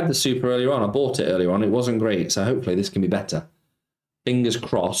 So I had the super earlier on. I bought it earlier on. It wasn't great. So hopefully this can be better. Fingers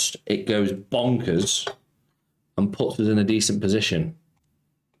crossed it goes bonkers and puts us in a decent position.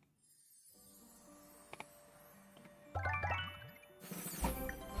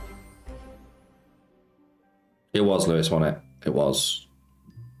 It was, Lewis, wasn't it? It was.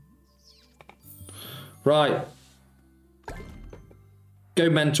 Right. Go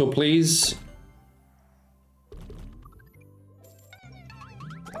mental, please.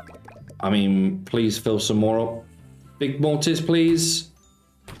 I mean, please fill some more up. Big mortars, please.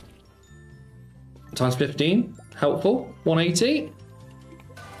 Times 15. Helpful. 180.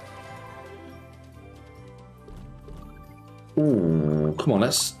 Ooh, come on,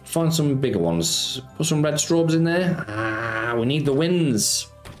 let's find some bigger ones. Put some red straws in there. Ah, we need the wins.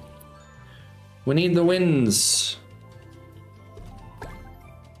 We need the wins.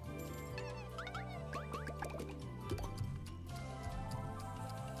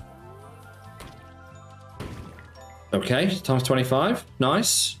 Okay, times 25.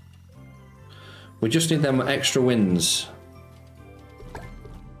 Nice. We just need them extra wins.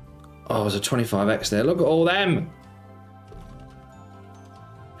 Oh, there's a 25x there. Look at all them.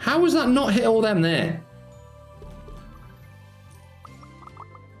 How was that not hit all them there?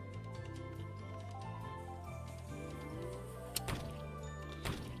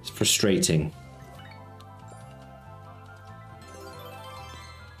 It's frustrating.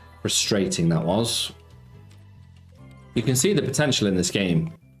 Frustrating that was. You can see the potential in this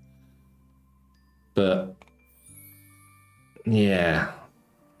game. But yeah.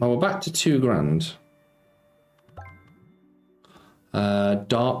 Well, we're back to 2 grand.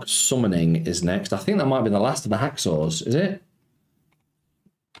 Dark Summoning is next. I think that might be the last of the hacksaws, is it?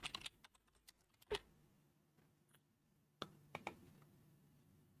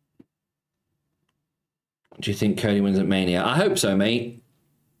 Do you think Cody wins at Mania? I hope so, mate.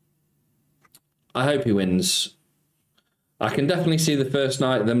 I hope he wins. I can definitely see the first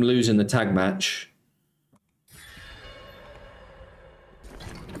night them losing the tag match.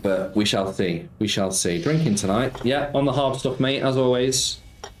 But we shall see. We shall see. Drinking tonight. Yeah, on the hard stuff, mate, as always.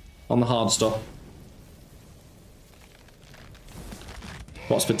 On the hard stuff.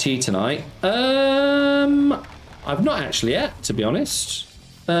 What's for tea tonight? I've not actually yet, to be honest.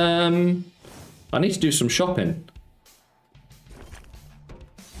 I need to do some shopping.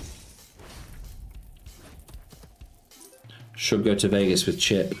 Should go to Vegas with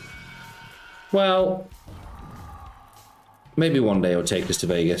Chip. Well, maybe one day he'll take us to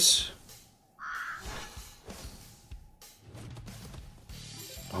Vegas.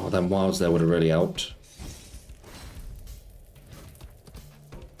 Oh, them wilds there would have really helped.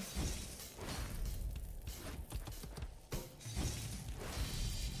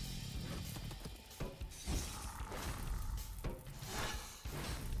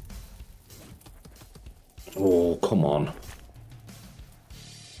 Oh, come on.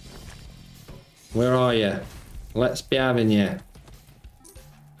 Where are you? Let's be having you.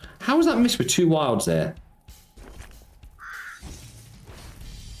 How was that missed with 2 wilds there?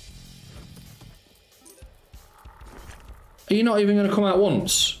 Are you not even going to come out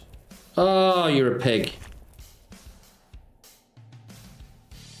once? Oh, you're a pig.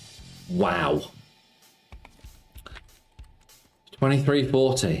 Wow.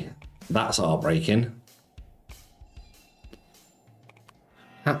 2340. That's heartbreaking.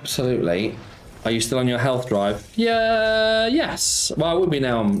 Absolutely. Are you still on your health drive? Yeah, yes. Well, I would be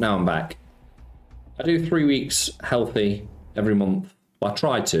now. I'm back. I do 3 weeks healthy every month. Well, I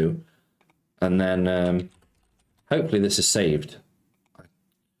try to. And then hopefully this is saved.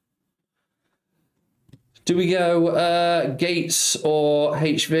 Do we go Gates or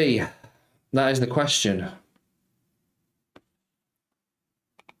HV? That is the question.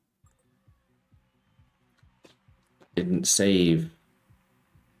 Didn't save.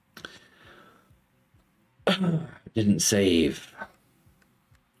 Didn't save.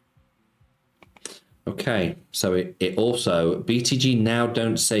 Okay, so it also BTG now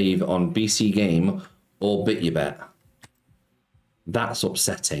don't save on BC Game or BitYoubet. That's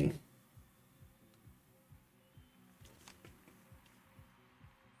upsetting.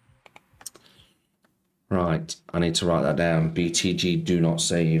 Right, I need to write that down. BTG do not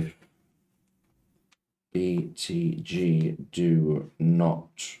save. BTG do not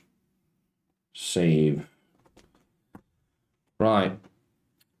save. Right.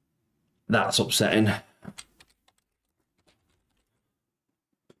 That's upsetting.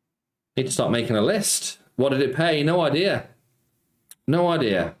 Need to start making a list. What did it pay? No idea. No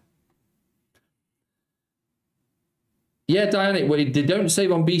idea. Yeah, Diane, well, they don't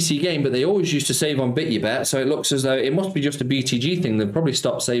save on BC Game, but they always used to save on BitYoubet, so it looks as though it must be just a BTG thing. They've probably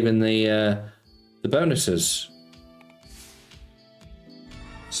stopped saving the bonuses.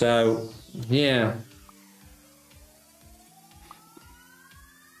 So, yeah.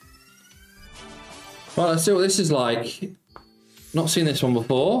 Right, let's see what this is like. Not seen this one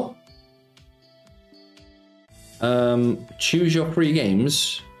before. Choose your free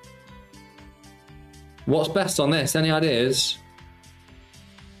games. What's best on this? Any ideas?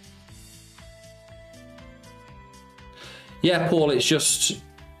 Yeah, Paul, it's just...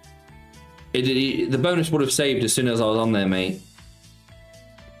 the bonus would have saved as soon as I was on there, mate.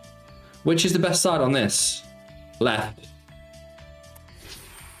 Which is the best side on this? Left.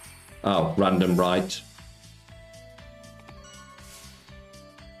 Oh, random right.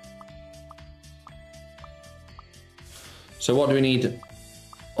 So what do we need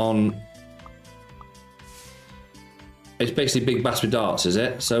on... It's basically Big Bass with darts, is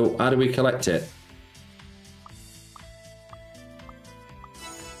it? So how do we collect it?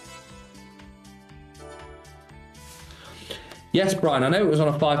 Yes, Brian, I know it was on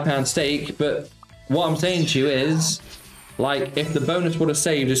a £5 stake, but what I'm saying to you is, like, if the bonus would have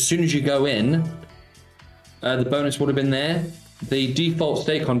saved as soon as you go in, the bonus would have been there. The default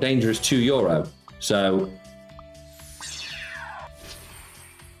stake on Danger is €2, so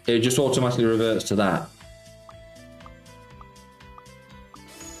it just automatically reverts to that.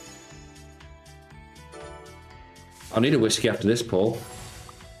 I need a whiskey after this, Paul.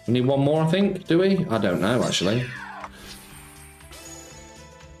 We need one more, I think, do we? I don't know, actually.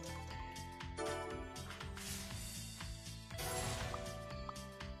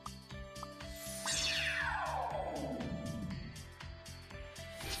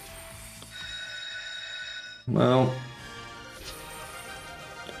 Well,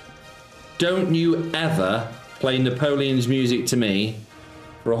 don't you ever play Napoleon's music to me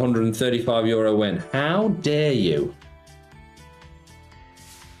for a €135 win. How dare you?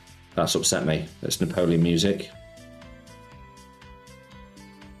 That's upset me. That's Napoleon music.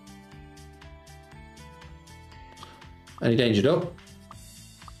 Any dangered up?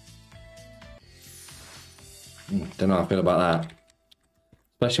 Don't know how I feel about that.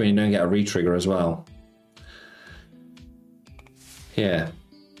 Especially when you don't get a re-trigger as well. Yeah.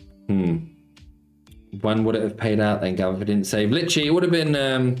 When would it have paid out then, Gav, if it didn't save? Literally, it would have been,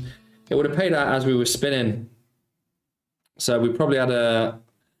 it would have paid out as we were spinning. So we probably had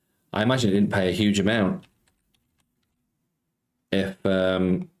I imagine it didn't pay a huge amount. If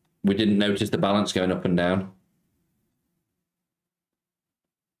we didn't notice the balance going up and down.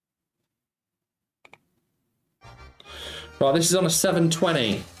 Right, this is on a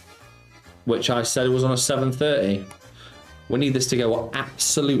 720, which I said was on a 730. We need this to go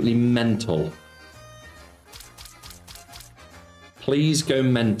absolutely mental. Please go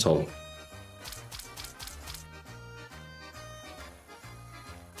mental.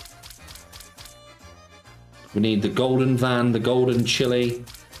 We need the golden van, the golden chili.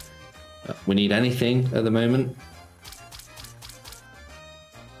 We need anything at the moment.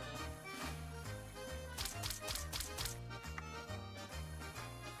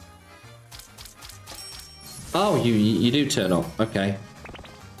 Oh, you do turn up. Okay.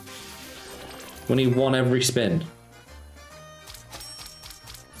 We need one every spin.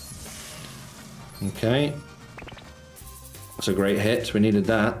 Okay. That's a great hit. We needed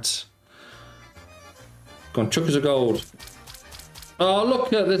that. Go on, chuck us a gold. Oh,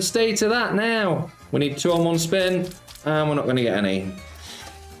 look at the state of that now. We need 2 on 1 spin, and we're not going to get any.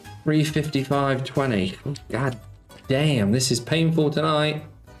 355.20. Oh, God damn, this is painful tonight.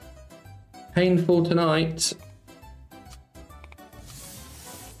 Painful tonight.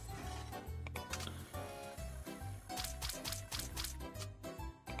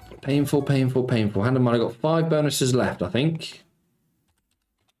 Painful, painful, painful. Hand of mine, I've got 5 bonuses left, I think.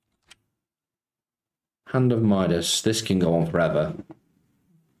 Hand of Midas. This can go on forever.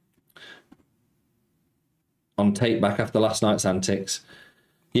 On tape back after last night's antics.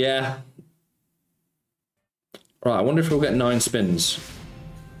 Yeah. Right, I wonder if we'll get 9 spins.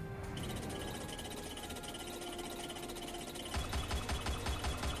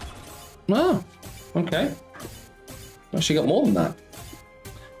 Oh, okay. Actually got more than that.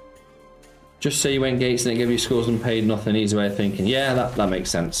 Just say you went gates and it gave you scores and paid nothing. Easy way of thinking. Yeah, that makes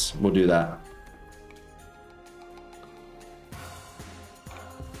sense. We'll do that.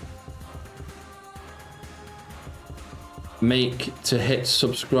 Make to hit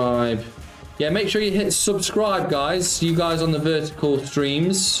subscribe. Yeah, make sure you hit subscribe, guys. You guys on the vertical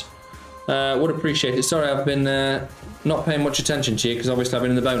streams. Would appreciate it. Sorry, I've been not paying much attention to you because obviously I've been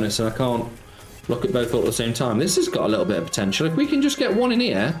in the bonus and I can't look at both all at the same time. This has got a little bit of potential. If we can just get one in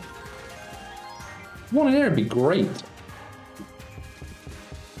here. One in here would be great.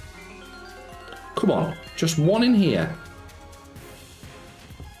 Come on, just one in here.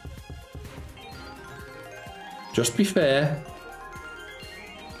 Just be fair.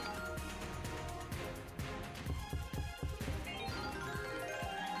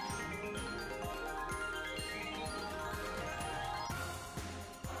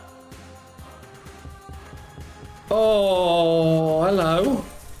 Oh, hello.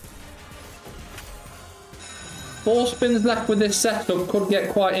 4 spins left with this setup, could get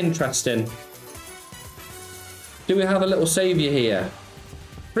quite interesting. Do we have a little saviour here?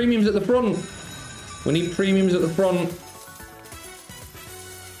 Premiums at the front. We need premiums at the front.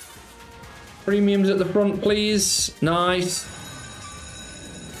 Premiums at the front, please. Nice.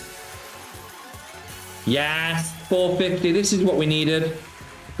 Yes, 450. This is what we needed.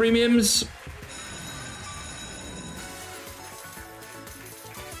 Premiums.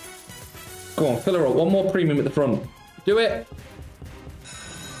 Go on, fill her up. One more premium at the front. Do it.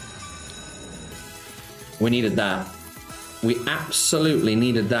 We needed that. We absolutely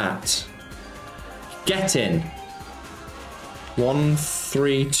needed that. Get in.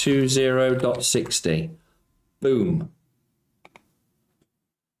 1320.60. Boom.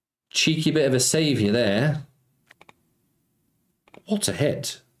 Cheeky bit of a saviour there. What a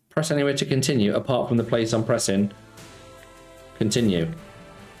hit. Press anywhere to continue, apart from the place I'm pressing. Continue.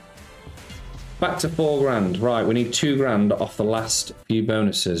 Back to 4 grand. Right, we need 2 grand off the last few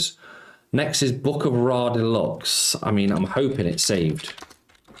bonuses. Next is Book of Ra Deluxe. I mean, I'm hoping it's saved.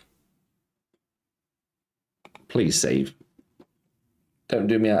 Please save. Don't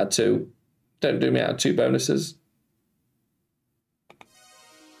do me out of 2. Don't do me out of 2 bonuses.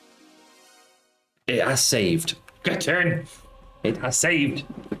 It has saved. Get in. It has saved.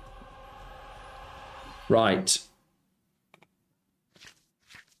 Right.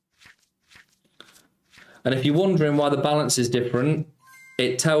 And if you're wondering why the balance is different,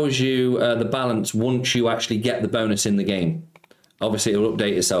 it tells you the balance once you actually get the bonus in the game. Obviously, it'll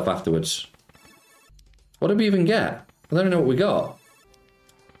update itself afterwards. What did we even get? I don't know what we got.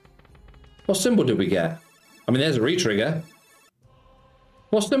 What symbol did we get? I mean, there's a retrigger.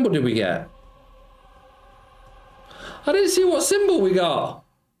 What symbol did we get? I didn't see what symbol we got.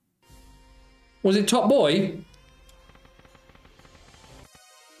 Was it Top Boy?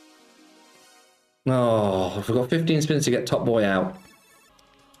 Oh, I've got 15 spins to get Top Boy out.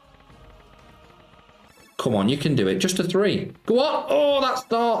 Come on, you can do it. Just a 3. Go on. Oh, that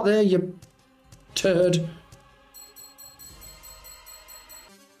start there, you turd.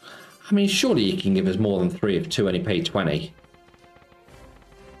 I mean, surely you can give us more than 3 if 2 only pay 20.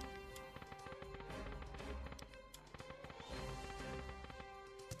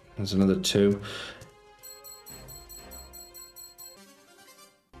 There's another 2.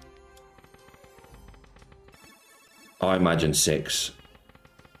 I imagine 6.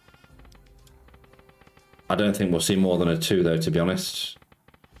 I don't think we'll see more than a 2 though, to be honest.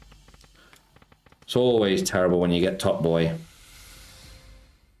 It's always terrible when you get Top Boy.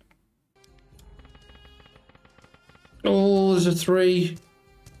 Oh, there's a 3.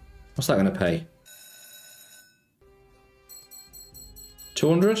 What's that going to pay?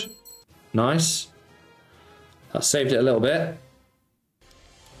 200? Nice. That saved it a little bit.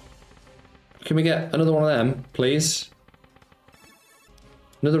 Can we get another one of them, please?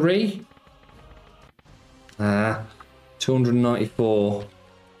 Another re? Ah, 294.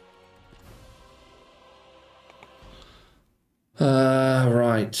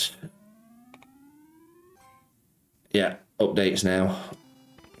 Right. Yeah, updates now.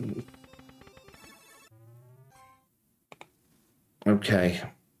 Okay.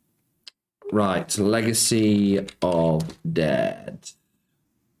 Right, Legacy of Dead.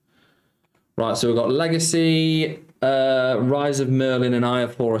 Right, so we've got Legacy, Rise of Merlin, and Eye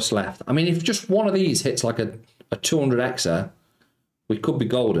of Horus left. I mean, if just one of these hits like a 200xer, we could be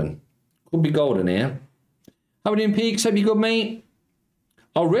golden. Could be golden here. How are we doing, Peaks? Hope you good, mate?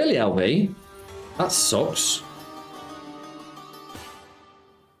 Oh, really, LV? That sucks.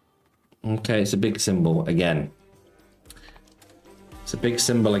 Okay, it's a big symbol again. It's a big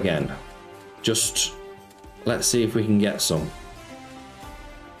symbol again. Just let's see if we can get some.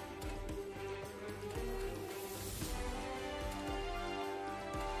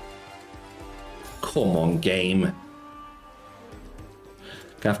 Come on, game.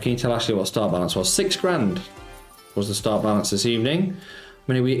 Gav, can you tell Ashley what start balance was? 6 grand was the start balance this evening.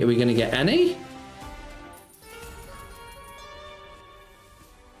 I mean, are we going to get any?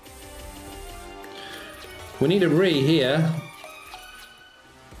 We need a re here.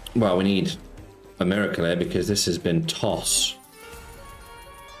 Well, we need a miracle here because this has been toss.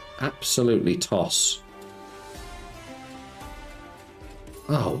 Absolutely toss.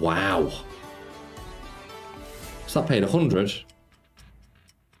 Oh, wow. So that paid 100.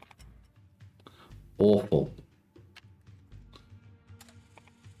 Awful.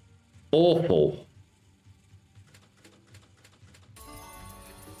 Awful.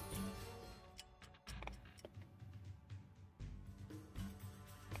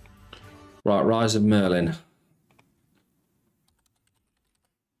 Right, Rise of Merlin.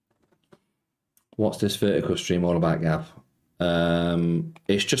 What's this vertical stream all about, Gav?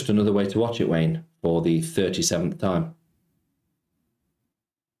 It's just another way to watch it, Wayne, for the 37th time.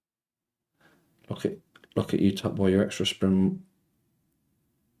 Look at you, Top Boy, your extra sprint.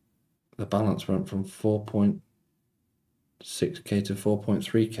 The balance went from 4.6k to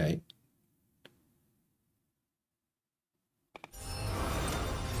 4.3k.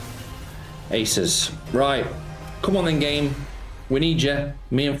 Aces. Right. Come on then, game. We need you.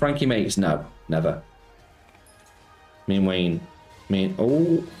 Me and Frankie mates. No, never. Me and Wayne. Me and...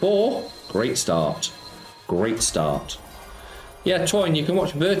 Oh, 4. Great start. Great start. Yeah, Toyn, you can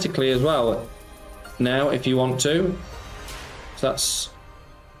watch vertically as well now if you want to. So that's...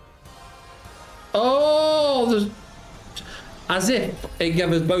 Oh! There's... As if it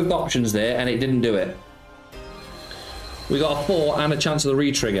gave us both options there and it didn't do it. We got a 4 and a chance of the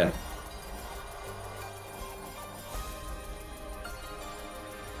re-trigger.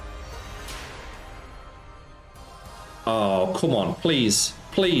 Oh, come on, please,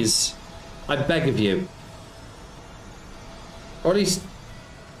 please. I beg of you. Or at least...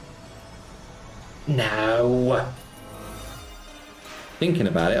 No. Thinking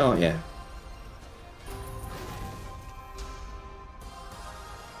about it, aren't you?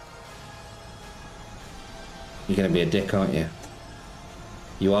 You're going to be a dick, aren't you?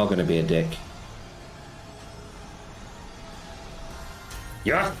 You are going to be a dick.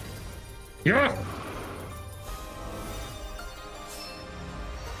 Yeah. Yeah.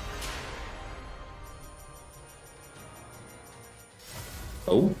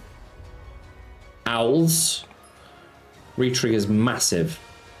 Oh. Owls. Retrigger's massive.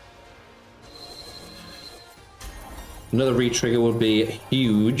 Another retrigger would be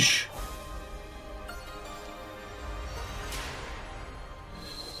huge.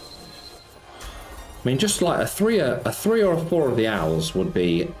 I mean, just like a three or a 4 of the owls would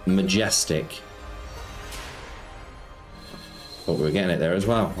be majestic. Thought we were getting it there as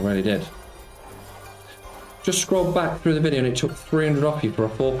well. I really did. Just scrolled back through the video and it took 300 off you for a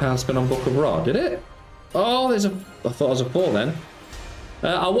 £4 spin on Book of Ra. Did it? Oh, there's a... I thought it was a 4 then.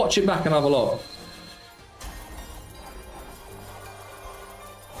 I'll watch it back and have a look.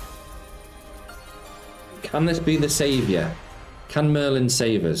 Can this be the saviour? Can Merlin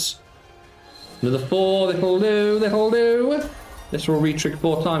save us? Another 4, this'll do, this'll do. This will retrig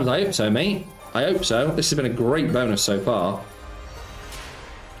 4 times. I hope so, mate. I hope so. This has been a great bonus so far.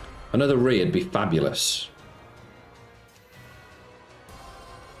 Another re would be fabulous.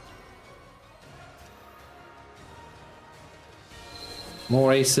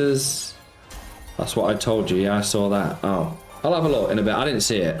 More aces. That's what I told you. Yeah, I saw that. Oh, I'll have a look in a bit. I didn't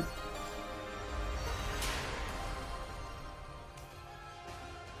see it.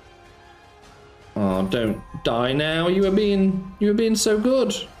 Oh, don't die now. You were being so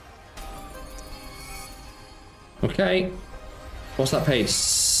good. Okay. What's that page?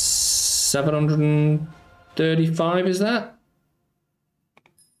 735 is that?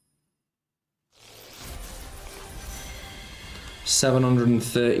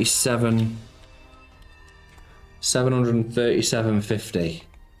 $737.50.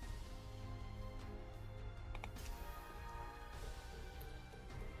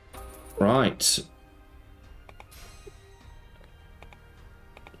 Right.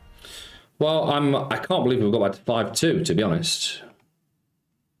 Well, I can't believe we've got back to 5-2, to be honest.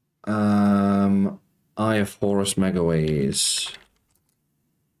 Eye of Horus Megaways.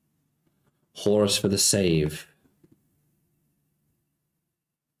 Horus for the save.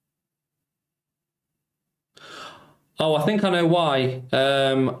 Oh, I think I know why.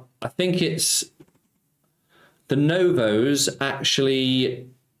 I think it's the Novos actually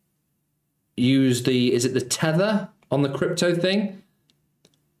use the, is it the tether on the crypto thing?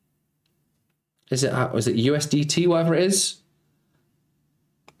 Is it USDT, whatever it is?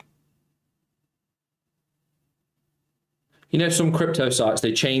 You know, some crypto sites,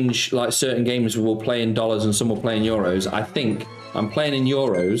 they change, like certain games will play in dollars and some will play in euros. I think I'm playing in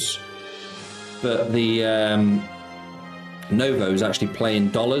euros, but the Novos actually play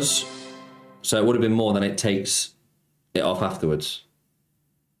in dollars. So it would have been more than it takes it off afterwards.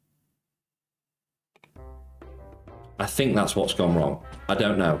 I think that's what's gone wrong. I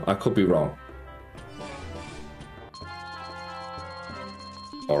don't know. I could be wrong.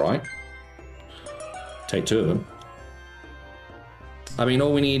 All right. Take 2 of them. I mean,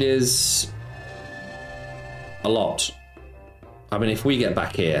 all we need is a lot. I mean, if we get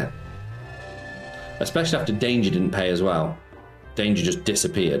back here, especially after Danger didn't pay as well. Danger just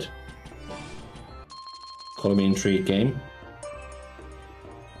disappeared. Call me intrigued game.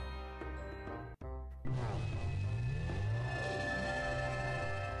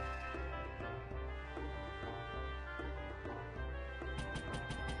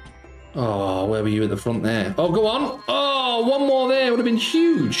 Oh, where were you at the front there? Oh, go on. Oh, one more there would have been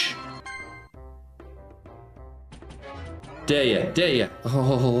huge. Dare you, dare you.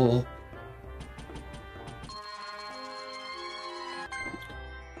 Oh.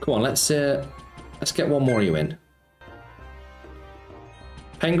 Come on, let's get one more of you in.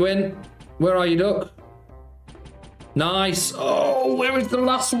 Penguin, where are you, duck? Nice. Oh, where is the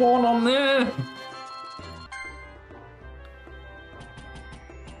last one on there?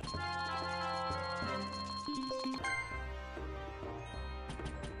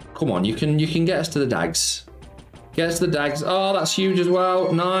 Come on, you can get us to the dags. Get us to the dags. Oh, that's huge as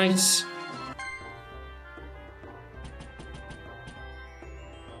well. Nice.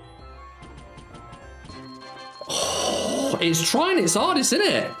 Oh, it's trying its hardest, isn't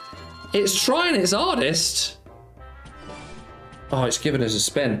it? It's trying its hardest. Oh, it's giving us a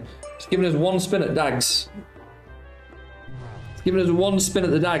spin. It's giving us 1 spin at dags. It's giving us 1 spin at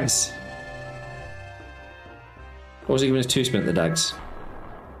the dags. Or was it giving us 2 spin at the dags?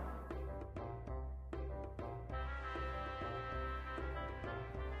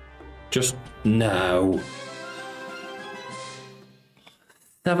 Just no.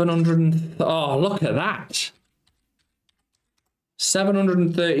 700. Oh, look at that.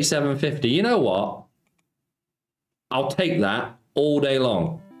 737.50. You know what? I'll take that all day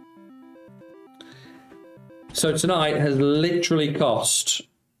long. So tonight has literally cost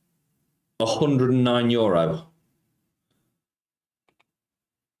 €109.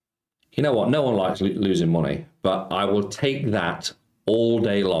 You know what? No one likes losing money, but I will take that all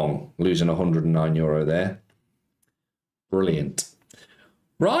day long, losing €109 there. Brilliant.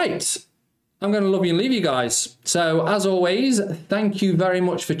 Right. I'm going to love you and leave you guys. So as always, thank you very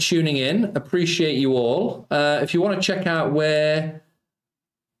much for tuning in. Appreciate you all. If you want to check out where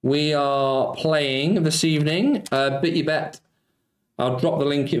we are playing this evening, Bet You Bet, I'll drop the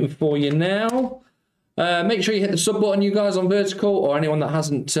link in for you now. Make sure you hit the sub button, you guys, on Vertical, or anyone that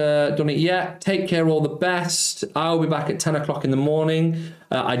hasn't done it yet. Take care, all the best. I'll be back at 10 o'clock in the morning.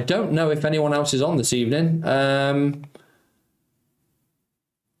 I don't know if anyone else is on this evening.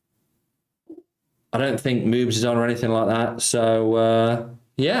 I don't think Moobs is on or anything like that. So,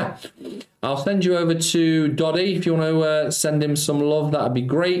 yeah. I'll send you over to Doddy if you want to send him some love. That would be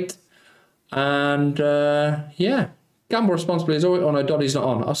great. And, yeah. Gamble responsibly as always. Oh, no, Doddy's not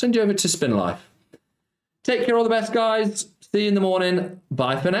on. I'll send you over to Spin Life. Take care, all the best, guys. See you in the morning.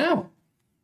 Bye for now.